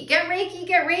Reiki, get Reiki,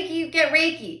 get Reiki, get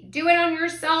Reiki. Do it on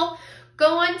yourself.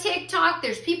 Go on TikTok.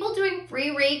 There's people doing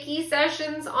free Reiki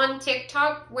sessions on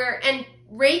TikTok and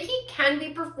Reiki can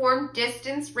be performed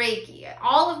distance Reiki.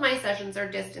 All of my sessions are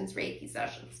distance Reiki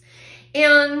sessions.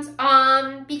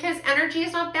 And because energy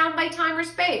is not bound by time or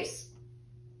space.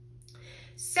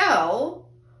 So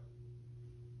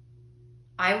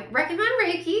I recommend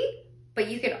Reiki, but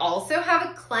you could also have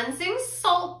a cleansing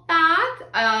salt bath,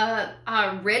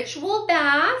 a ritual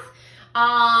bath,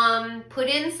 put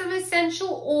in some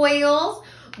essential oils,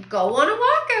 go on a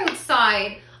walk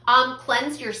outside,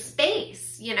 cleanse your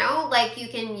space, you know, like you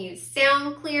can use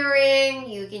sound clearing,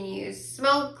 you can use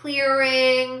smoke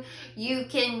clearing, you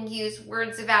can use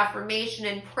words of affirmation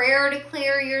and prayer to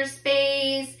clear your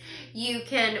space, you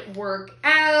can work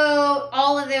out.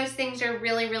 All of those things are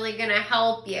really, really going to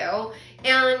help you.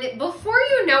 And before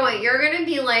you know it, you're going to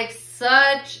be like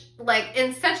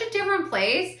in such a different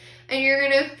place, and you're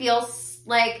going to feel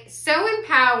like so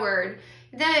empowered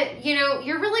that, you know,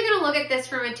 you're really going to look at this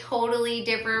from a totally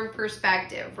different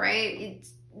perspective, right?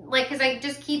 It's like, because I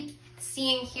just keep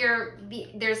seeing here,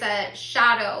 there's a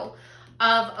shadow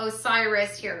of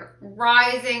Osiris here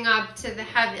rising up to the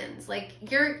heavens. Like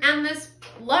and this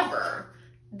lover,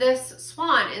 this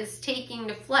swan is taking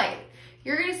to flight.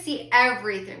 You're going to see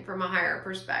everything from a higher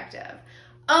perspective.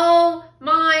 Oh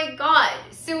my God.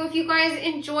 So if you guys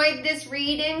enjoyed this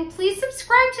reading, please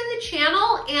subscribe to the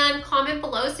channel and comment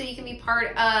below so you can be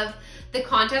part of the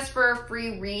contest for a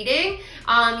free reading.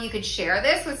 You could share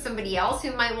this with somebody else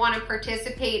who might want to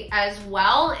participate as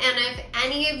well. And if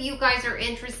any of you guys are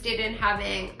interested in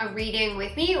having a reading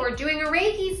with me or doing a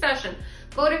Reiki session,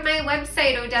 go to my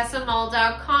website,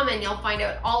 odessamall.com, and you'll find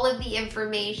out all of the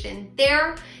information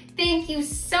there. Thank you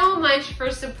so much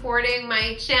for supporting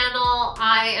my channel.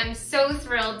 I am so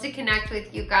thrilled to connect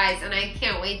with you guys, and I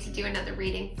can't wait to do another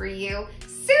reading for you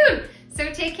soon.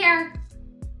 So take care.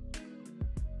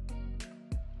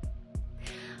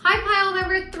 Hi, pile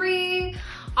number 3.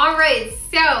 All right,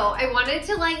 so I wanted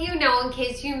to let you know, in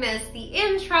case you missed the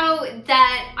intro,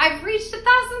 that I've reached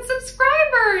 1,000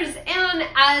 subscribers. And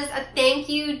as a thank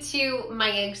you to my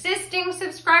existing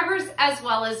subscribers, as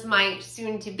well as my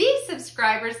soon-to-be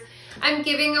subscribers, I'm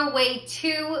giving away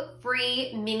 2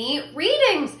 free mini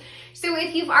readings. So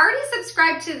if you've already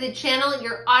subscribed to the channel,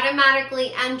 you're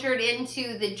automatically entered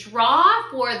into the draw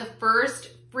for the first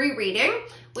free reading,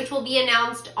 which will be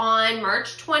announced on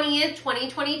March 20th,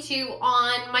 2022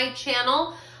 on my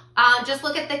channel. Just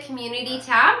look at the community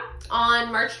tab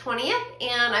on March 20th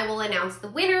and I will announce the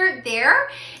winner there.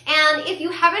 And if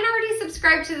you haven't already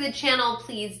subscribed to the channel,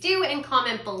 please do, and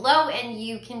comment below, and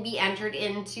you can be entered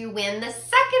in to win the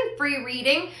second free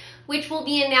reading, which will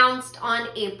be announced on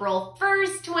April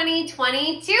 1st,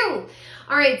 2022.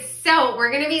 All right, so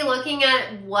we're going to be looking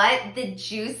at what the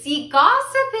juicy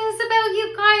gossip is about,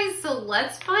 you guys. So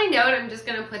let's find out. I'm just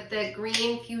going to put the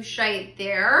green fuchsite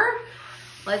there.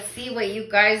 Let's see what you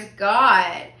guys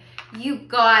got. You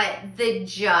got the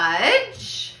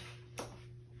Judge,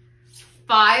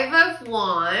 5 of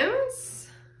Wands.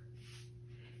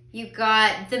 You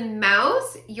got the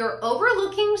Mouse. You're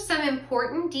overlooking some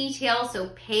important details, so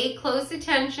pay close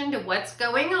attention to what's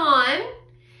going on.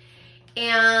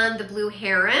 And the Blue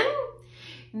Heron.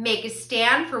 Make a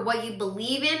stand for what you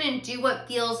believe in and do what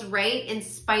feels right in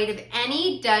spite of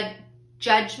any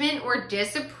judgment or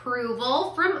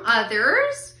disapproval from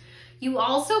others. You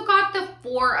also got the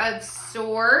 4 of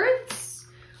Swords,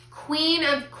 Queen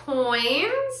of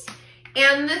Coins,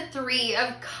 and the 3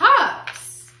 of Cups.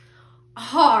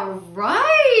 All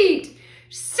right.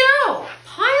 So,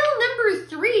 pile number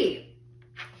 3.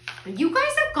 You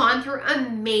guys have gone through a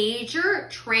major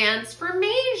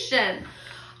transformation.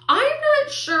 I'm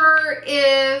not sure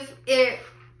if it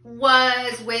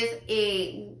was with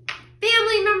a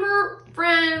family member,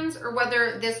 friends, or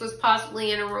whether this was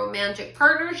possibly in a romantic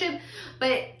partnership,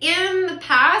 but in the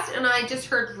past, and I just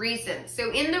heard recent.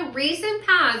 So in the recent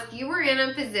past, you were in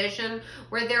a position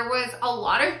where there was a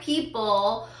lot of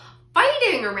people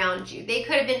fighting around you. They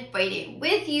could have been fighting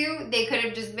with you. They could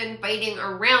have just been fighting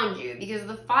around you, because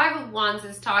the 5 of Wands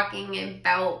is talking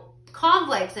about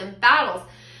conflicts and battles.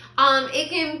 It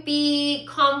can be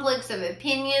conflicts of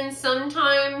opinion.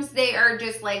 Sometimes they are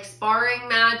just like sparring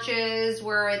matches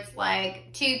where it's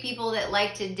like 2 people that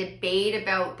like to debate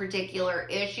about particular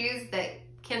issues that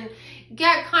can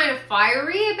get kind of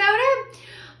fiery about it.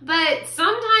 But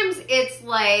sometimes it's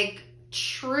like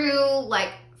true,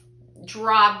 like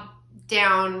drop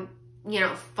down,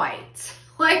 fights.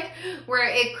 Like where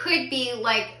it could be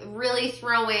like really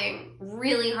throwing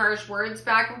really harsh words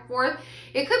back and forth.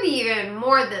 It could be even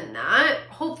more than that.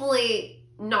 Hopefully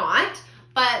not,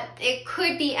 but it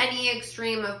could be any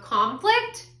extreme of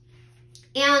conflict.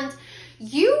 And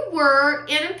you were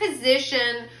in a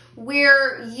position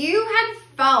where you had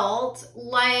felt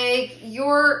like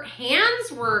your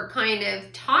hands were kind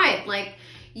of tied. Like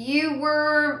you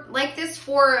were like this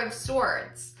 4 of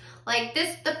Swords. Like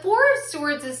this, the 4 of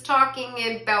Swords is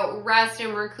talking about rest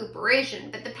and recuperation,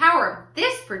 but the power of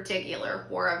this particular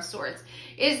 4 of Swords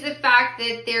is the fact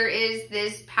that there is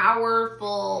this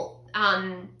powerful,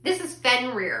 this is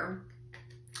Fenrir,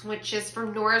 which is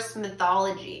from Norse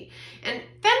mythology. And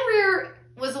Fenrir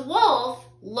was a wolf,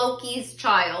 Loki's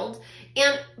child,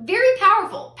 and very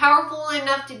powerful. Powerful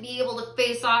enough to be able to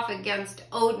face off against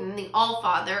Odin, the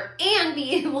Allfather, and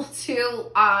be able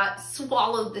to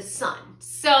swallow the sun.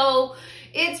 So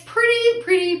it's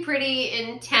pretty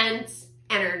intense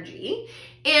energy.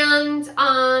 And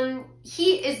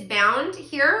he is bound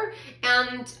here,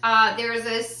 and there's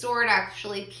a sword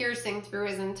actually piercing through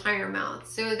his entire mouth.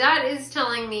 So that is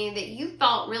telling me that you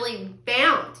felt really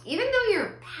bound. Even though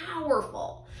you're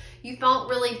powerful, you felt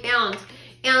really bound.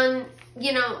 And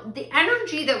the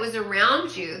energy that was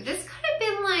around you, this could have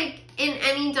been like in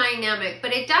any dynamic,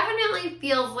 but it definitely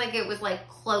feels like it was like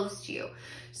close to you.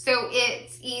 So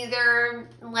it's either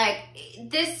like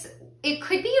this, it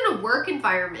could be in a work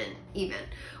environment even,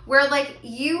 where like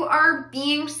you are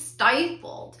being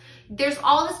stifled. There's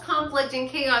all this conflict and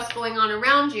chaos going on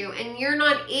around you, and you're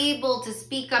not able to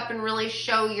speak up and really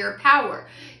show your power.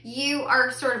 You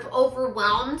are sort of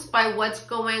overwhelmed by what's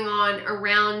going on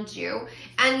around you,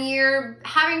 and you're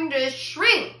having to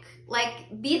shrink,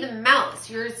 like be the mouse.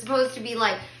 You're supposed to be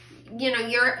like,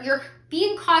 you're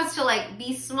being caused to like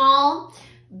be small,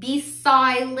 be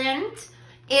silent,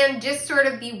 and just sort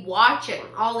of be watching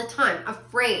all the time,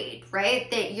 afraid, right?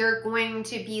 That you're going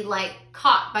to be like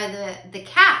caught by the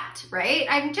cat, right?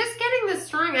 I'm just getting this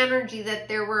strong energy that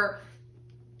there were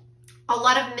a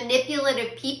lot of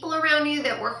manipulative people around you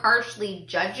that were harshly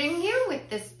judging you with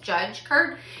this Judge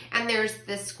card. And there's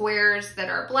the squares that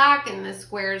are black and the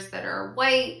squares that are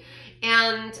white.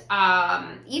 And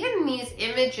even these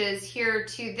images here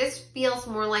too, this feels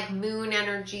more like moon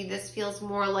energy. This feels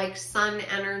more like sun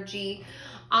energy.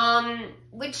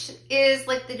 Which is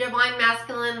like the divine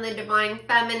masculine, the divine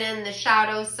feminine, the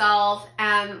shadow self,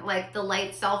 and like the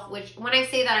light self, which when I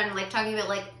say that, I'm like talking about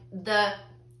like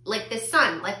the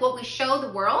sun, like what we show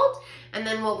the world and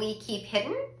then what we keep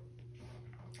hidden.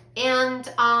 And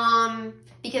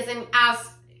because in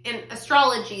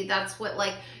astrology, that's what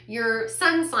like your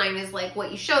sun sign is like what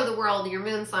you show the world, your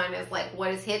moon sign is like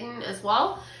what is hidden as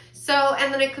well. So,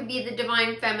 and then it could be the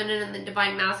divine feminine and the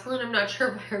divine masculine. I'm not sure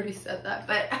if I already said that,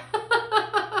 but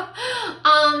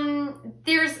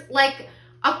there's like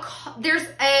there's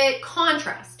a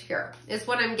contrast here is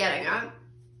what I'm getting at.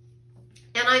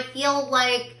 And I feel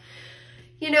like,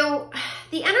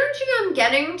 the energy I'm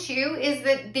getting too is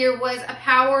that there was a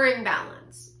power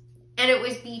imbalance, and it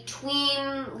was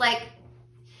between like,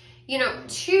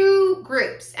 2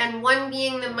 groups, and one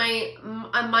being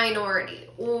a minority,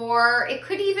 or it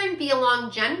could even be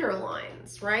along gender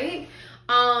lines, right?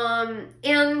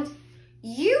 And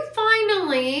you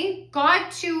finally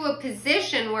got to a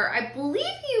position where I believe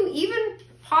you even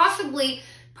possibly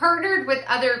partnered with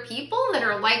other people that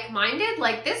are like-minded.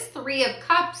 Like this 3 of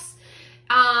Cups,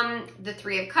 the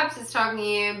 3 of Cups is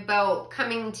talking about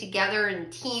coming together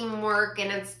and teamwork,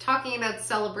 and it's talking about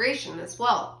celebration as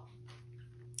well.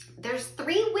 There's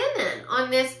 3 women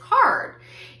on this card,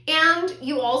 and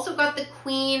you also got the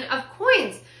Queen of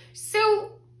Coins.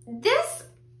 So this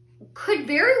could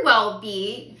very well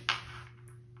be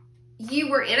you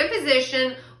were in a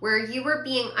position where you were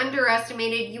being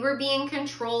underestimated, you were being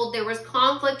controlled, there was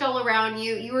conflict all around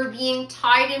you, you were being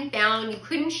tied and bound, you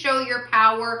couldn't show your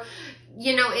power.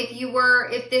 You know,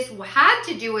 if this had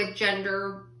to do with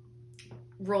gender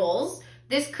roles,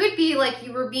 this could be like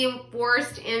you were being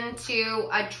forced into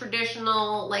a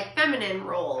traditional like feminine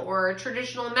role or a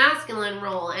traditional masculine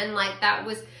role, and like that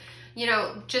was, you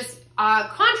know, just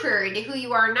contrary to who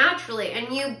you are naturally,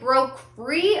 and you broke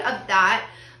free of that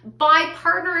by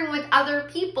partnering with other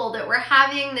people that were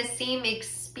having the same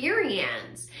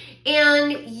experience,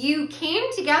 and you came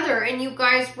together and you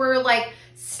guys were like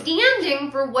standing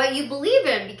for what you believe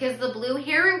in, because the blue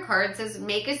heron card says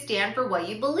make a stand for what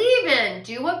you believe in.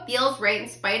 Do what feels right in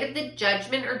spite of the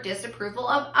judgment or disapproval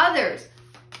of others.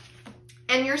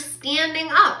 And you're standing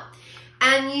up.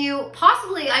 And you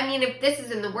possibly, I mean, if this is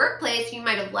in the workplace, you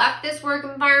might have left this work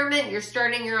environment. You're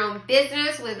starting your own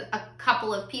business with a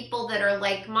couple of people that are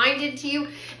like-minded to you,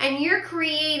 and you're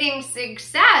creating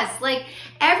success. Like,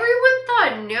 everyone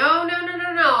thought,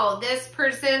 no, this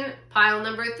person, pile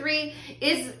number 3,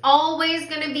 is always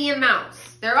going to be a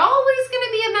mouse. They're always going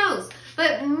to be a mouse.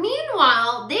 But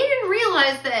meanwhile, they didn't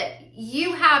realize that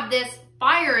you have this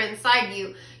fire inside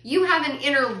you. You have an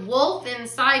inner wolf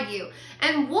inside you.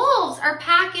 And wolves are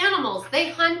pack animals. They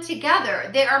hunt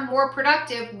together. They are more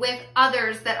productive with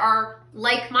others that are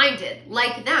like-minded,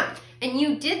 like them. And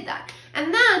you did that.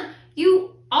 And then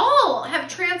you all have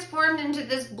transformed into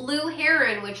this blue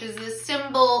heron, which is the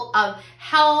symbol of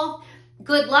health,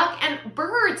 good luck, and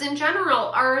birds in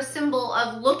general are a symbol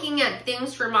of looking at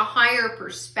things from a higher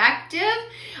perspective.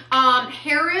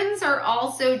 Herons are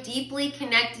also deeply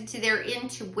connected to their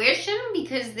intuition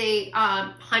because they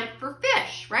hunt for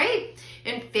fish, right?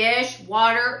 And fish,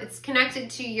 water, it's connected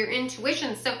to your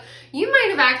intuition. So you might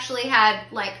have actually had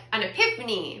like an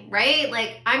epiphany, right?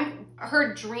 Like I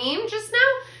heard dream just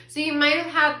now. So you might have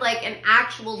had like an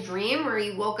actual dream where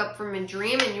you woke up from a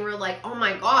dream and you were like, oh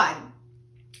my God,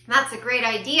 that's a great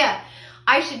idea.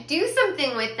 I should do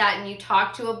something with that. And you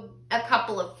talked to a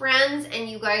couple of friends and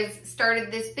you guys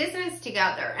started this business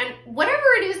together. And whatever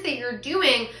it is that you're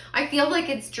doing, I feel like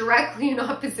it's directly in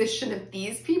opposition of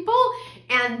these people,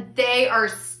 and they are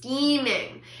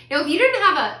steaming. Now, if you didn't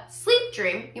have a sleep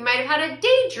dream, you might have had a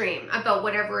daydream about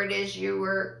whatever it is you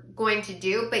were going to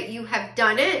do, but you have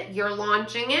done it, you're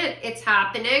launching it, it's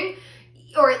happening,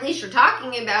 or at least you're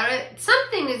talking about it.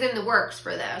 Something is in the works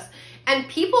for this. And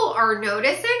people are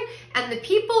noticing, and the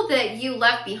people that you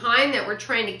left behind that were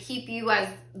trying to keep you as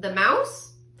the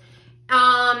mouse,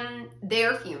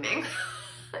 they're fuming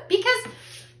because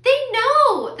they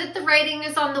know that the writing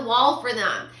is on the wall for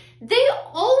them. They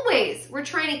always were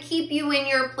trying to keep you in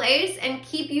your place and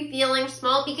keep you feeling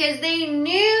small because they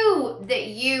knew that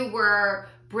you were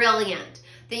brilliant,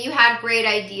 that you had great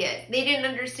ideas. They didn't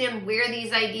understand where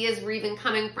these ideas were even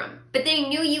coming from, but they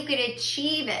knew you could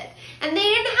achieve it. And they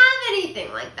didn't have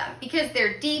anything like that because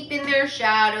they're deep in their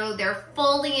shadow. They're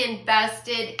fully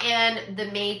invested in the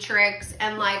matrix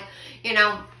and like, you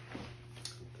know,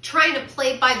 trying to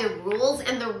play by the rules.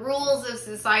 And the rules of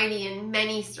society in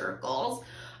many circles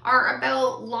are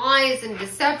about lies and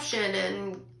deception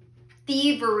and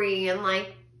thievery and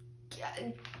like,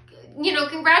 you know,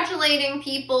 congratulating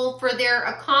people for their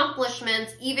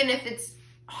accomplishments, even if it's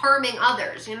harming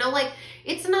others, you know, like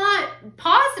it's not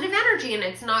positive energy and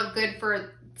it's not good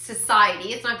for society.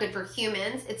 It's not good for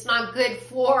humans. It's not good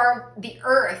for the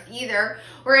earth either,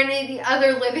 or any of the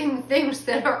other living things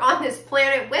that are on this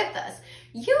planet with us.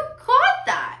 You got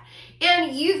that.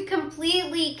 And you've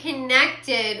completely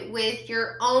connected with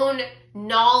your own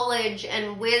knowledge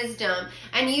and wisdom,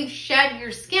 and you've shed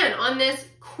your skin. On this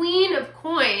Queen of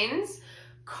Coins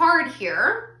card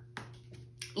here,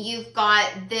 you've got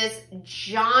this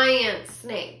giant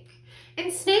snake.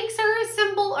 And snakes are a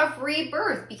symbol of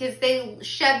rebirth because they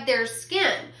shed their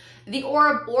skin. The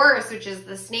Ouroboros, which is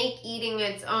the snake eating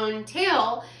its own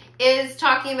tail, is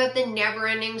talking about the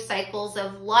never-ending cycles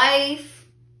of life,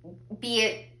 be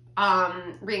it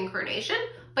reincarnation,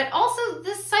 but also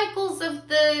the cycles of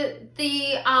the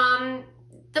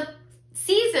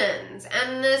seasons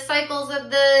and the cycles of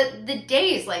the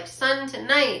days, like sun to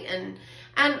night, and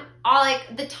all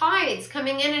like the tides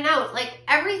coming in and out. Like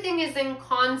everything is in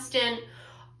constant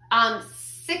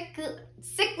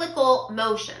cyclical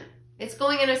motion. It's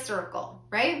going in a circle,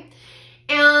 right?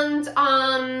 And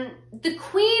the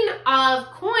Queen of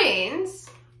Coins,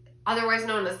 otherwise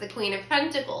known as the Queen of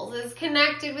Pentacles, is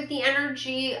connected with the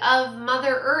energy of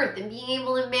Mother Earth and being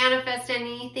able to manifest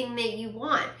anything that you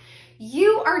want.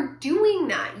 You are doing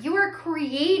that. You are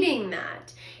creating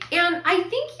that. And I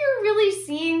think you're really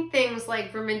seeing things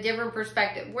like from a different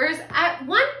perspective. Whereas at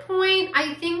one point,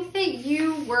 I think that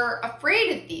you were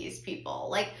afraid of these people.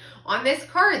 Like on this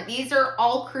card, these are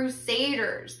all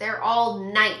crusaders. They're all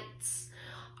knights.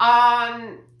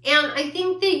 And I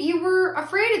think that you were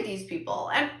afraid of these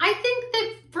people. And I think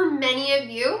that for many of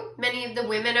you, many of the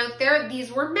women out there,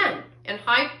 these were men in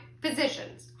high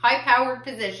positions, high-powered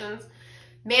positions,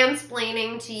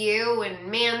 mansplaining to you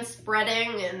and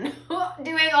manspreading and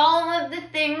doing all of the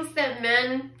things that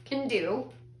men can do,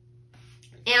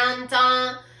 and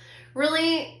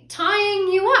really tying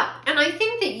you up. And I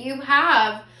think that you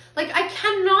have, like, I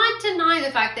cannot deny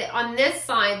the fact that on this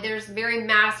side there's very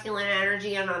masculine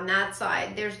energy, and on that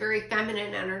side there's very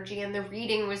feminine energy, and the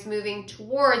reading was moving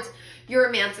towards your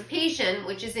emancipation,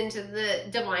 which is into the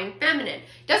divine feminine.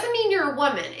 Doesn't mean you're a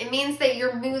woman. It means that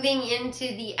you're moving into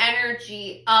the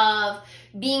energy of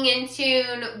being in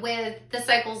tune with the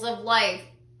cycles of life,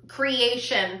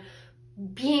 creation,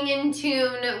 being in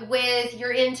tune with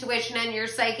your intuition and your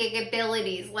psychic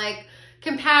abilities, like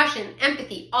compassion,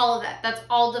 empathy, all of that. That's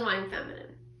all divine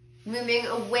feminine. Moving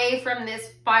away from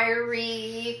this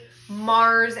fiery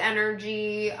Mars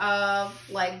energy of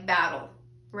like battle,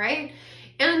 right?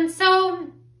 And so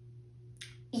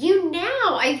you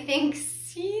now, I think,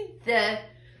 see the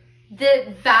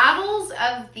battles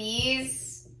of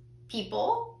these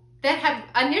people that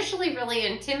have initially really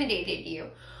intimidated you,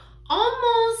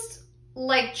 almost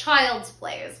like child's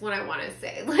play is what I want to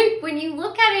say. Like when you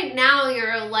look at it now,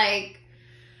 you're like,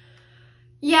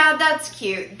 yeah, that's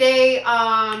cute. They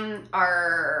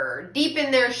are deep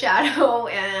in their shadow,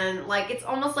 and like it's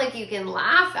almost like you can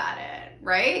laugh at it,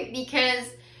 right? Because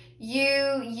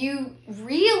you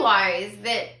realize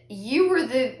that you were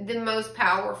the most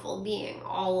powerful being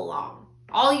all along.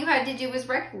 All you had to do was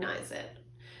recognize it.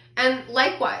 And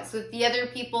likewise with the other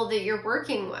people that you're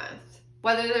working with,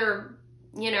 whether they're,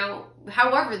 you know,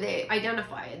 however they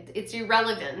identify it, it's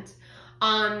irrelevant.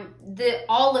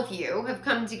 All of you have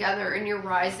come together and you're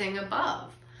rising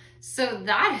above. So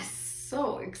that is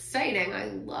so exciting. I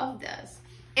love this.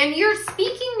 And you're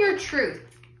speaking your truth.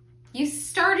 You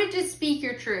started to speak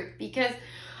your truth because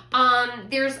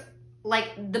there's like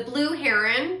the blue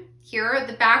heron here.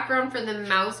 The background for the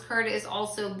mouse card is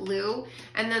also blue.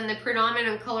 And then the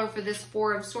predominant color for this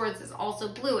Four of Swords is also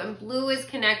blue. And blue is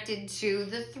connected to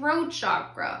the throat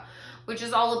chakra, which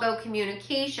is all about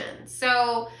communication.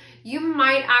 So you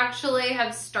might actually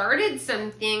have started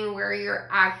something where you're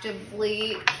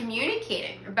actively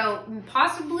communicating about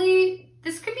possibly,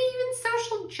 this could be even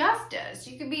social justice.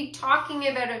 You could be talking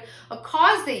about a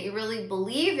cause that you really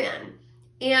believe in.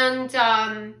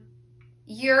 And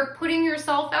you're putting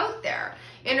yourself out there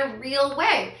in a real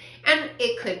way. And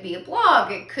it could be a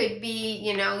blog. It could be,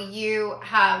 you know, you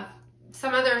have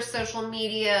some other social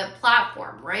media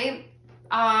platform, right?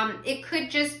 It could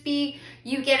just be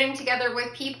you getting together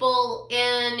with people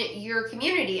in your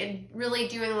community and really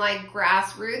doing like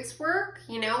grassroots work,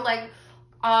 you know, like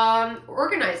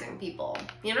organizing people,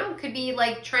 you know, it could be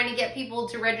like trying to get people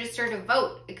to register to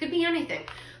vote. It could be anything.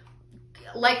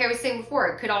 Like I was saying before,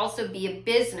 it could also be a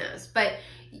business, but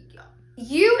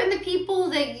you and the people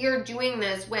that you're doing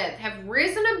this with have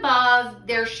risen above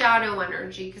their shadow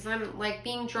energy, because I'm like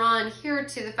being drawn here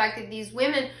to the fact that these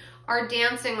women are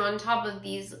dancing on top of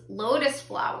these lotus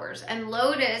flowers, and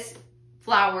lotus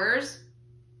flowers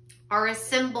are a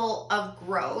symbol of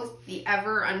growth, the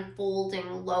ever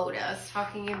unfolding lotus,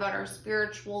 talking about our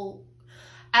spiritual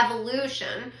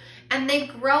evolution, and they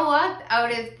grow up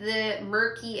out of the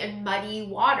murky and muddy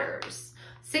waters,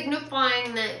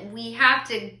 signifying that we have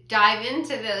to dive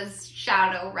into those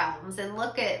shadow realms and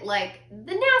look at like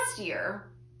the nastier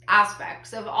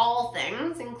aspects of all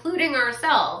things, including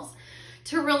ourselves,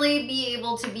 to really be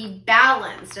able to be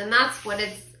balanced. And that's what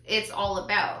it's all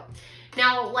about.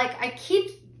 Now, like I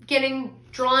keep getting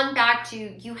drawn back to,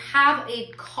 you have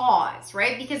a cause,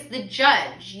 right? Because the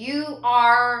judge, you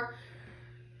are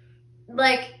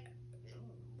like,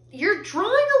 you're drawing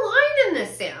a line in the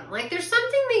sand. Like there's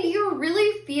something that you're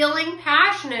really feeling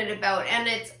passionate about, and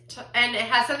it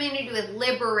has something to do with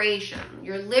liberation.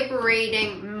 You're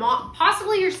liberating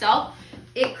possibly yourself.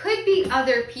 It could be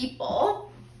other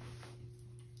people.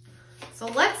 So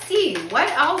let's see, what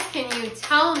else can you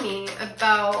tell me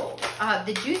about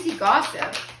the juicy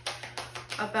gossip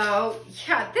about,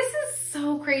 yeah, this is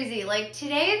so crazy. Like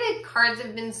today the cards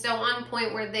have been so on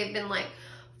point where they've been like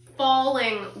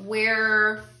falling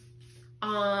where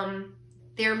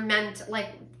they're meant, like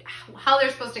how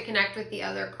they're supposed to connect with the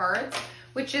other cards,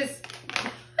 which is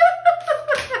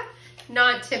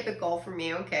not typical for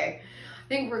me. Okay, I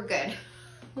think we're good.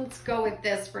 Let's go with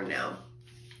this for now.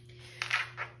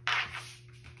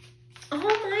 Oh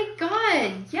my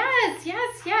God. Yes,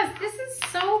 yes, yes. This is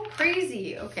so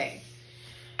crazy. Okay.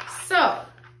 So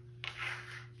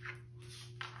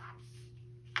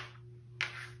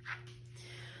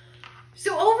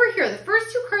over here, the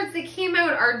first two cards that came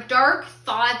out are dark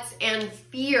thoughts and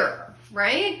fear,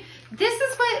 right? This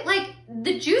is what, like,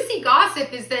 the juicy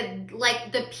gossip is that,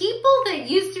 like, the people that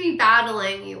used to be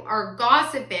battling you are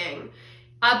gossiping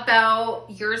about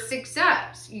your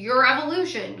success, your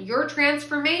evolution, your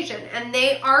transformation, and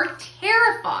they are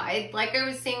terrified, like I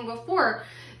was saying before,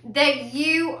 that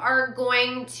you are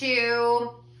going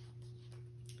to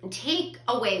take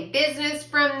away business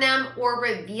from them or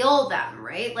reveal them,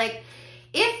 right? Like,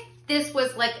 if this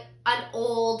was like an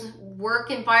old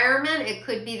work environment, it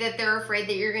could be that they're afraid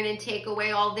that you're going to take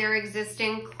away all their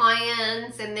existing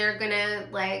clients and they're going to,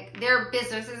 like, their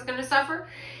business is going to suffer.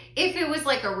 If it was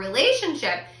like a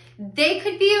relationship, they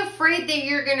could be afraid that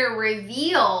you're going to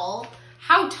reveal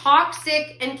how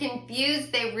toxic and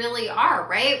confused they really are,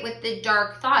 right? With the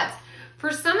dark thoughts.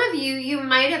 For some of you, you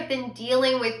might have been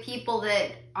dealing with people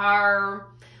that are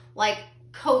like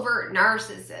covert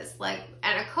narcissists,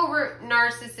 and a covert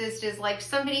narcissist is like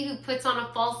somebody who puts on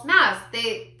a false mask.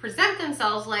 They present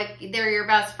themselves like they're your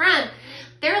best friend.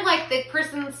 They're like the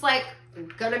person that's like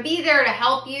gonna be there to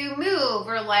help you move,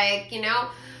 or like, you know,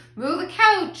 move a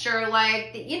couch, or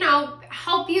like, you know,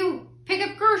 help you pick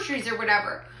up groceries or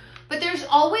whatever. But there's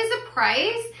always a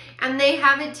price, and they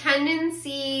have a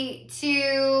tendency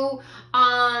to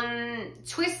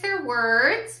twist their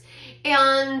words,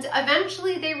 and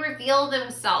eventually they reveal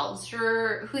themselves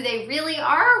for who they really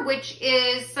are, which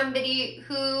is somebody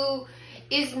who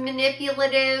is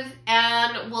manipulative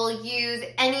and will use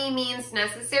any means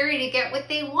necessary to get what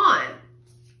they want.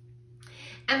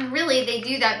 And really, they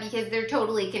do that because they're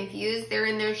totally confused. They're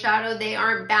in their shadow. They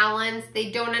aren't balanced.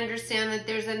 They don't understand that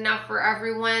there's enough for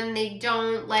everyone. They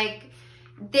don't, like,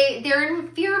 they're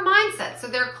in fear mindset. So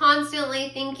they're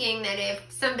constantly thinking that if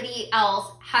somebody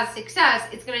else has success,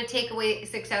 it's going to take away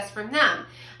success from them.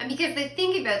 And because they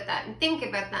think about that and think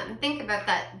about that and think about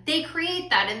that, they create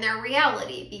that in their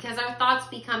reality, because our thoughts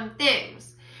become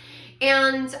things.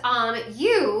 And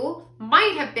you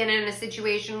might have been in a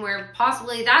situation where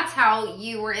possibly that's how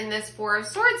you were in this Four of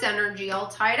Swords energy, all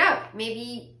tied up.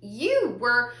 Maybe you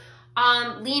were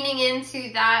leaning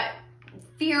into that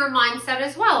fear mindset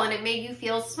as well, and it made you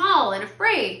feel small and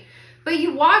afraid. But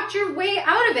you walked your way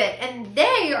out of it, and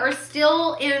they are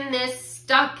still in this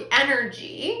stuck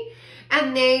energy,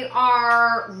 and they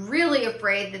are really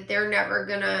afraid that they're never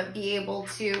gonna be able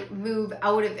to move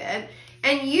out of it.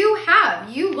 And you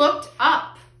looked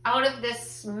up out of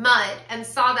this mud and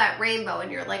saw that rainbow,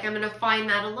 and you're like, I'm going to find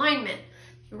that alignment.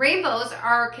 Rainbows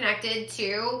are connected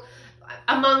to,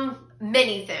 among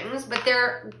many things, but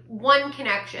their one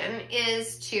connection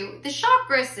is to the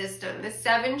chakra system, the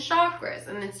 7 chakras,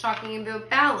 and it's talking about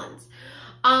balance.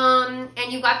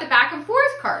 And you got the back and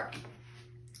forth card.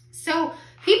 So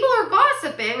people are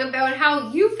gossiping about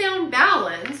how you found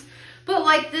balance, but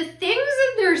like the things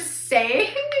that they're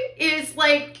saying is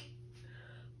like,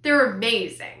 they're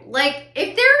amazing. Like,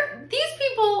 if these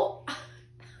people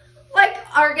like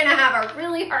are gonna have a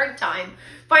really hard time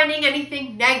finding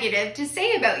anything negative to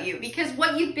say about you, because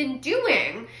what you've been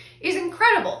doing is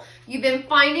incredible. You've been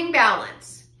finding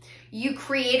balance. You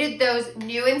created those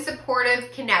new and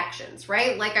supportive connections,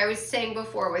 right? Like I was saying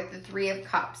before with the 3 of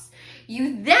Cups.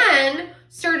 You then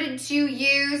started to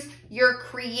use your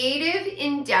creative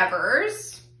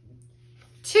endeavors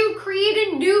to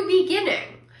create a new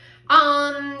beginning.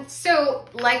 So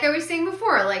like I was saying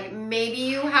before, like maybe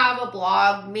you have a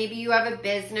blog, maybe you have a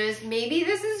business, maybe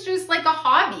this is just like a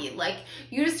hobby. Like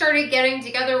you just started getting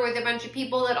together with a bunch of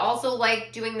people that also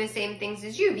like doing the same things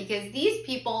as you, because these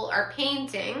people are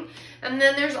painting. And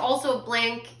then there's also a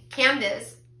blank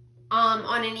canvas,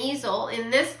 on an easel in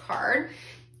this card.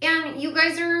 And you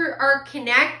guys are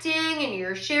connecting, and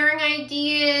you're sharing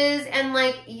ideas, and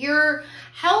like you're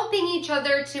helping each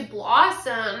other to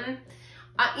blossom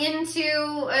into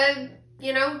a,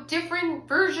 you know, different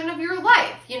version of your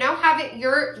life. You know,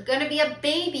 you're gonna be a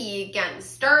baby again,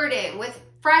 starting with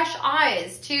fresh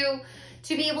eyes to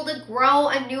be able to grow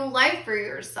a new life for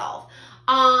yourself.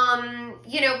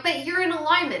 You know, but you're in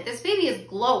alignment. This baby is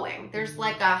glowing. There's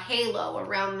like a halo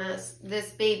around this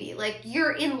baby. Like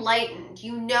you're enlightened.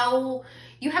 You know,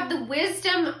 you have the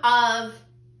wisdom of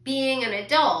being an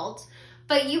adult,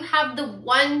 but you have the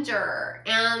wonder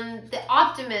and the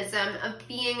optimism of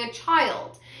being a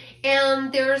child.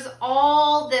 And there's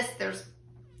all this,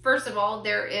 first of all,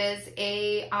 there is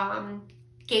a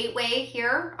gateway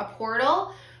here, a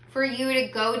portal for you to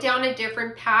go down a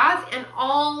different path. And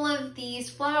all of these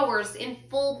flowers in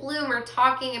full bloom are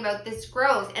talking about this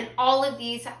growth. And all of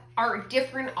these are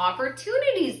different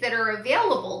opportunities that are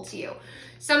available to you.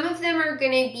 Some of them are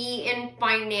going to be in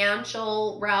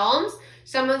financial realms.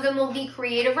 Some of them will be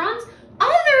creative realms.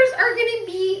 Others are going to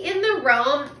be in the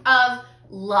realm of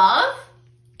love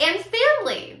and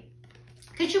family,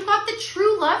 because you've got the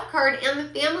true love card and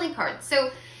the family card.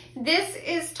 So this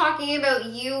is talking about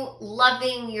you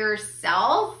loving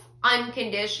yourself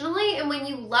unconditionally. And when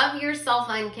you love yourself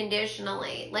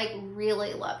unconditionally, like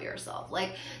really love yourself,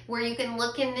 like where you can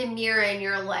look in the mirror and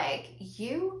you're like,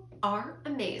 you are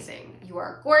amazing. You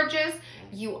are gorgeous.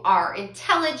 You are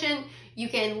intelligent. You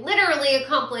can literally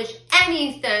accomplish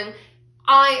anything.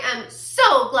 I am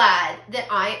so glad that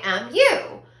I am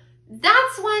you.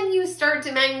 That's when you start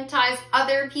to magnetize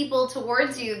other people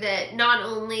towards you that not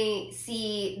only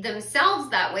see themselves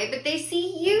that way, but they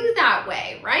see you that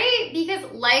way, right? Because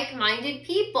like-minded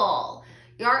people,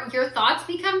 your thoughts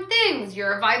become things.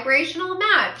 You're a vibrational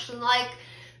match.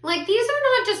 Like these are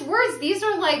not just words. These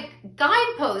are like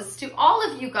guideposts to all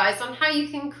of you guys on how you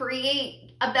can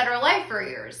create a better life for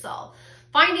yourself.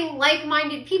 Finding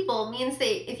like-minded people means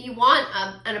that if you want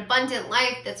an abundant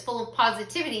life that's full of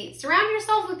positivity, surround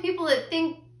yourself with people that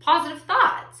think positive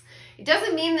thoughts. It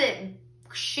doesn't mean that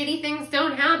shitty things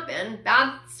don't happen.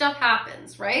 Bad stuff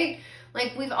happens, right?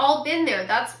 Like we've all been there.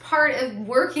 That's part of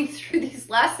working through these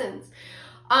lessons.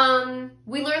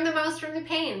 We learn the most from the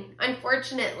pain.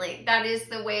 Unfortunately, that is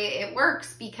the way it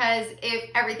works, because if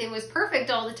everything was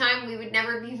perfect all the time, we would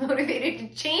never be motivated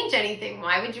to change anything.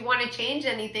 Why would you want to change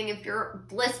anything if you're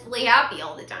blissfully happy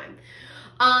all the time?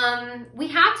 We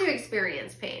have to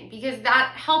experience pain because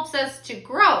that helps us to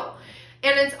grow.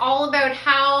 And it's all about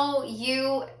how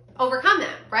you overcome it,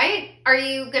 right? Are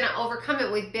you going to overcome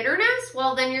it with bitterness?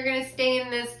 Well, then you're going to stay in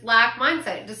this lack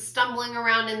mindset, just stumbling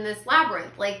around in this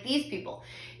labyrinth like these people.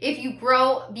 If you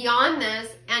grow beyond this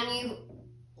and you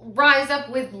rise up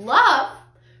with love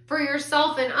for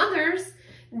yourself and others,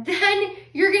 then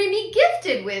you're going to be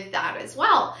gifted with that as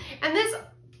well. And it's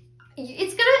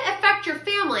going to affect your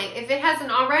family if it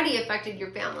hasn't already affected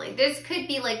your family. This could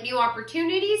be like new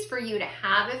opportunities for you to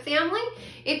have a family.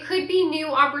 It could be new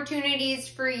opportunities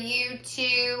for you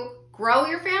to grow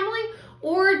your family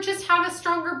or just have a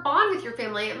stronger bond with your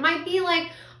family. It might be like,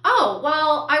 oh,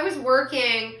 well, I was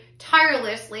working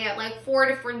tirelessly at like 4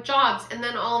 different jobs, and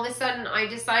then all of a sudden I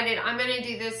decided I'm going to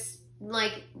do this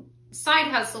like side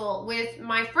hustle with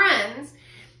my friends,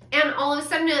 and all of a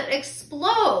sudden it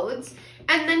explodes.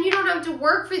 And then you don't have to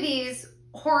work for these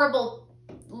horrible,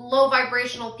 low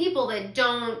vibrational people that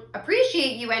don't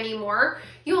appreciate you anymore.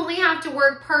 You only have to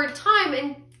work part-time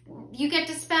and you get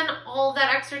to spend all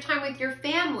that extra time with your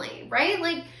family, right?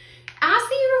 Like, ask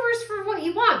the universe for what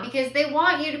you want because they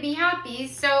want you to be happy.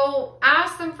 So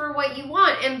ask them for what you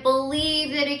want and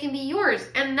believe that it can be yours.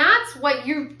 And that's what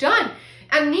you've done.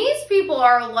 And these people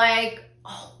are like,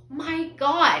 oh my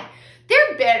God,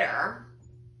 they're bitter.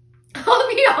 I'll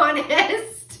be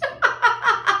honest.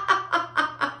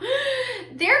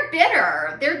 They're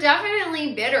bitter. They're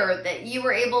definitely bitter that you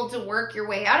were able to work your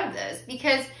way out of this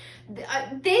because they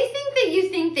think that you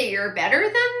think that you're better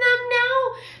than them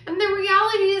now. And the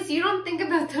reality is you don't think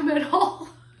about them at all.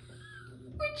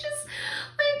 Which is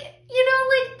like, you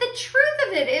know, like the truth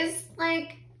of it is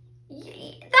like,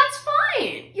 that's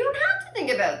fine. You don't have to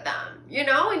think about them, you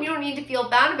know, and you don't need to feel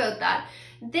bad about that.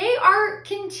 They are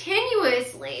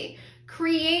continuously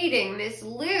creating this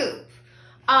loop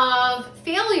of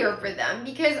failure for them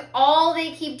because all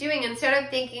they keep doing, instead of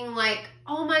thinking like,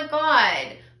 oh my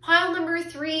God, pile number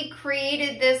 3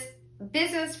 created this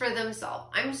business for themselves.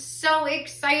 I'm so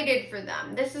excited for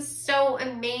them. This is so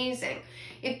amazing.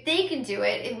 If they can do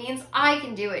it, it means I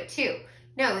can do it too.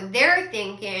 No, they're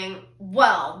thinking,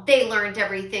 well, they learned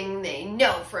everything they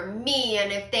know from me,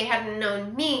 and if they hadn't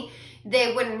known me,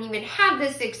 they wouldn't even have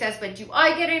this success. But do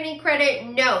I get any credit?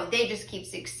 No, they just keep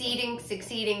succeeding,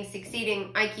 succeeding,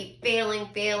 succeeding. I keep failing,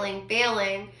 failing,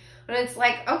 failing. And it's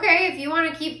like, okay, if you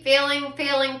want to keep failing,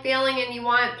 failing, failing, and you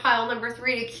want pile number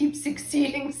 3 to keep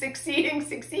succeeding, succeeding,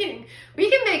 succeeding,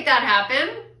 we can make that happen.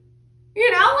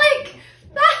 You know, like,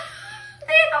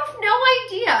 they have no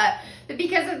idea that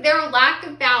because of their lack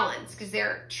of balance, because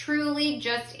they're truly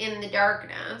just in the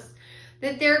darkness,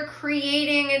 that they're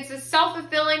creating, it's a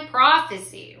self-fulfilling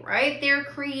prophecy, right? They're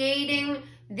creating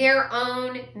their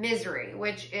own misery,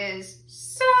 which is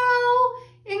so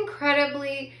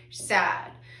incredibly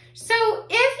sad. So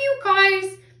if you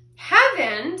guys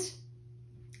haven't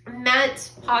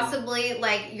met possibly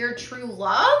like your true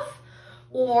love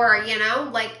or, you know,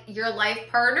 like your life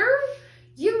partner,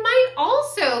 you might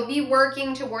also be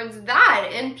working towards that,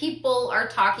 and people are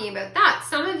talking about that.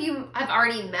 Some of you have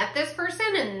already met this person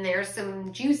and there's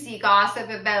some juicy gossip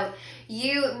about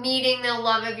you meeting the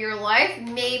love of your life.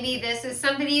 Maybe this is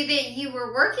somebody that you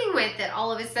were working with that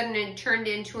all of a sudden it turned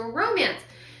into a romance.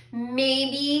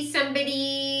 Maybe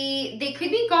somebody, they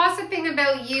could be gossiping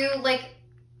about you, like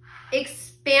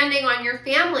expanding on your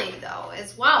family though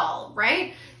as well,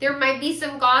 right? There might be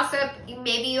some gossip,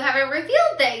 maybe you haven't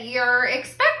revealed that you're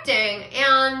expecting,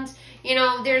 and you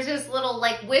know, there's this little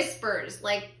like whispers,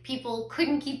 like people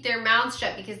couldn't keep their mouths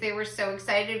shut because they were so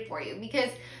excited for you, because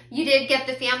you did get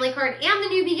the family card and the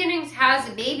New Beginnings has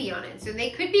a baby on it. So they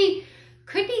could be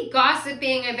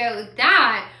gossiping about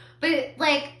that. But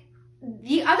like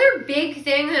the other big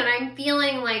thing that I'm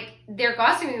feeling like they're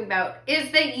gossiping about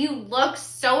is that you look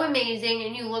so amazing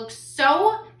and you look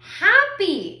so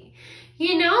happy.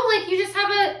 You know, like you just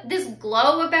have this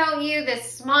glow about you,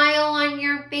 this smile on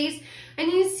your face,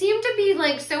 and you seem to be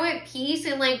like so at peace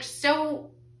and like so,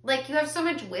 like you have so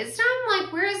much wisdom.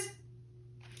 Like whereas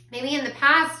maybe in the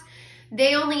past,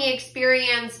 they only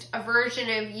experienced a version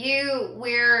of you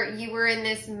where you were in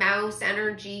this mouse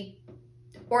energy,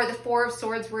 or the Four of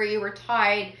Swords where you were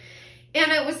tied. And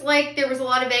it was like there was a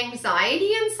lot of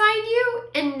anxiety inside you.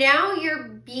 And now you're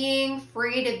being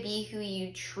free to be who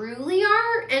you truly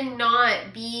are and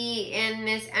not be in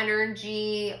this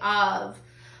energy of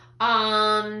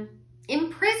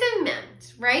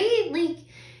imprisonment, right? Like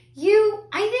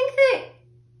I think that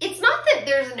it's not that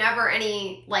there's never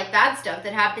any like bad stuff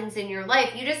that happens in your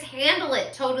life. You just handle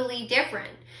it totally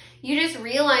different. You just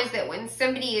realize that when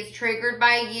somebody is triggered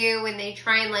by you and they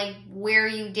try and like wear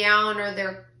you down, or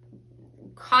they're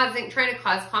trying to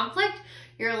cause conflict,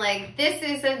 you're like, this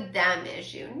is a them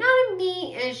issue, not a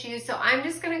me issue. So I'm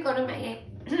just going to go to my,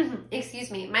 excuse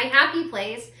me, my happy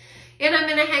place, and I'm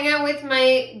going to hang out with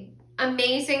my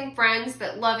amazing friends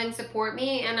that love and support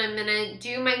me. And I'm going to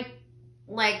do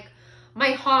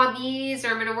my hobbies, or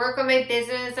I'm going to work on my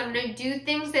business. I'm going to do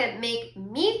things that make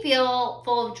me feel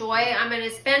full of joy. I'm going to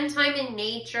spend time in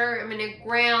nature. I'm going to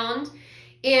ground,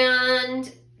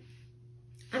 and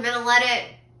I'm going to let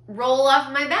it roll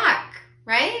off my back,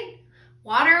 right?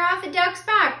 Water off a duck's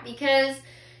back, because,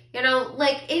 you know,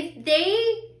 like if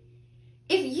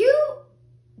you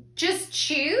just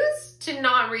choose to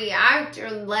not react or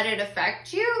let it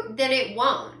affect you, then it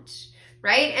won't.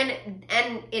 Right?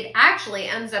 And it actually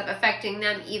ends up affecting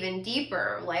them even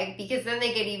deeper, like, because then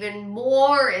they get even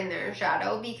more in their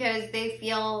shadow because they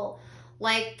feel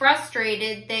like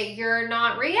frustrated that you're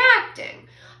not reacting.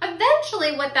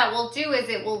 Eventually what that will do is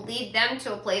it will lead them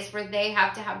to a place where they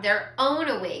have to have their own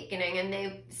awakening and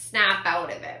they snap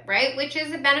out of it, right? Which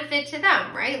is a benefit to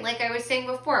them, right? Like I was saying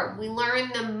before, we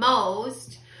learn the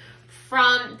most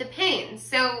from the pain.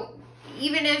 So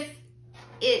even if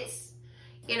it's,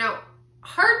 you know,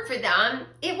 hard for them,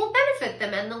 it will benefit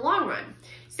them in the long run.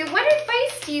 So what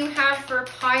advice do you have for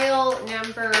pile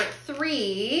number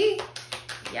 3?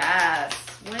 Yes,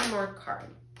 one more card.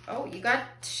 Oh, you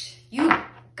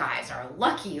guys are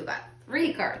lucky you got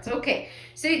 3 cards. Okay,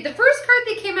 so the first card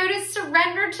that came out is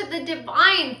Surrender to the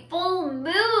Divine, Full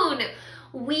Moon.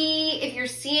 If you're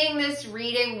seeing this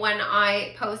reading when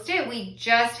I post it, we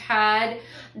just had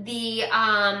the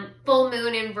full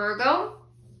moon in Virgo.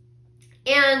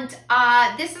 And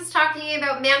this is talking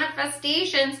about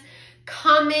manifestations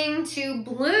coming to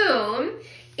bloom.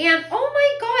 And oh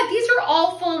my God, these are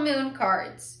all full moon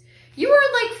cards. You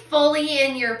are like fully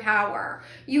in your power.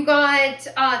 You got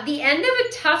the end of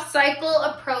a tough cycle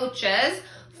approaches,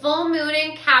 full moon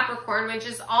in Capricorn, which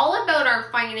is all about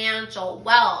our financial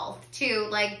wealth too,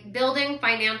 like building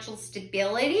financial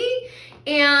stability.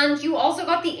 And you also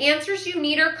got the answers you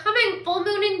need are coming, full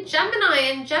moon in Gemini,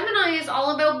 and Gemini is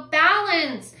all about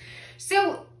balance.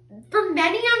 So for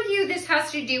many of you, this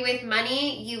has to do with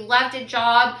money. You left a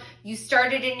job, you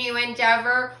started a new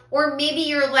endeavor, or maybe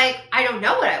you're like, I don't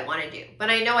know what I want to do, but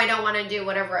I know I don't want to do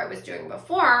whatever I was doing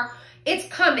before. It's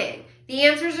coming. The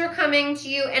answers are coming to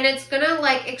you, and it's going to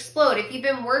like explode. If you've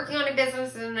been working on a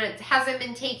business and it hasn't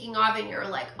been taking off and you're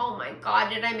like, oh my God,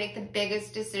 did I make the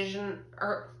biggest decision,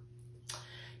 or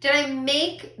did I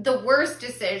make the worst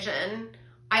decision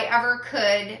I ever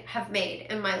could have made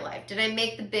in my life? Did I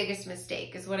make the biggest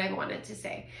mistake is what I wanted to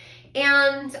say.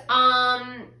 And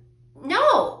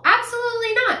no,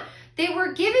 absolutely not. They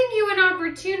were giving you an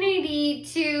opportunity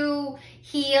to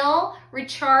heal,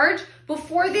 recharge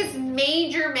before this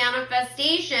major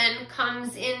manifestation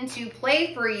comes into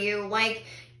play for you. Like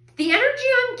the energy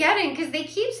I'm getting, because they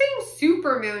keep saying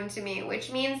super moon to me,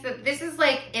 which means that this is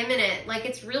like imminent. Like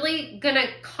it's really gonna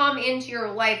come into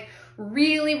your life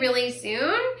really, really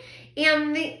soon.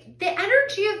 and the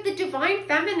energy of the divine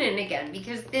feminine again,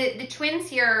 because the twins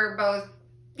here are both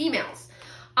females.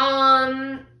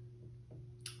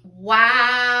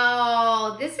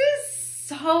 Wow, this is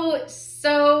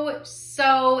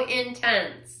so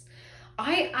intense.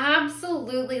 I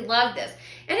absolutely love this.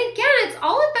 And again, it's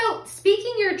all about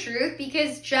speaking your truth,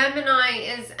 because Gemini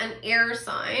is an air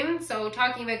sign. So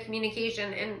talking about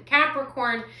communication, and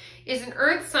Capricorn is an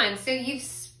earth sign. So you've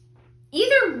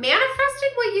either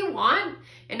manifested what you want,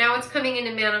 and now it's coming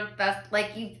into manifest,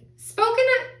 like you've spoken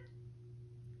it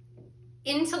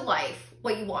into life,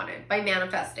 what you wanted by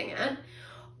manifesting it,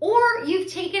 or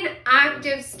you've taken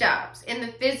active steps in the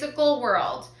physical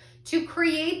world to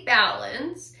create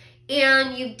balance,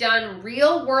 and you've done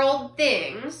real world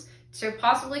things to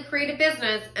possibly create a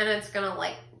business, and it's gonna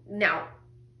like now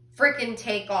freaking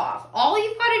take off. All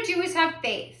you've got to do is have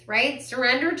faith, right?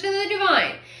 Surrender to the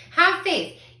divine. Have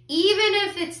faith, even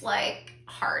if it's like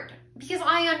hard, because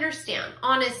I understand,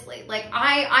 honestly. Like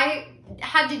I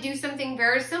had to do something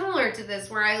very similar to this,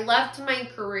 where I left my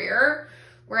career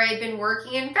where I'd been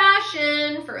working in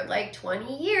fashion for like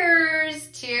 20 years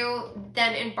to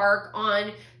then embark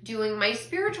on doing my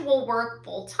spiritual work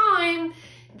full time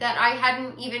that I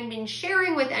hadn't even been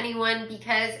sharing with anyone,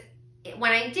 because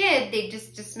when I did, they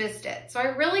just dismissed it. So I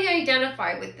really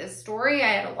identify with this story. I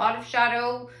had a lot of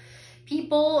shadow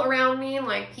people around me,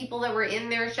 like people that were in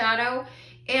their shadow,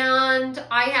 and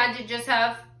I had to just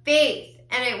have faith.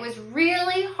 And it was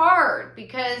really hard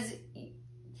because,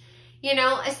 you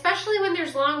know, especially when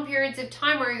there's long periods of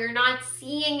time where you're not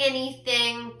seeing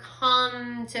anything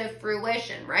come to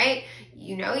fruition, right?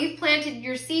 You know, you've planted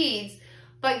your seeds,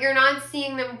 but you're not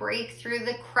seeing them break through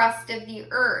the crust of the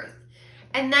earth.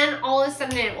 And then all of a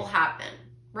sudden it will happen,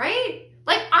 right?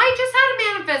 Like I just had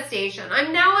a manifestation.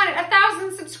 I'm now at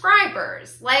 1,000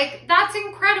 subscribers. Like that's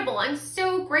incredible. I'm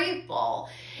so grateful.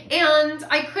 And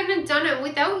I couldn't have done it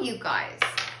without you guys.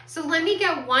 So let me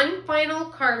get one final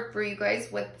card for you guys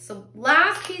with some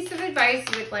last piece of advice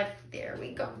you would like. There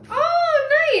we go.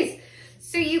 Oh, nice.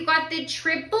 So you got the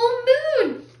triple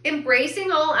moon,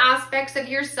 embracing all aspects of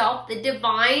yourself, the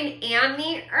divine and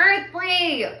the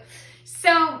earthly.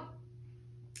 So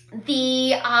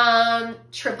the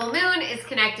triple moon is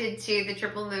connected to the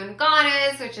triple moon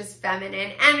goddess, which is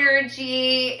feminine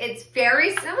energy. It's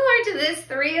very similar to this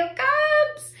Three of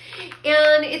Cups.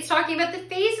 And it's talking about the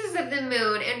phases of the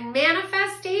moon and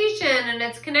manifestation, and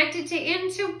it's connected to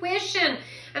intuition.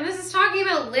 And this is talking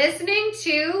about listening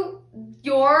to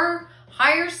your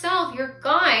higher self, your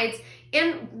guides,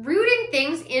 and rooting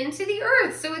things into the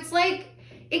earth. So it's like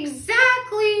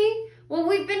exactly what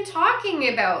we've been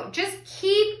talking about. Just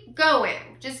keep going.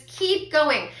 Just keep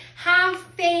going. Have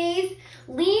faith.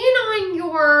 Lean on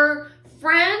your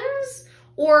friends,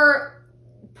 or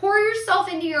pour yourself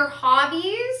into your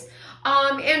hobbies,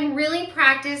 and really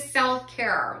practice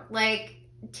self-care, like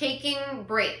taking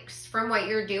breaks from what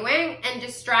you're doing and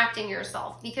distracting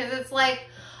yourself, because it's like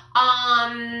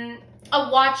a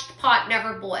watched pot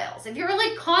never boils. If you're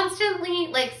like constantly,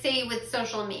 like say with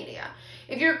social media,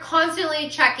 if you're constantly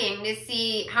checking to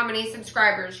see how many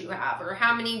subscribers you have or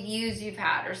how many views you've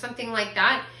had or something like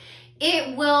that,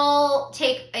 it will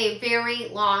take a very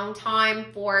long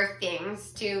time for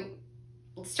things to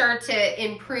start to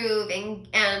improve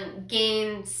and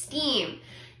gain steam,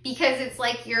 because it's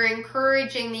like you're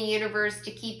encouraging the universe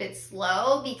to keep it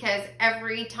slow, because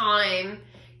every time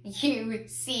you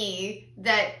see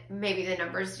that maybe the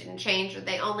numbers didn't change or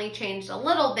they only changed a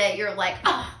little bit, you're like,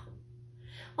 oh,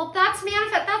 well, that's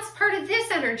manifest. That's part of this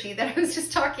energy that I was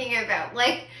just talking about.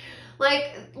 Like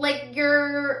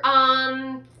you're,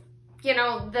 you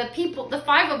know, the people, the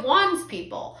Five of Wands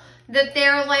people, that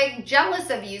they're like jealous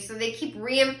of you. So they keep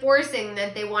reinforcing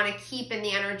that they want to keep in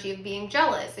the energy of being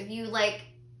jealous. If you like,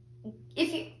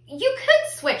 if you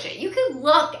could switch it, you could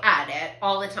look at it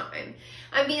all the time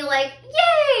and be like,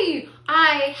 yay,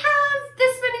 I have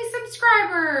this many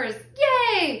subscribers,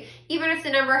 yay, even if the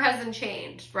number hasn't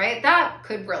changed, right? That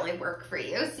could really work for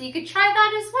you. So you could try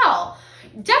that as well.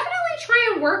 Definitely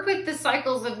try and work with the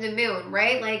cycles of the moon,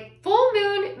 right? Like full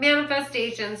moon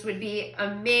manifestations would be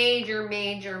a major,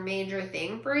 major, major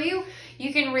thing for you.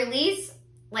 You can release,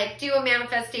 like do a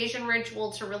manifestation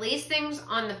ritual to release things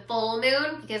on the full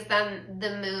moon, because then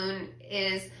the moon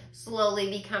is slowly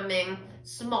becoming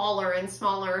smaller and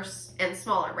smaller and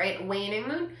smaller, right? A waning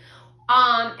moon.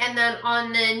 And then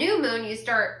on the new moon, you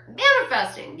start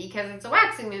manifesting, because it's a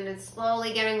waxing moon. It's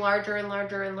slowly getting larger and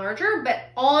larger and larger. But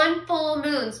on full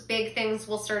moons, big things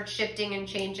will start shifting and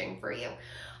changing for you.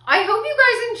 I hope you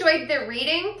guys enjoyed the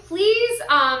reading. Please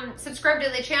subscribe to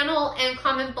the channel and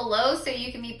comment below so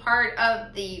you can be part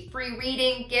of the free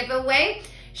reading giveaway.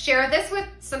 Share this with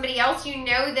somebody else you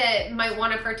know that might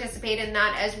want to participate in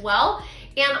that as well.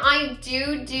 And I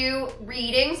do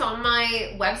readings on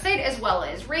my website as well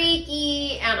as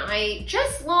Reiki, and I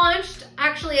just launched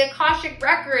actually Akashic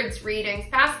Records readings,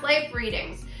 past life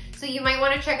readings. So you might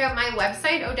want to check out my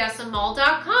website,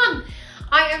 odessamall.com.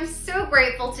 I am so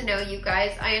grateful to know you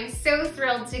guys. I am so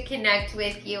thrilled to connect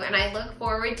with you, and I look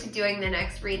forward to doing the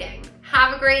next reading.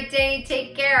 Have a great day.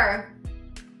 Take care.